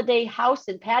holiday house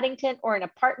in Paddington or an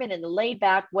apartment in the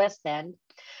laid-back West End,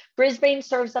 Brisbane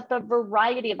serves up a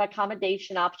variety of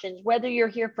accommodation options, whether you're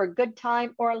here for a good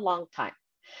time or a long time.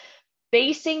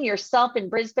 Basing yourself in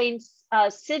Brisbane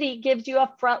city gives you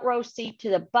a front row seat to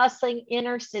the bustling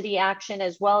inner city action,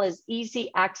 as well as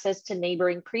easy access to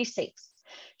neighboring precincts.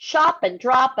 Shop and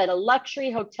drop at a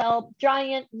luxury hotel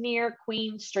giant near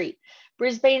Queen Street,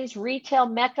 Brisbane's retail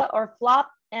mecca, or flop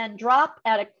and drop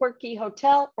at a quirky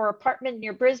hotel or apartment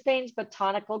near Brisbane's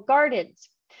botanical gardens.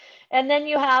 And then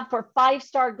you have for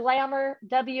 5-star glamour,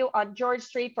 W on George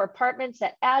Street for apartments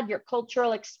that add your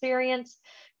cultural experience,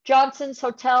 Johnson's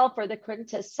Hotel for the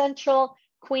quintessential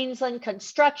Queensland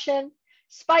construction,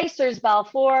 Spicer's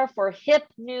Balfour for hip,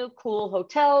 new, cool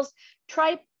hotels,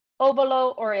 Tripe,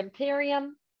 Obolo, or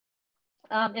Emporium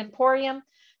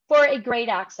For a great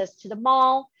access to the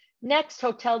mall. Next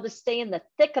hotel to stay in the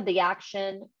thick of the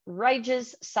action,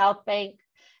 Regis South Bank.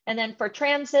 And then for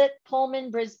transit,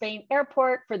 Pullman Brisbane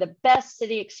Airport for the best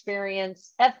city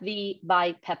experience, FV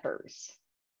by Peppers.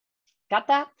 Got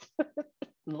that?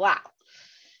 Wow.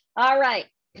 All right.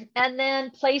 And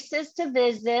then places to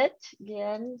visit.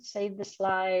 Again, save the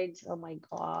slides. Oh my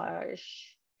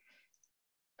gosh.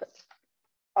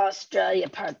 Australia,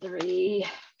 part 3.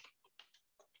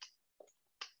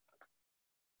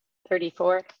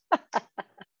 34.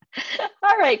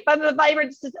 All right, from the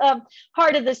vibrant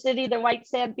heart of the city, the white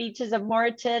sand beaches of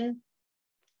Moreton.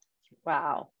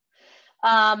 Wow.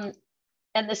 And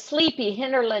the sleepy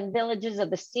hinterland villages of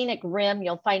the scenic rim,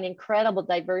 you'll find incredible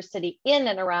diversity in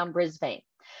and around Brisbane.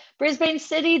 Brisbane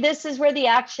City, this is where the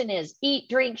action is. Eat,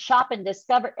 drink, shop, and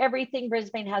discover everything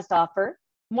Brisbane has to offer.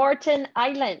 Moreton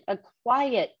Island, a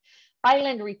quiet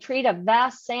island retreat of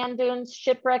vast sand dunes,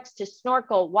 shipwrecks to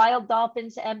snorkel, wild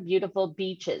dolphins, and beautiful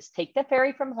beaches. Take the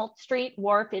ferry from Holt Street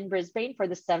Wharf in Brisbane for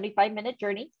the 75-minute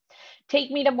journey.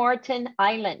 Take me to Moreton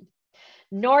Island.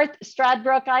 North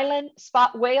Stradbroke Island,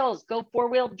 spot whales, go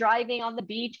four-wheel driving on the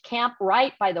beach, camp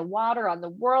right by the water on the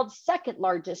world's second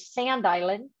largest sand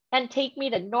island, and take me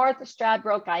to North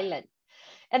Stradbroke Island.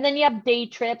 And then you have day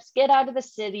trips, get out of the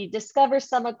city, discover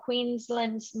some of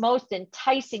Queensland's most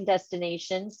enticing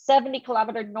destinations,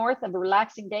 70-kilometer north of a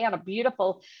relaxing day on a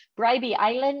beautiful Bribie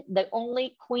Island, the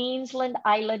only Queensland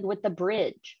island with a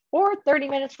bridge. Or 30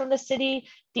 minutes from the city,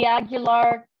 the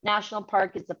Aguilar National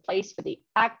Park is the place for the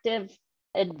active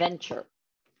adventure.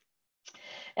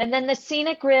 And then the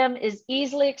scenic rim is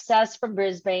easily accessed from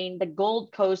Brisbane. The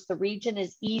Gold Coast, the region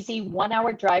is easy,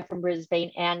 1-hour drive from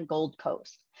Brisbane and Gold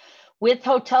Coast. With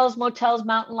hotels, motels,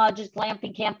 mountain lodges,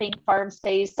 glamping, camping, farm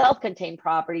stays, self-contained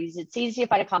properties, it's easy to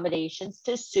find accommodations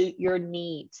to suit your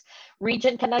needs.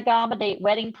 Region can accommodate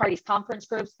wedding parties, conference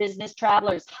groups, business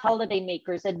travelers, holiday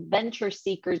makers, adventure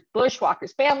seekers,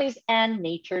 bushwalkers, families, and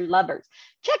nature lovers.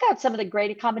 Check out some of the great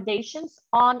accommodations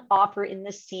on offer in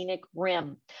the scenic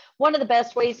rim. One of the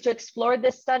best ways to explore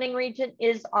this stunning region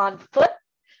is on foot.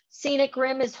 Scenic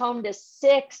Rim is home to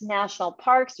 6 national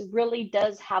parks. It really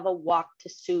does have a walk to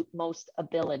suit most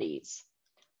abilities.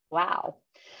 Wow.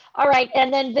 All right,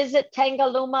 and then visit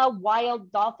Tangalooma Wild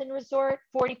Dolphin Resort,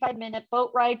 45-minute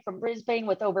boat ride from Brisbane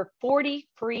with over 40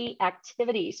 free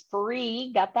activities.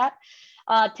 Free, got that?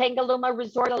 Tangalooma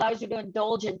Resort allows you to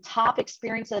indulge in top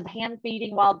experience of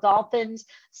hand-feeding wild dolphins,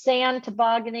 sand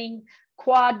tobogganing,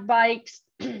 quad bikes,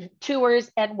 tours,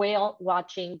 and whale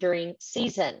watching during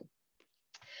season.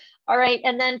 All right,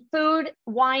 and then food,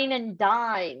 wine, and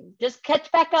dine. Just catch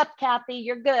back up, Kathy.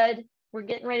 You're good. We're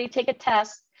getting ready to take a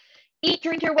test. Eat,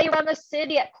 drink your way around the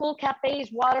city at cool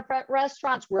cafes, waterfront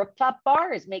restaurants, rooftop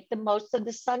bars. Make the most of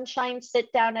the sunshine.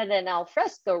 Sit down at an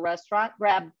alfresco restaurant.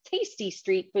 Grab tasty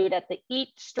street food at the Eat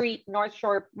Street North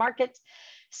Shore Markets,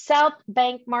 South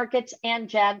Bank Markets, and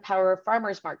Jan Power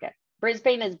Farmers Market.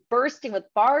 Brisbane is bursting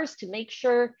with bars to make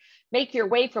your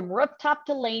way from rooftop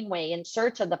to laneway in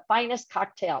search of the finest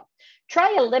cocktail.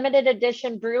 Try a limited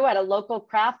edition brew at a local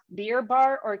craft beer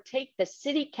bar or take the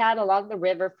City Cat along the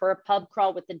river for a pub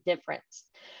crawl with the difference.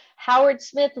 Howard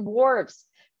Smith Wharves,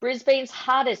 Brisbane's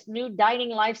hottest new dining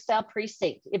lifestyle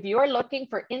precinct. If you're looking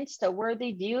for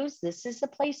Insta-worthy views, this is the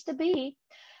place to be.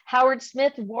 Howard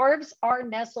Smith Wharves are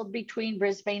nestled between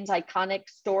Brisbane's iconic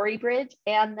Story Bridge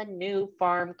and the new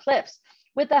Farm Cliffs,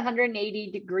 with a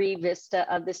 180-degree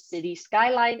vista of the city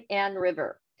skyline and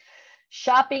river.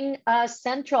 Shopping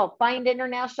Central, find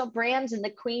international brands in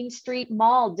the Queen Street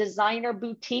Mall, designer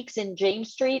boutiques in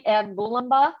James Street and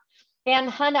Wollongong, and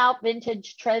hunt out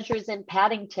vintage treasures in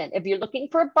Paddington. If you're looking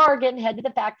for a bargain, head to the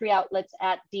factory outlets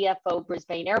at DFO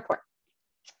Brisbane Airport.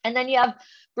 And then you have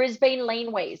Brisbane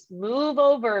laneways. Move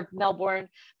over, Melbourne.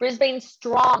 Brisbane's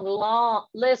strong, long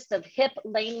list of hip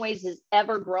laneways is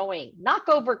ever growing. Knock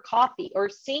over coffee or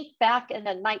sink back in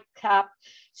a nightcap,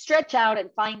 stretch out and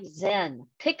find zen.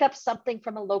 Pick up something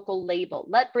from a local label.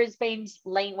 Let Brisbane's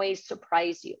laneways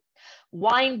surprise you.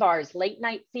 Wine bars, late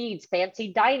night feeds,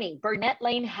 fancy dining. Burnett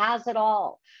Lane has it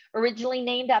all. Originally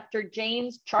named after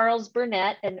James Charles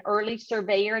Burnett, an early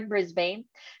surveyor in Brisbane,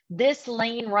 this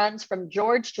lane runs from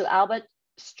George to Albert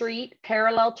Street,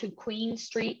 parallel to Queen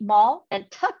Street Mall,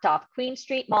 and tucked off Queen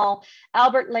Street Mall,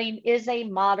 Albert Lane is a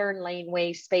modern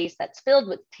laneway space that's filled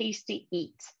with tasty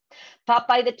eats. Pop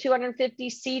by the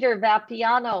 250-seater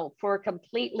Vapiano for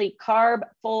completely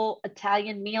carb-full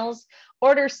Italian meals.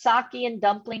 Order sake and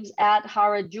dumplings at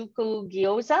Harajuku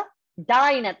Gyoza.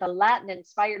 Dine at the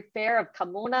Latin-inspired fare of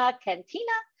Kamuna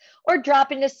Cantina, or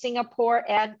drop into Singapore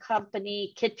and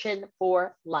Company Kitchen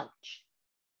for lunch.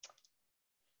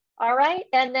 All right,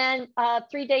 and then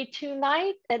 3-day,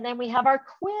 2-night, and then we have our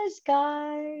quiz,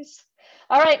 guys.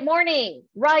 All right, morning,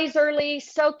 rise early,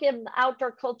 soak in the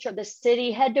outdoor culture of the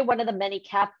city, head to one of the many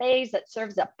cafes that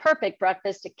serves a perfect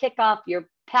breakfast to kick off your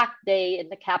packed day in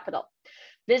the capital.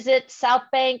 Visit South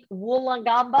Bank,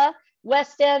 Wollongamba,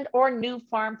 West End, or New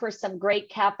Farm for some great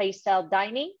cafe-style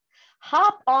dining.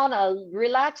 Hop on a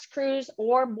relaxed cruise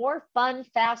or more fun,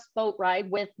 fast boat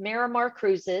ride with Miramar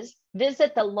Cruises.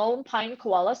 Visit the Lone Pine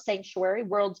Koala Sanctuary,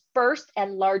 world's first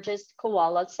and largest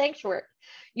koala sanctuary.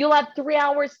 You'll have 3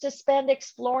 hours to spend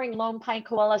exploring Lone Pine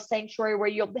Koala Sanctuary, where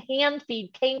you'll hand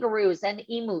feed kangaroos and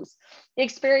emus,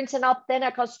 experience an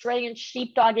authentic Australian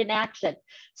sheepdog in action,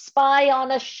 spy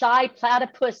on a shy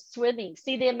platypus swimming,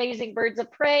 see the amazing birds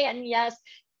of prey, and yes,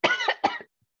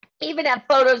 even have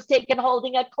photos taken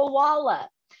holding a koala.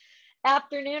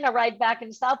 Afternoon, a ride back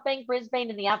in South Bank,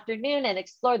 Brisbane in the afternoon and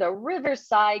explore the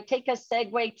riverside. Take a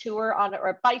Segway tour or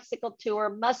a bicycle tour.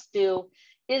 Must do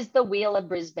is the Wheel of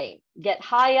Brisbane. Get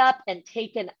high up and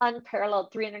take an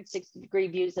unparalleled 360-degree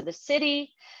views of the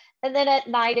city. And then at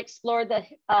night, explore the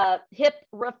hip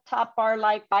rooftop bar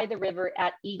life by the river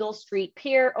at Eagle Street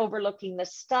Pier, overlooking the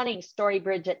stunning Story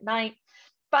Bridge at night.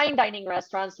 Fine dining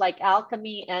restaurants like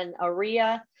Alchemy and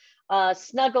Aria.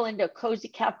 Snuggle into a cozy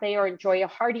cafe or enjoy a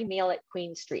hearty meal at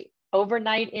Queen Street.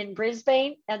 Overnight in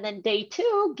Brisbane, and then day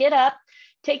 2, get up,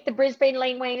 take the Brisbane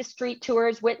Laneway street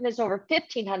tours, witness over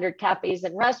 1,500 cafes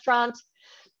and restaurants.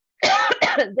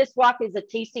 This walk is a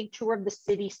tasting tour of the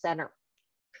city center.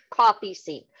 Coffee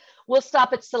scene. We'll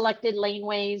stop at selected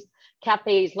laneways,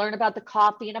 cafes, learn about the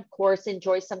coffee, and of course,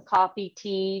 enjoy some coffee,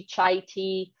 tea, chai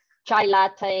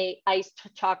latte, iced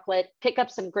chocolate, pick up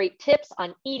some great tips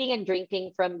on eating and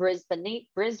drinking from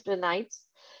Brisbaneites,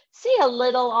 see a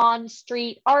little on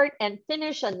street art, and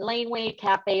finish a laneway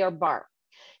cafe or bar.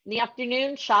 In the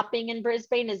afternoon, shopping in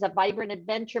Brisbane is a vibrant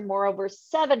adventure. Moreover,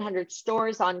 700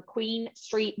 stores on Queen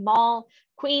Street Mall,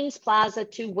 Queen's Plaza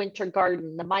to Winter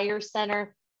Garden, the Meyer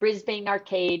Center, Brisbane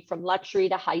Arcade, from luxury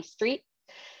to high street.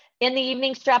 In the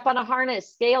evening, strap on a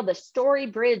harness, scale the Story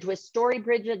Bridge with Story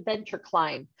Bridge Adventure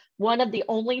Climb, one of the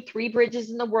only 3 bridges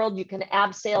in the world you can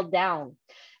abseil down.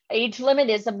 Age limit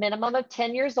is a minimum of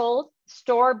 10 years old.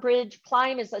 Story Bridge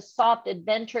Climb is a soft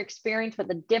adventure experience with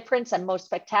a different and most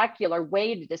spectacular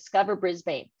way to discover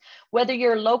Brisbane. Whether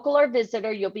you're local or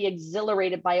visitor, you'll be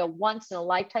exhilarated by a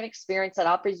once-in-a-lifetime experience that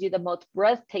offers you the most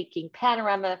breathtaking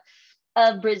panorama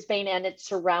of Brisbane and its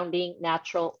surrounding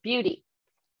natural beauty.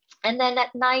 And then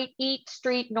at night, Eat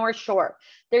Street North Shore.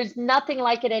 There's nothing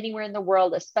like it anywhere in the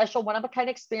world. A special one-of-a-kind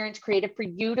experience created for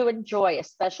you to enjoy. A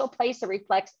special place that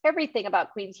reflects everything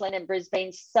about Queensland and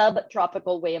Brisbane's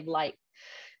subtropical way of life.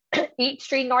 Eat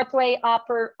Street North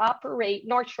Shore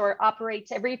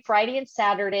operates every Friday and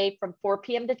Saturday from 4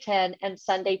 p.m. to 10 and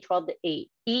Sunday 12 to 8.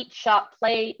 Eat, shop,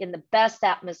 play in the best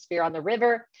atmosphere on the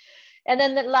river. And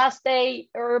then the last day,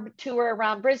 herb tour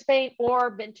around Brisbane, or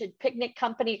vintage picnic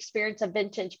company, experience a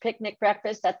vintage picnic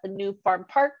breakfast at the New Farm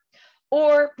Park,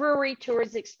 or brewery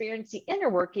tours, experience the inner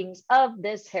workings of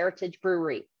this heritage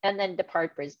brewery, and then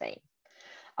depart Brisbane.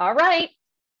 All right,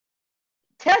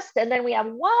 test, and then we have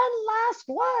one last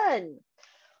one.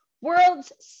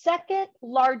 World's second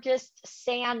largest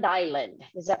sand island.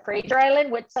 Is that Fraser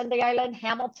Island, Whitsunday Island,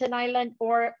 Hamilton Island,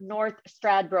 or North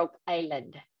Stradbroke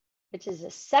Island? Which is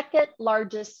the second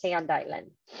largest sand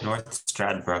island? North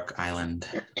Stradbroke Island.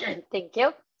 Thank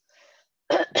you.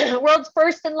 World's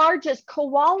first and largest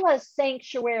koala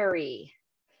sanctuary.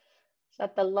 Is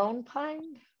that the Lone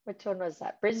Pine? Which one was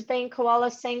that? Brisbane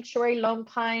Koala Sanctuary, Lone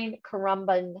Pine,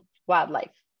 Currumbin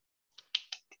Wildlife.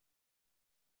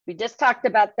 We just talked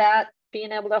about that,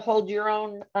 being able to hold your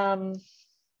own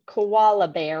koala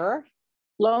bear.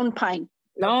 Lone Pine.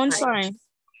 Lone Pine.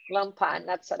 Lone Pine,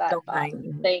 that's what I thought.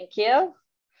 Thank you.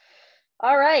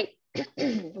 All right.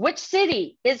 Which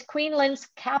city is Queensland's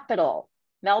capital?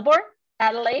 Melbourne,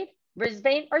 Adelaide,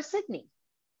 Brisbane, or Sydney?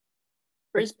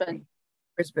 Brisbane.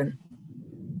 Brisbane.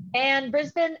 And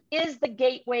Brisbane is the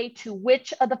gateway to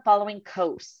which of the following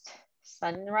coasts?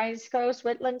 Sunrise Coast,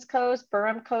 Whitlands Coast,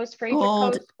 Burham Coast, Fraser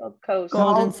Coast, Gold Coast.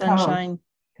 Golden Sunshine.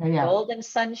 Yeah. Golden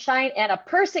Sunshine, and a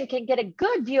person can get a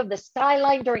good view of the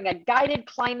skyline during a guided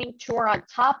climbing tour on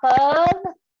top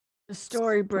of the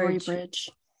Story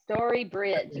Bridge. Story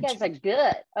Bridge. You guys are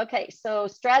good. Okay, so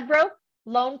Stradbroke,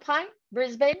 Lone Pine,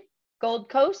 Brisbane, Gold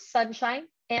Coast, Sunshine,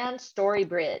 and Story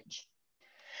Bridge.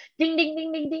 Ding, ding,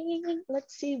 ding, ding, ding, ding, ding.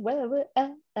 Let's see where we're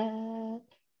at.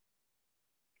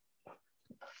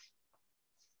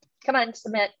 Come on,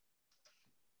 submit.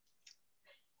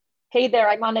 Hey there,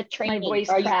 I'm on a training. Voice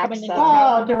Are you cracks coming up.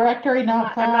 Oh, directory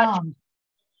not found.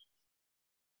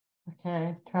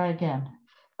 Okay, try again.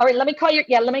 All right, let me call you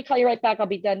right back. I'll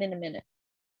be done in a minute.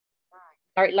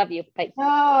 All right, love you. Bye.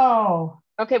 No,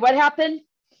 Okay, what happened?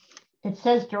 it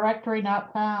says directory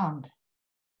not found.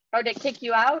 Oh, did it kick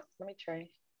you out? Let me try.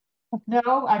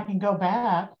 No, I can go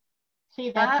back.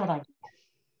 See, that's what I.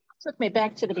 Took me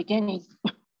back to the beginning.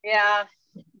 Yeah,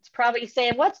 it's probably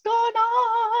saying, what's going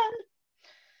on?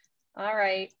 All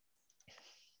right.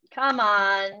 Come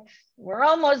on. We're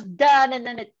almost done, and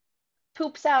then it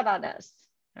poops out on us.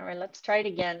 All right, let's try it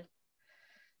again.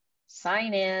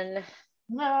 Sign in.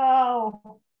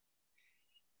 No.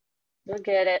 We'll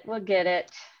get it. We'll get it.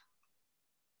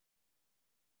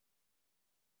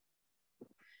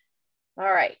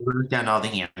 All right. We wrote down all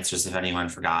the answers if anyone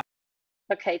forgot.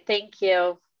 Okay, thank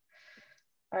you.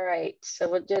 All right,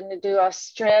 so we're going to do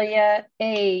Australia,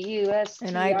 AUSTR.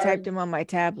 And I typed them on my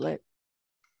tablet.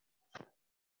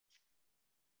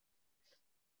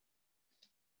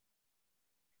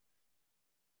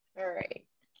 All right.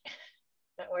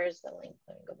 Now, where's the link?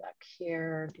 Let me go back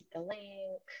here, get the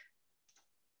link.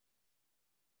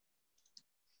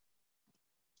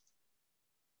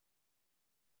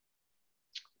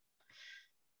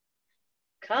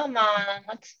 Come on,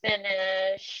 let's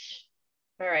finish.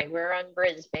 All right, we're on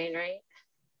Brisbane, right?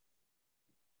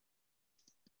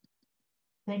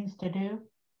 Things to do?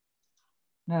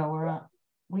 No, we're not.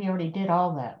 We already did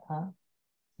all that, huh?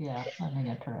 Yeah, let me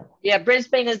enter it. Yeah,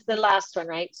 Brisbane is the last one,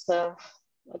 right? So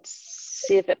let's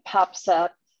see if it pops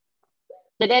up.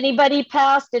 Did anybody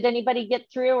pass? Did anybody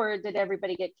get through, or did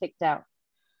everybody get kicked out?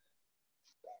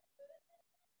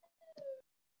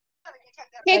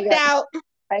 Kicked out.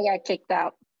 I got kicked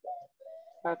out.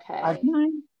 Okay. I got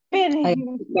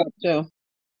kicked out too.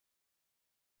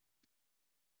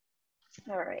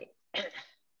 All right.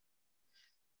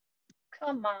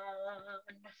 Come on.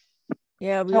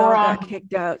 Yeah, we So all we're got on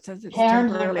kicked out since it's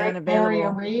Cairns temporarily and Area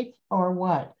unavailable. Reef or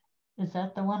what? Is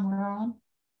that the one we're on?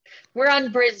 We're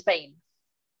on Brisbane.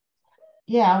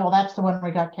 Yeah, well, that's the one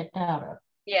we got kicked out of.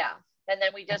 Yeah, and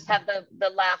then we just have the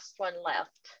last one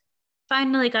left.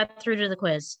 Finally got through to the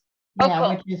quiz. Yeah, cool.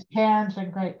 which is Cairns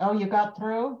and Great. Oh, you got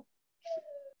through?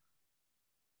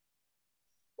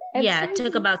 Yeah, it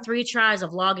took about 3 tries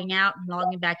of logging out and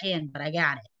logging back in, but I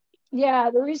got it. Yeah,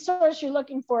 the resource you're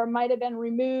looking for might have been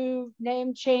removed,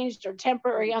 name changed, or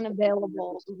temporary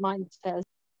unavailable, mine says.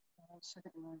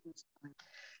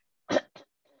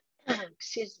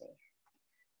 Excuse me.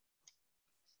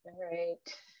 All right.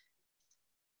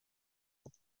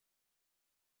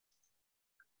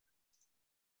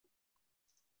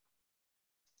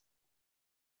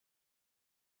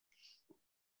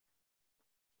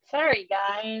 Sorry,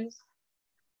 guys.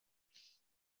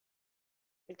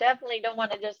 We definitely don't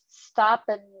want to just stop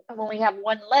and when we have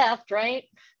one left, right?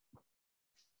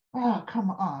 Oh,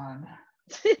 come on.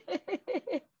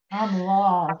 I'm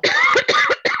lost.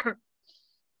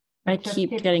 I keep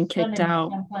getting kicked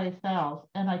out. Someplace else,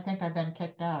 and I think I've been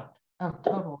kicked out. Oh,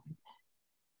 totally.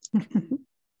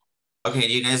 Okay,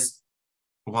 do you guys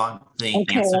want the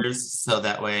answers so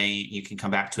that way you can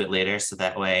come back to it later, so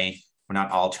that way we're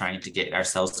not all trying to get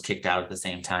ourselves kicked out at the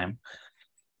same time?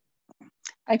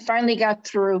 I finally got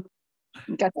through.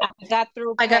 Got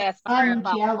through. I'm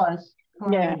jealous.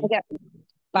 Yeah,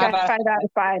 I got 5 out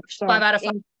of 5. So 5 out of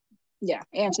 5. Yeah,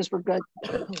 answers were good.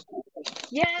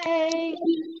 Yay!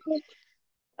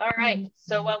 All right.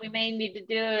 So what we may need to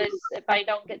do is, if I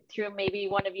don't get through, maybe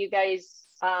one of you guys,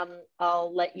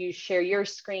 I'll let you share your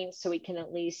screen so we can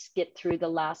at least get through the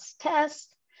last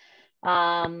test.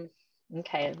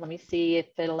 Okay, let me see if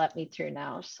it'll let me through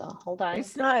now. So hold on.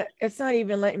 It's not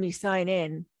even letting me sign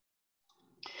in.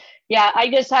 Yeah, I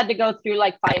just had to go through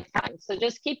like 5 times. So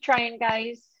just keep trying,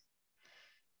 guys.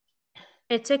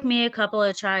 It took me a couple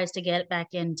of tries to get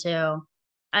back in too.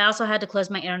 I also had to close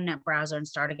my internet browser and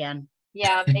start again.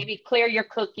 Yeah, maybe clear your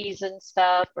cookies and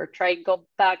stuff, or try to go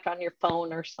back on your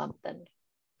phone or something.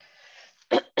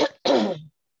 I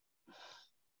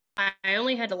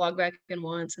only had to log back in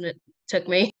once and it took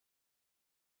me.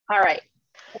 All right.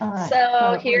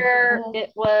 So here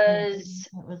it was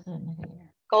in here.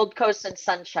 Gold Coast and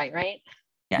Sunshine, right?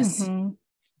 Yes.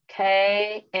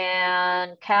 Okay,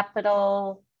 and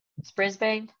capital, it's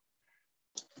Brisbane.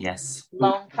 Yes.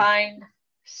 Lone Pine,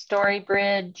 Story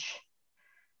Bridge,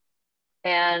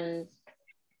 and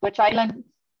which island?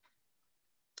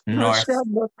 North.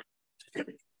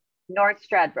 North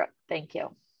Stradbroke, thank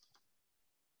you.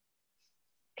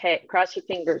 Okay, cross your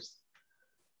fingers.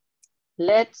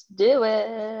 Let's do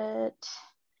it.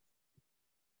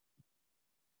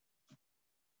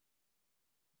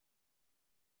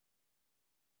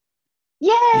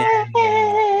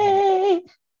 Yay!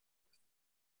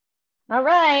 All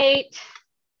right.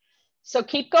 So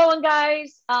keep going,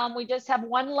 guys. We just have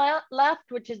one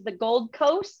left, which is the Gold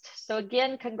Coast. So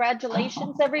again,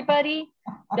 congratulations, everybody.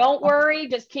 Don't worry,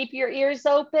 just keep your ears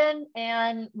open,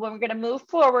 and we're going to move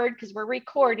forward because we're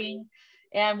recording,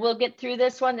 and we'll get through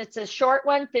this one. It's a short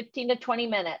one, 15 to 20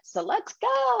 minutes. So let's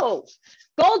go.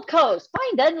 Gold Coast.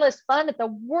 Find endless fun at the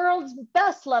world's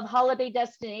best loved holiday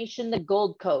destination, the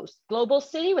Gold Coast. Global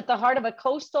city with the heart of a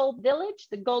coastal village,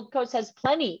 the Gold Coast has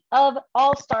plenty of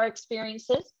all-star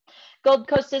experiences. Gold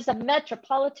Coast is a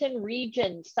metropolitan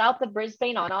region south of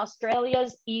Brisbane on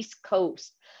Australia's east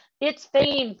coast. It's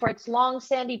famed for its long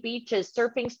sandy beaches,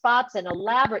 surfing spots, and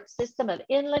elaborate system of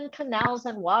inland canals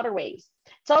and waterways.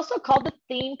 It's also called the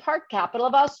theme park capital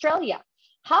of Australia.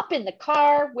 Hop in the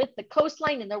car with the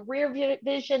coastline in the rear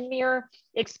vision mirror,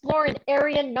 explore an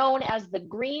area known as the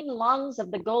green lungs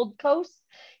of the Gold Coast.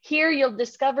 Here you'll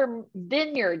discover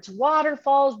vineyards,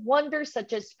 waterfalls, wonders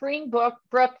such as Springbrook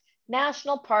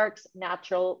National Park's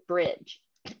Natural Bridge.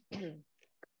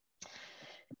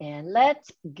 And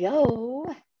let's go.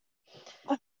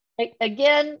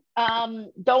 Again,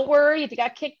 don't worry if you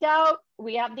got kicked out.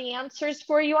 We have the answers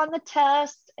for you on the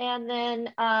test, and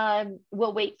then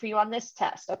we'll wait for you on this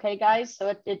test. Okay, guys?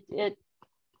 So it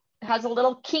has a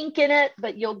little kink in it,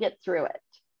 but you'll get through it.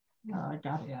 Oh, I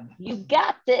got it. You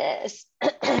got this.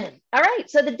 All right,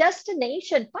 so the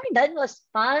destination, find endless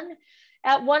fun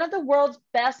at one of the world's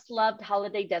best loved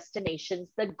holiday destinations,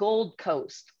 the Gold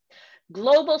Coast.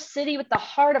 Global city with the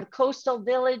heart of coastal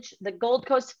village, the Gold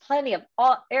Coast, plenty of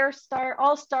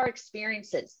all-star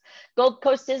experiences. Gold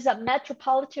Coast is a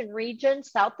metropolitan region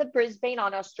south of Brisbane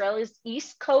on Australia's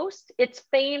east coast. It's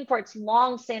famed for its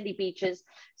long sandy beaches,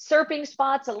 surfing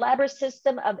spots, elaborate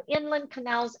system of inland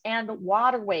canals and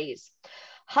waterways.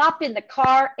 Hop in the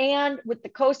car and with the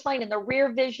coastline in the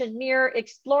rear vision mirror,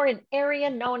 explore an area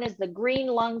known as the green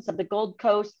lungs of the Gold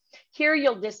Coast. Here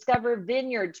you'll discover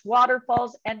vineyards,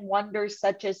 waterfalls, and wonders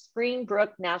such as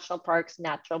Springbrook National Park's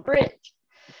Natural Bridge.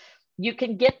 You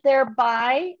can get there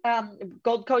by,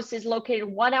 Gold Coast is located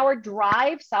 1 hour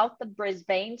drive south of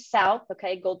Brisbane,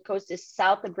 okay, Gold Coast is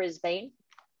south of Brisbane.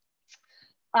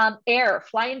 Air,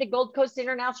 fly into Gold Coast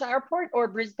International Airport or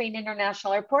Brisbane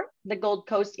International Airport. The Gold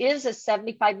Coast is a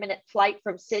 75-minute flight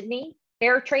from Sydney.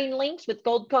 Air train links with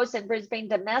Gold Coast and Brisbane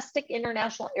domestic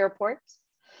international airports.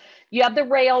 You have the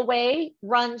railway,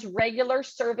 runs regular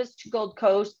service to Gold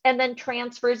Coast, and then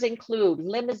transfers include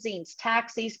limousines,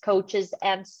 taxis, coaches,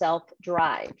 and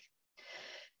self-drive.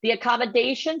 The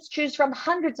accommodations, choose from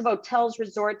hundreds of hotels,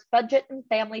 resorts, budget and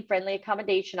family-friendly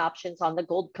accommodation options on the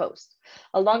Gold Coast.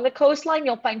 Along the coastline,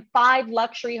 you'll find 5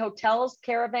 luxury hotels,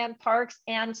 caravan parks,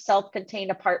 and self-contained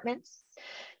apartments.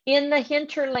 In the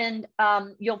hinterland,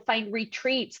 you'll find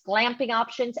retreats, glamping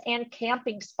options, and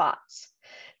camping spots.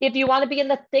 If you want to be in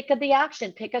the thick of the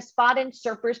action, pick a spot in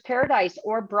Surfer's Paradise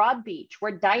or Broad Beach,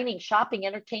 where dining, shopping,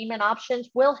 entertainment options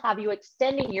will have you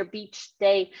extending your beach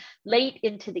stay late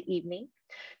into the evening.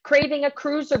 Craving a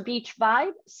cruise or beach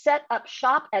vibe? Set up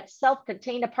shop at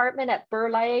self-contained apartment at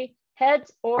Burleigh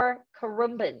Heads or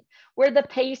Currumbin, where the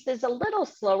pace is a little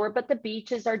slower, but the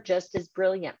beaches are just as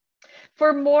brilliant.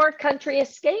 For more country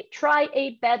escape, try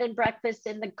a bed and breakfast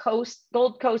in the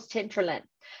Gold Coast hinterland.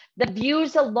 The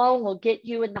views alone will get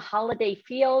you in the holiday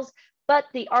feels, but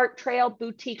the art trail,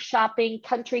 boutique shopping,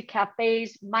 country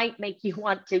cafes might make you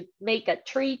want to make a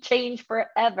tree change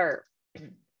forever.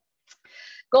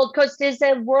 Gold Coast is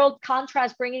a world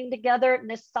contrast, bringing together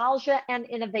nostalgia and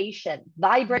innovation,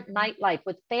 vibrant nightlife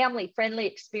with family-friendly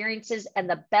experiences, and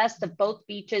the best of both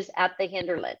beaches at the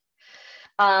hinterland.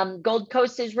 Gold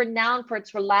Coast is renowned for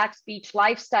its relaxed beach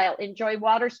lifestyle. Enjoy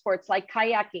water sports like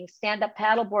kayaking, stand-up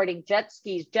paddleboarding, jet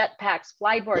skis, jetpacks,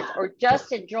 flyboards, or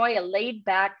just enjoy a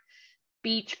laid-back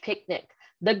beach picnic.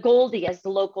 The Goldie, as the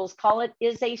locals call it,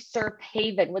 is a surf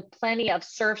haven with plenty of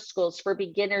surf schools for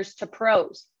beginners to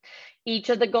pros. Each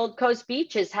of the Gold Coast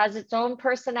beaches has its own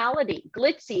personality.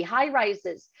 Glitzy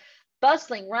high-rises,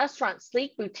 bustling restaurants,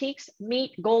 sleek boutiques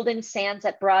meet Golden Sands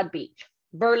at Broad Beach.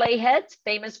 Burleigh Heads,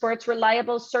 famous for its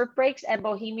reliable surf breaks and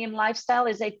bohemian lifestyle,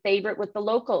 is a favorite with the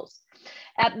locals.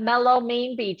 At Mellow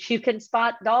Main Beach, you can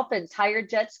spot dolphins, hire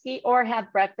jet ski, or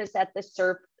have breakfast at the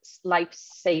Surf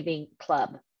Life-Saving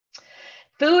Club.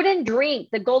 Food and drink,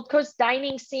 the Gold Coast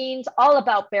dining scene's all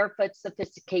about barefoot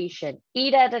sophistication.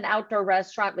 Eat at an outdoor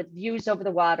restaurant with views over the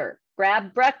water.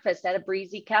 Grab breakfast at a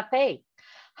breezy cafe.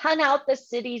 Hunt out the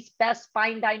city's best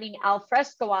fine dining al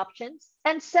fresco options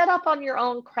and set up on your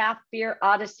own craft beer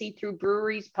odyssey through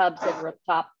breweries, pubs, and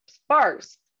rooftop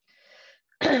bars.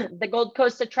 The Gold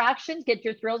Coast attractions, get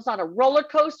your thrills on a roller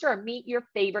coaster or meet your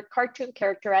favorite cartoon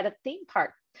character at a theme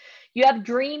park. You have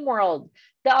Dream World,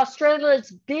 the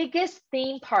Australia's biggest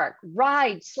theme park,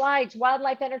 rides, slides,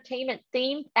 wildlife entertainment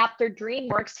themed after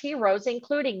DreamWorks heroes,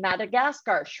 including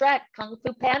Madagascar, Shrek, Kung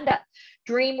Fu Panda.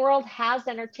 Dream World has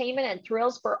entertainment and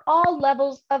thrills for all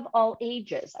levels of all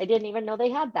ages. I didn't even know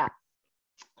they had that.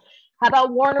 How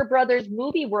about Warner Brothers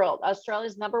Movie World,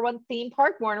 Australia's #1 theme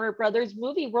park, Warner Brothers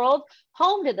Movie World,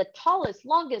 home to the tallest,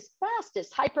 longest,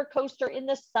 fastest hypercoaster in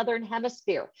the Southern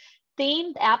Hemisphere.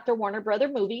 Themed after Warner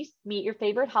Brothers movies, meet your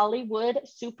favorite Hollywood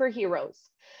superheroes.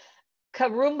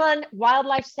 Karumban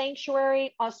Wildlife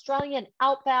Sanctuary, Australian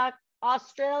Outback,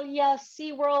 Australia,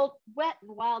 SeaWorld, Wet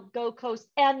and Wild Gold Coast,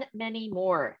 and many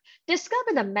more.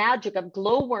 Discover the magic of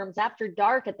glowworms after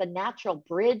dark at the Natural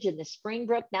Bridge in the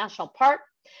Springbrook National Park.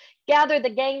 Gather the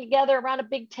gang together around a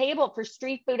big table for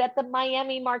street food at the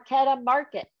Miami Marquetta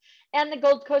Market. And the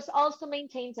Gold Coast also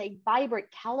maintains a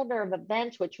vibrant calendar of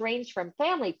events, which range from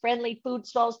family-friendly food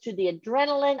stalls to the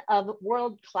adrenaline of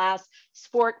world-class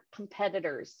sport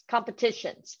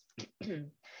competitions.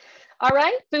 All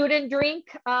right, food and drink.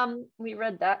 We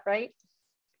read that, right?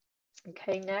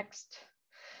 Okay, next.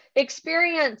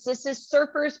 Experience. This is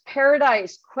Surfers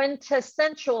Paradise,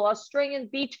 quintessential Australian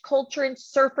beach culture in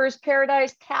Surfers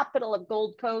Paradise, capital of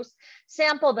Gold Coast.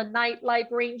 Sample the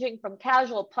nightlife ranging from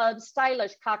casual pubs,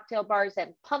 stylish cocktail bars,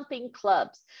 and pumping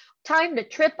clubs. Time to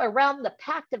trip around the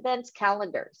packed events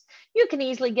calendars. You can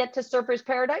easily get to Surfers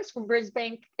Paradise from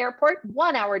Brisbane Airport,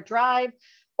 1 hour drive,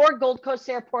 or Gold Coast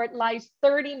Airport lies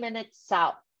 30 minutes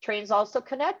south. Trains also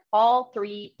connect all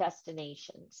 3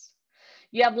 destinations.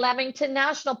 You have Lamington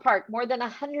National Park, more than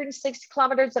 160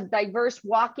 kilometers of diverse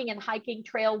walking and hiking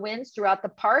trail winds throughout the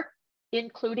park,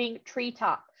 including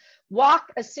Treetop.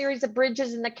 Walk a series of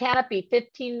bridges in the canopy,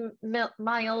 15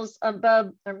 miles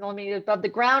above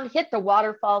the ground, hit the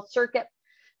waterfall circuit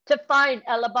to find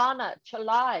Elabana,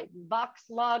 Chalai, Box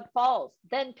Log Falls.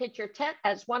 Then pitch your tent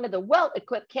as one of the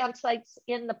well-equipped campsites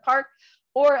in the park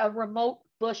or a remote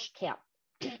bush camp.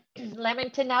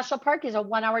 Lamington National Park is a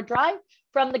 1 hour drive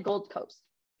from the Gold Coast.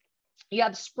 You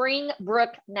have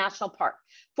Springbrook National Park,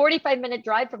 45-minute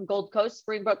drive from Gold Coast.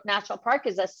 Springbrook National Park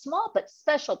is a small but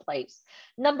special place.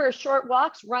 Number of short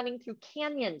walks running through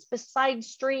canyons, beside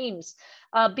streams,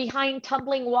 behind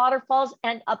tumbling waterfalls,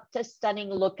 and up to stunning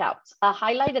lookouts. A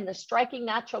highlight in the striking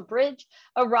natural bridge,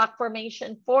 a rock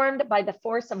formation formed by the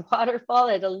force of waterfall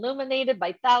and illuminated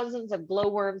by thousands of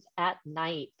glowworms at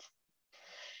night.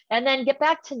 And then get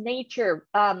back to nature.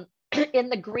 In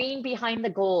the green behind the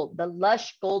gold, the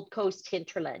lush Gold Coast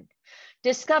hinterland.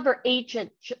 Discover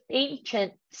ancient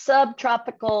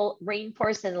subtropical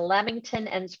rainforests in Lamington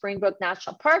and Springbrook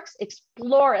National Parks.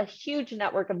 Explore a huge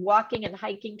network of walking and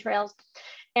hiking trails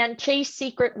and chase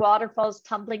secret waterfalls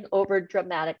tumbling over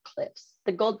dramatic cliffs.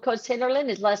 The Gold Coast hinterland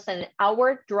is less than an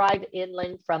hour drive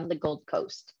inland from the Gold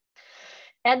Coast.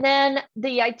 And then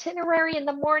the itinerary in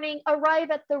the morning, arrive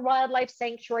at the wildlife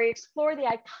sanctuary, explore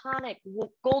the iconic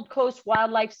Gold Coast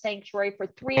Wildlife Sanctuary for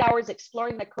 3 hours,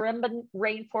 exploring the Queensland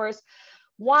rainforest,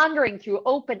 wandering through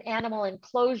open animal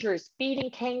enclosures,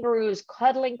 feeding kangaroos,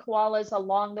 cuddling koalas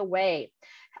along the way.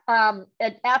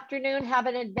 At afternoon, have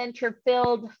an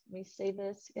adventure-filled, let me say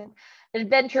this again,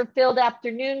 adventure-filled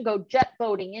afternoon, go jet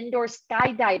boating, indoor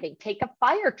skydiving, take a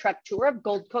fire truck tour of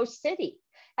Gold Coast City.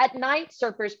 At night,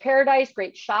 Surfers Paradise,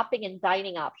 great shopping and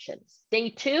dining options. Day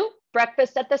 2,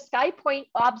 breakfast at the Sky Point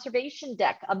Observation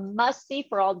Deck, a must-see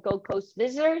for all Gold Coast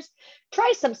visitors.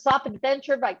 Try some soft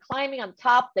adventure by climbing on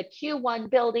top the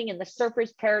Q1 building in the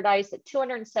Surfers Paradise at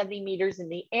 270 meters in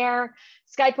the air.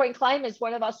 Sky Point Climb is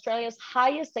one of Australia's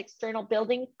highest external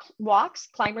building walks.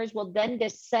 Climbers will then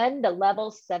descend to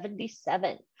level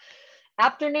 77.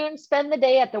 Afternoon, spend the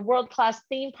day at the world-class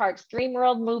theme parks, Dream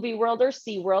World, Movie World, or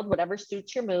SeaWorld, whatever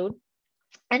suits your mood.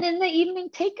 And in the evening,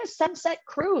 take a sunset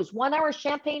cruise, 1 hour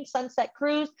champagne sunset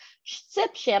cruise,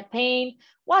 sip champagne,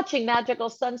 watching magical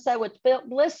sunset with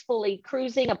blissfully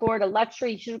cruising aboard a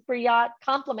luxury super yacht,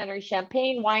 complimentary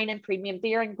champagne, wine, and premium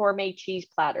beer, and gourmet cheese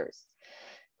platters.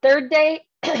 Third day,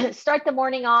 start the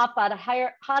morning off at a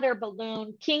hot air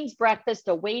balloon, King's breakfast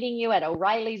awaiting you at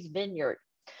O'Reilly's Vineyard.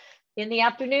 In the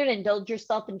afternoon, indulge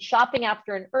yourself in shopping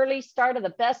after an early start of the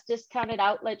best discounted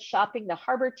outlet shopping, the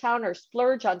Harbour Town, or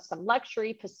splurge on some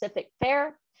luxury Pacific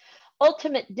fare.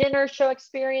 Ultimate dinner show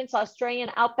experience, Australian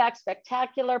Outback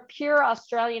Spectacular, pure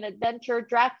Australian adventure,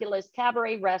 Dracula's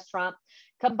Cabaret Restaurant,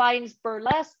 combines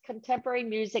burlesque, contemporary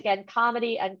music and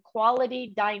comedy and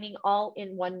quality dining all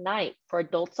in one night for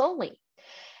adults only.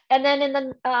 And then in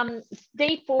the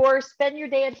day 4, spend your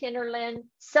day at Hinterland,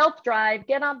 self-drive,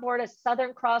 get on board a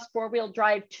Southern Cross 4-wheel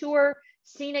drive tour,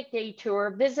 scenic day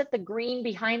tour, visit the green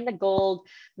behind the gold,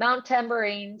 Mount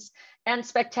Tambourines, and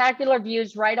spectacular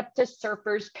views right up to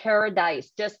Surfers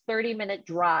Paradise, just 30-minute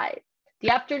drive. The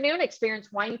afternoon, experience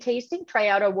wine tasting, try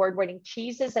out award-winning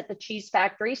cheeses at the Cheese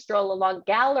Factory, stroll along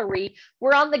Gallery.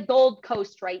 We're on the Gold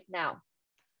Coast right now.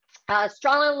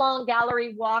 Stroll along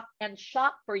Gallery, walk and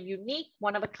shop for unique,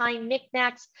 one-of-a-kind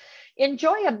knickknacks.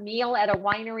 Enjoy a meal at a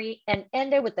winery and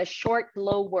end it with a short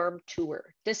glowworm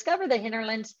tour. Discover the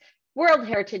Hinterlands World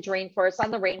Heritage Rainforest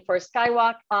on the Rainforest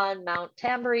Skywalk on Mount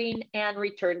Tambourine and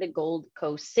return to Gold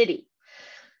Coast City.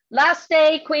 Last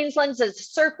day, Queensland's a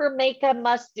surfer make-a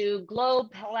must-do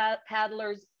globe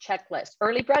paddlers checklist.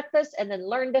 Early breakfast and then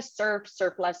learn to surf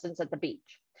lessons at the beach.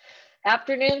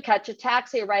 Afternoon, catch a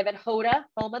taxi, arrive at Hoda,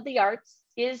 home of the arts,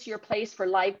 is your place for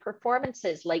live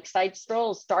performances, lakeside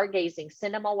strolls, stargazing,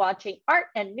 cinema watching, art,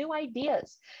 and new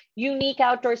ideas. Unique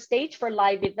outdoor stage for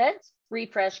live events,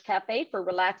 Refresh Cafe for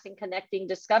relaxing, connecting,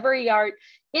 discovery art,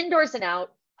 indoors and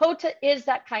out. Hoda is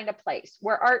that kind of place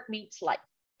where art meets life.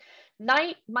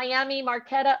 Night, Miami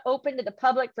Marquetta open to the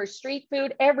public for street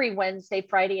food every Wednesday,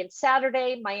 Friday, and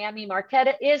Saturday. Miami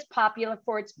Marquetta is popular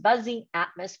for its buzzing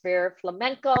atmosphere,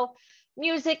 flamenco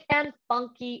music, and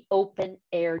funky open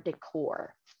air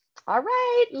decor. All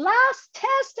right, last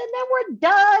test, and then we're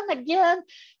done. Again,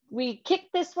 we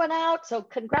kicked this one out, so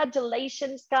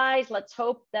congratulations, guys. Let's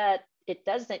hope that it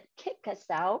doesn't kick us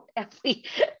out and we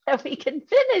can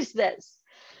finish this.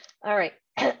 All right,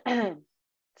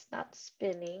 it's not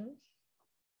spinning.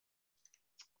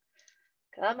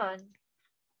 Come on,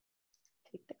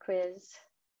 take the quiz.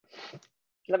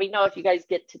 Let me know if you guys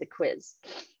get to the quiz.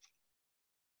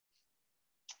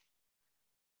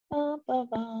 You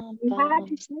had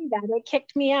to say that. It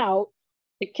kicked me out.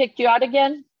 It kicked you out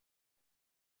again?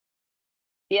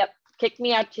 Yep, kicked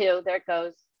me out too. There it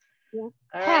goes. Yeah. All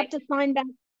I have right. to sign back.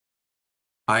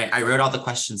 I wrote all the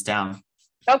questions down.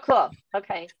 Oh, cool.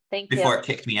 Okay, thank you. Before it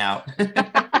kicked me out.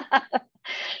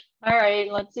 All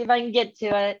right, let's see if I can get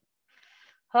to it.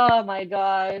 Oh my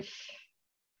gosh.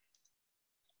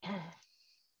 All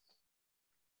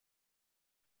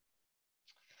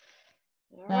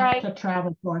Back right. to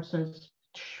travel courses.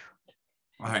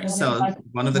 All right, so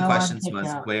one of the questions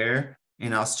was, where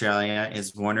in Australia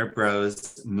is Warner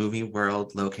Bros. Movie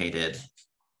World located?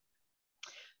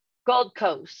 Gold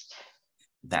Coast.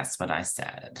 That's what I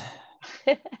said.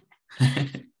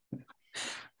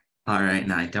 All right,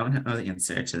 now I don't know the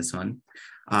answer to this one.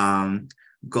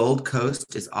 Gold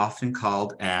Coast is often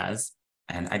called as,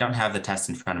 and I don't have the test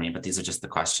in front of me, but these are just the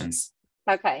questions.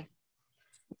 Okay.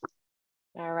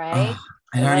 All right. Oh,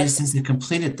 I already since I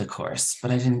completed the course, but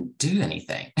I didn't do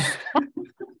anything.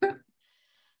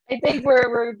 I think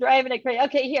we're driving it crazy.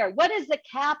 Okay, here. What is the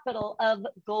capital of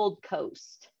Gold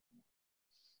Coast?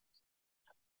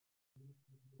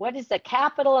 What is the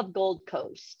capital of Gold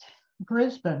Coast?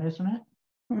 Brisbane, isn't it?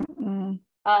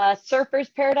 Surfers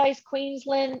Paradise,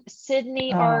 Queensland,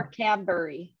 Sydney, or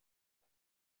Canberra? Is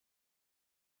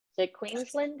it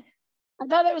Queensland? I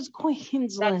thought it was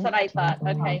Queensland. That's what I thought.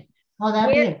 Okay. Oh,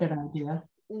 that'd be a good idea.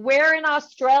 Where in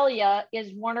Australia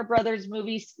is Warner Brothers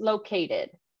Movies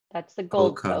located? That's the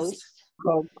Gold Coast.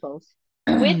 Gold Coast.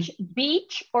 Which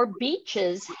beach or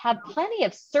beaches have plenty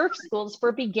of surf schools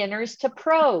for beginners to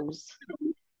pros?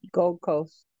 Gold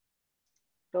Coast.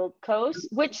 Gold Coast.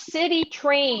 Which city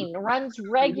train runs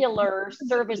regular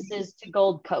services to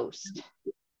Gold Coast?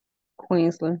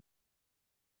 Queensland.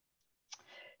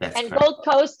 That's and correct. Gold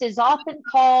Coast is often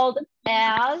called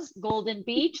as Golden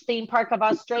Beach, Theme Park of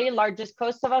Australia, largest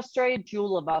coast of Australia,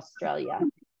 Jewel of Australia. Is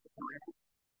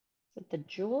it the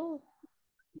Jewel?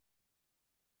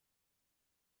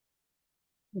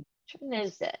 Which one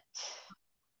is it?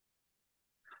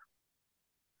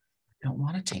 I don't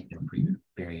want to take the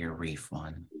Barrier Reef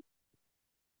one.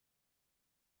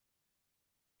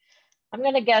 I'm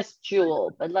going to guess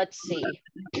Jewel, but let's see.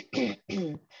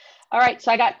 All right,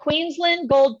 so I got Queensland,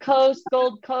 Gold Coast,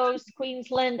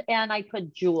 Queensland, and I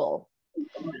put Jewel.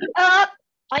 I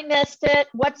missed it.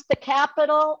 What's the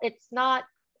capital? It's not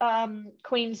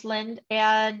Queensland,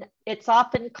 and it's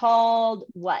often called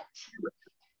what?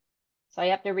 So I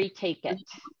have to retake it.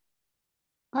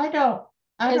 I don't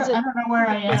know where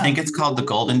I am. I think it's called the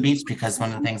Golden Beach because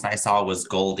one of the things I saw was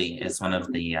Goldie is one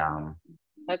of the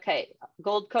Okay,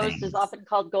 Gold Coast is often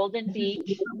called Golden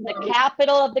Beach. The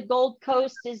capital of the Gold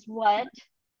Coast is what?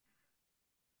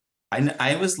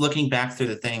 I was looking back through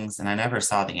the things and I never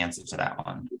saw the answer to that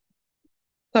one.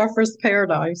 Surfers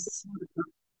Paradise.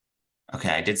 Okay,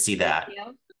 I did see that.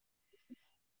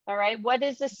 All All right. What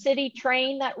is the city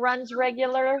train that runs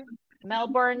regular?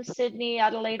 Melbourne, Sydney,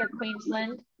 Adelaide, or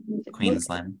Queensland?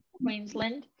 Queensland.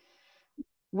 Queensland.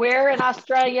 Where in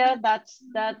Australia? That's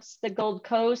the Gold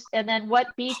Coast. And then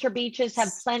what beach or beaches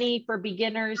have plenty for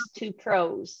beginners to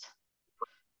pros?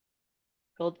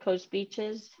 Gold Coast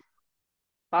beaches.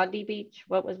 Bondi Beach.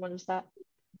 What was one was that?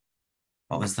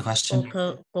 What was the question?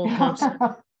 Gold Coast.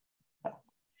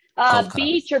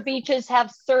 Beach or beaches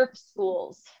have surf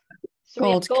schools. So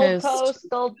we have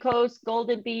Gold Coast,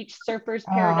 Golden Beach, Surfers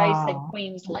Paradise, and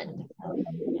Queensland.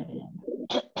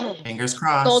 Fingers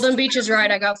crossed. Golden Beach is right.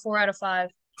 I got 4 out of 5.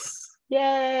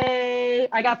 Yay!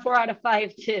 I got 4 out of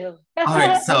 5 too. All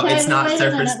right, so Okay, it's not wait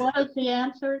a minute. surfers. What is the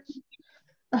answers?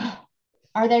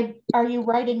 Are you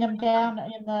writing them down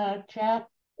in the chat?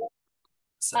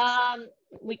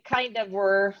 We kind of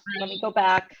were. Let me go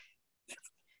back.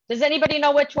 Does anybody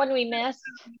know which one we missed?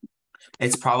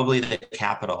 It's probably the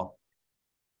capital.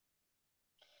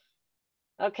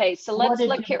 Okay, so let's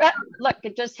look here. Look,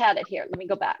 it just had it here. Let me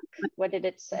go back. What did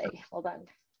it say? Hold on.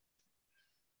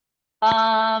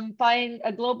 Find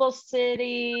a global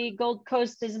city. Gold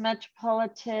Coast is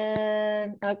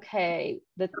metropolitan. Okay,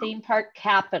 the theme park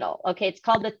capital. Okay, it's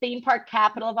called the theme park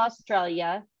capital of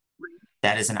Australia.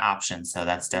 That is an option, so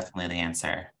that's definitely the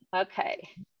answer. Okay.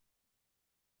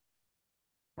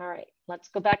 All right, let's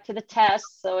go back to the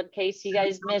test. So in case you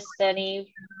guys missed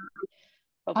any,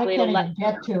 hopefully it'll let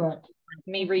get to it.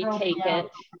 Me retake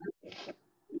it.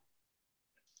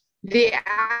 The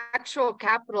actual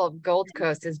capital of Gold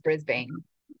Coast is Brisbane.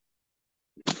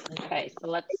 Okay, so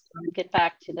let's get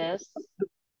back to this.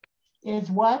 Is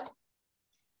what?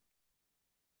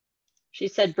 She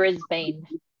said Brisbane.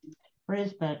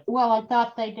 Brisbane. Well, I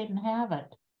thought they didn't have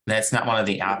it. That's not one of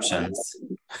the options.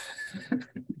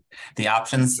 The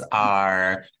options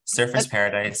are Surfers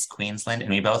Paradise, Queensland, and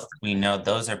we know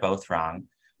those are both wrong.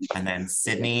 And then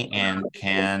Sydney and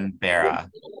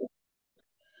Canberra.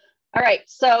 All right,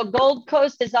 so Gold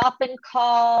Coast is often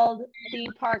called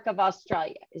theme park of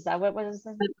Australia. Is that what was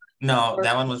it? No,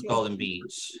 that one was Golden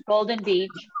Beach. Golden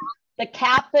Beach. The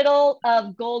capital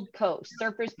of Gold Coast,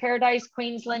 Surfers Paradise,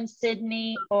 Queensland,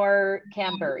 Sydney, or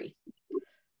Canberra? Is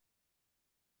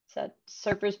that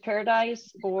Surfers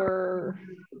Paradise or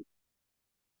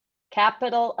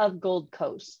capital of Gold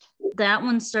Coast? That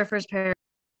one's Surfers Paradise.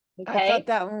 Okay. I thought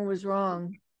that one was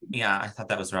wrong. Yeah, I thought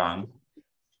that was wrong.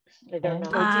 I don't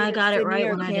know. I got it right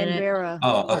when I did it.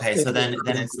 Oh, okay. So then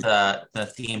it's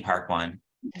the theme park one.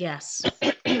 Yes.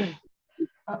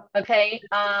 Okay.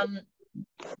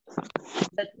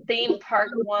 The theme park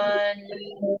one.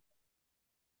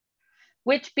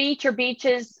 Which beach or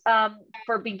beaches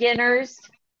for beginners?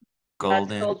 Golden.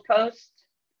 That's Gold Coast.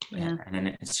 Yeah. And then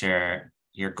it's your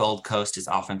Gold Coast is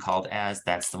often called as.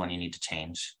 That's the one you need to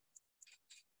change.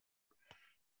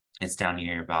 It's down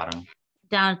near your bottom.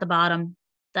 Down at the bottom.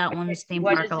 That one's theme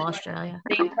park of Australia.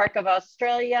 Theme park of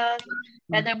Australia.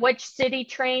 And then which city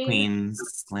train?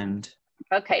 Queensland.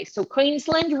 Okay, so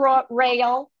Queensland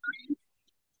Rail.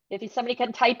 If somebody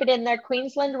can type it in there,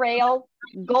 Queensland Rail,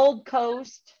 Gold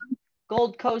Coast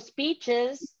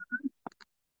beaches,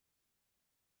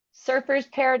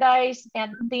 Surfers Paradise,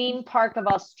 and Theme Park of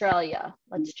Australia.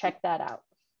 Let's check that out.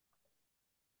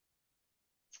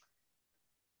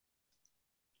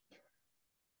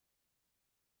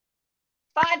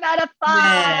 Five out of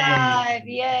 5.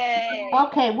 Yay.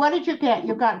 Okay, what did you get?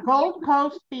 You got Gold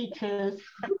Coast beaches.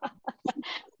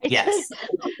 Yes.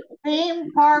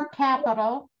 Theme park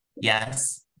capital.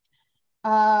 Yes.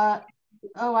 I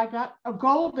got a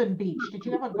Golden Beach. Did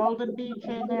you have a Golden Beach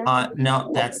in there?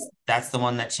 No, that's the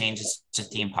one that changes to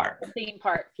theme park. Theme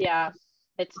park, yeah.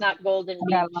 It's not Golden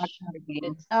Beach.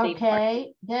 It's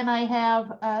okay, then I have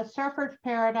Surfers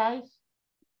Paradise.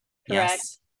 Correct.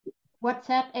 Yes. What's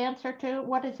that answer to?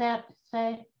 What does that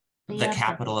say? The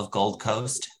capital of Gold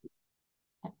Coast.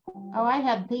 Oh, I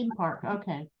had theme park.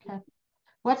 Okay.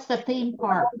 What's the theme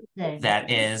park thing?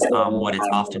 That is what it's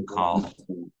often called.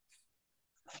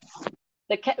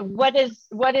 What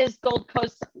is Gold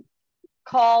Coast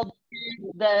called?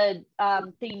 The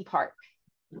theme park.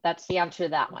 That's the answer to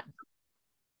that one.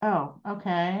 Oh,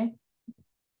 okay.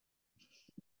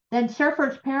 Then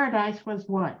Surfers Paradise was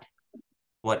what?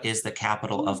 What is the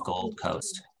capital of Gold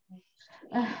Coast?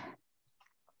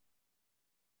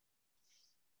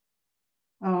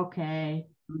 Okay.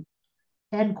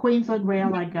 And Queensland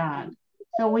Rail I got.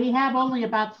 So we have only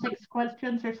about 6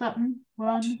 questions or something.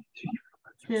 1,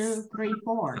 2, 3,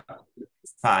 4.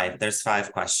 5. There's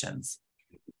 5 questions.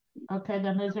 Okay,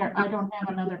 then I don't have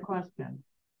another question.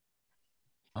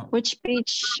 Which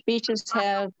beaches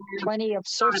have plenty of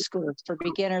surf schools for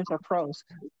beginners or pros?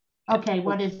 Okay,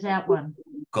 what is that one?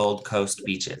 Gold Coast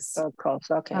beaches. Gold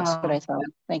Coast. Okay, that's what I thought.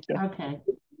 Thank you. Okay.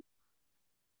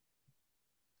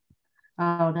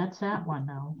 Oh, that's that one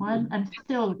though. One, I'm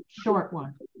still short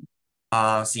one.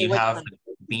 So you have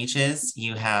beaches,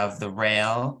 you have the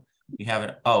rail, you have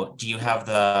it. Oh, do you have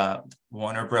the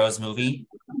Warner Bros. Movie?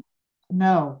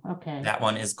 No, okay. That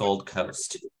one is Gold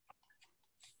Coast.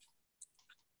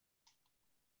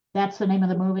 That's the name of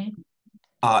the movie?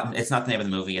 It's not the name of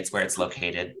the movie, it's where it's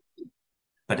located.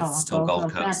 But it's still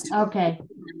Gold Coast. Okay.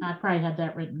 I probably had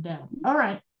that written down. All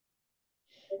right.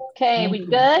 Okay, we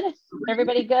good?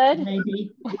 Everybody good?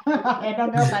 Maybe. I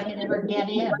don't know if I can ever get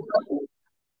in.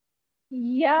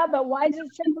 Yeah, but why does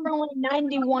it say we're only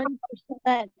 91%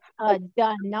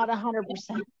 done, not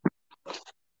 100%?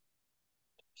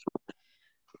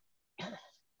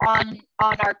 On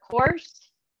our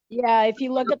course? Yeah, if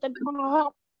you look at the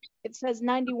top, it says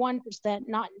 91%,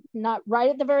 not right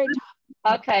at the very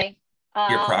top. Okay.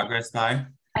 Your progress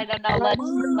bar? I don't know.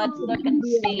 Let's look and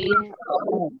see.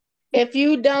 If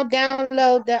you don't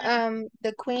download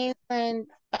the Queensland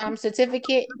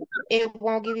certificate, it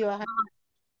won't give you a 100.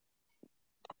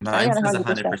 Mine says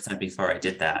 100% before I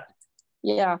did that.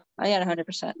 Yeah, I got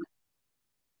 100%.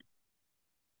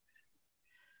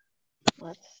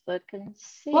 Let's look and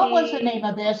see. What was the name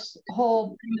of this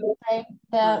whole thing?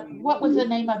 What was the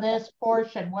name of this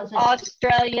portion? Was it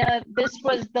Australia? This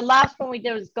was the last one we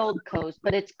did was Gold Coast,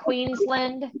 but it's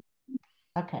Queensland.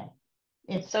 Okay.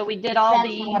 So we did all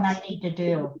these. That's the one I need to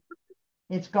do.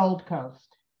 It's Gold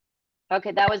Coast.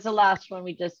 Okay, that was the last one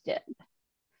we just did.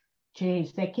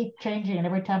 Geez, they keep changing it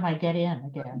every time I get in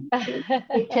again.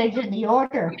 Keep changing the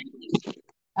order.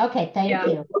 Okay, thank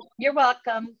you. You're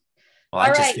welcome. Well,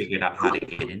 I just figured out how to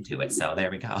get into it, so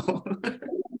there we go.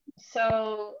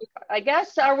 So I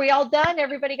guess, are we all done?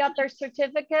 Everybody got their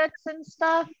certificates and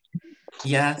stuff?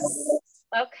 Yes.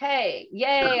 Okay,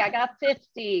 yay, I got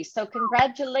 50. So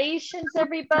congratulations,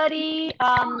 everybody.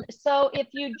 So if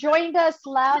you joined us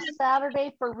last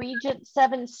Saturday for Regent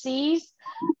 7 Cs,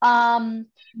 I'm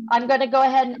gonna go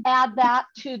ahead and add that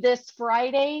to this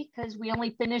Friday because we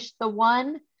only finished the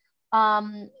one.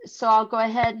 So I'll go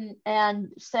ahead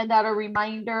and send out a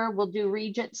reminder. We'll do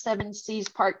Regent 7 Cs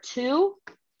Part 2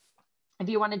 if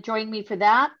you want to join me for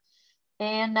that.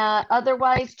 And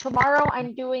otherwise, tomorrow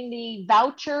I'm doing the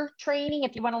voucher training.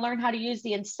 If you want to learn how to use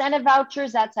the incentive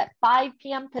vouchers, that's at 5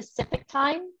 p.m. Pacific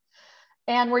time.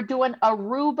 And we're doing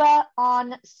Aruba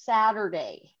on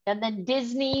Saturday. And then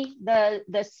Disney,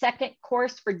 the second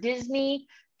course for Disney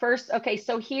first. Okay,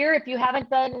 so here, if you haven't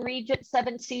done Regent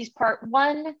 7 Cs Part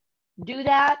 1, do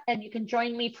that. And you can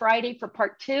join me Friday for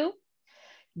Part 2.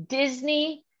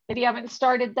 Disney, if you haven't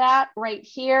started that, right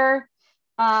here.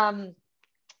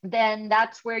 Then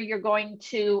that's where you're going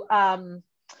to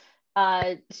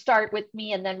start with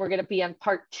me, and then we're going to be on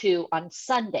Part 2 on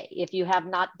Sunday. If you have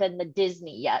not done the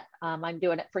Disney yet, I'm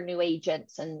doing it for new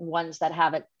agents and ones that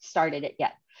haven't started it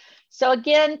yet. So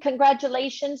again,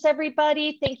 congratulations,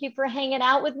 everybody. Thank you for hanging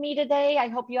out with me today. I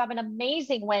hope you have an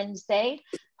amazing Wednesday.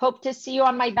 Hope to see you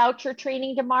on my voucher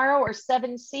training tomorrow, or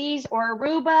 7 Cs or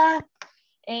Aruba.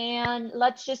 And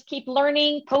let's just keep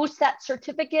learning. Post that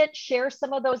certificate, share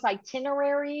some of those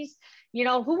itineraries. You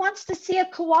know, who wants to see a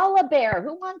koala bear?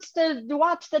 Who wants to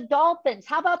watch the dolphins?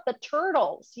 How about the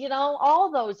turtles? You know,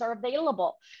 all those are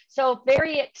available. So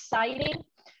very exciting.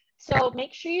 So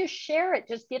make sure you share it.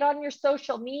 Just get on your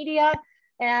social media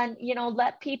and, you know,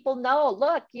 let people know,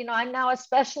 look, you know, I'm now a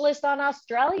specialist on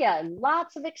Australia.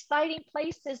 Lots of exciting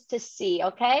places to see.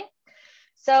 Okay.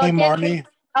 So hey, Marnie.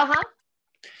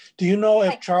 Do you know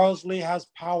if Charles Lee has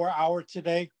Power Hour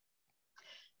today?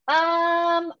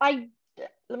 Let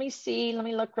me see. Let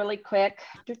me look really quick.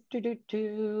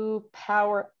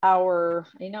 Power Hour.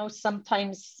 I know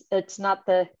sometimes it's not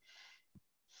the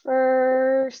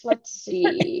first. Let's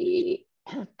see.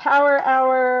 Power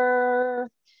Hour.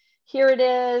 Here it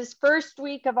is. First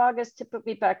week of August to put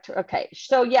me back to. Okay.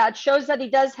 So yeah, it shows that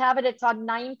he does have it. It's on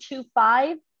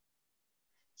 925-640.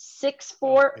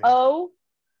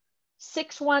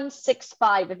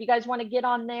 6165. If you guys want to get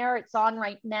on there, it's on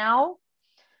right now.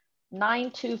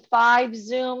 925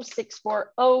 Zoom,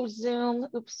 640 Zoom,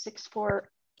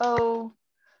 640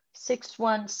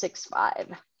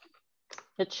 6165.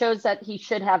 It shows that he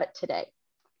should have it today.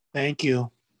 Thank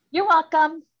you. You're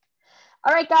welcome.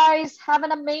 All right, guys, have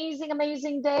an amazing,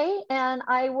 amazing day, and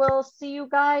I will see you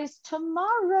guys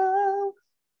tomorrow.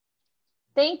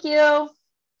 Thank you.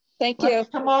 Thank you.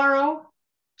 Tomorrow?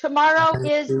 Tomorrow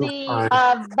is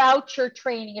the voucher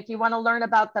training, if you want to learn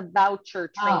about the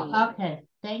voucher training. Oh, okay.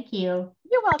 Thank you.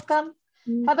 You're welcome.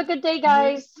 Have a good day,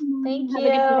 guys. Thank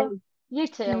you. You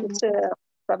too. You too.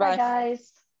 Bye-bye. Bye,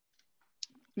 guys.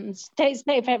 Stay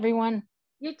safe, everyone.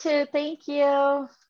 You too. Thank you.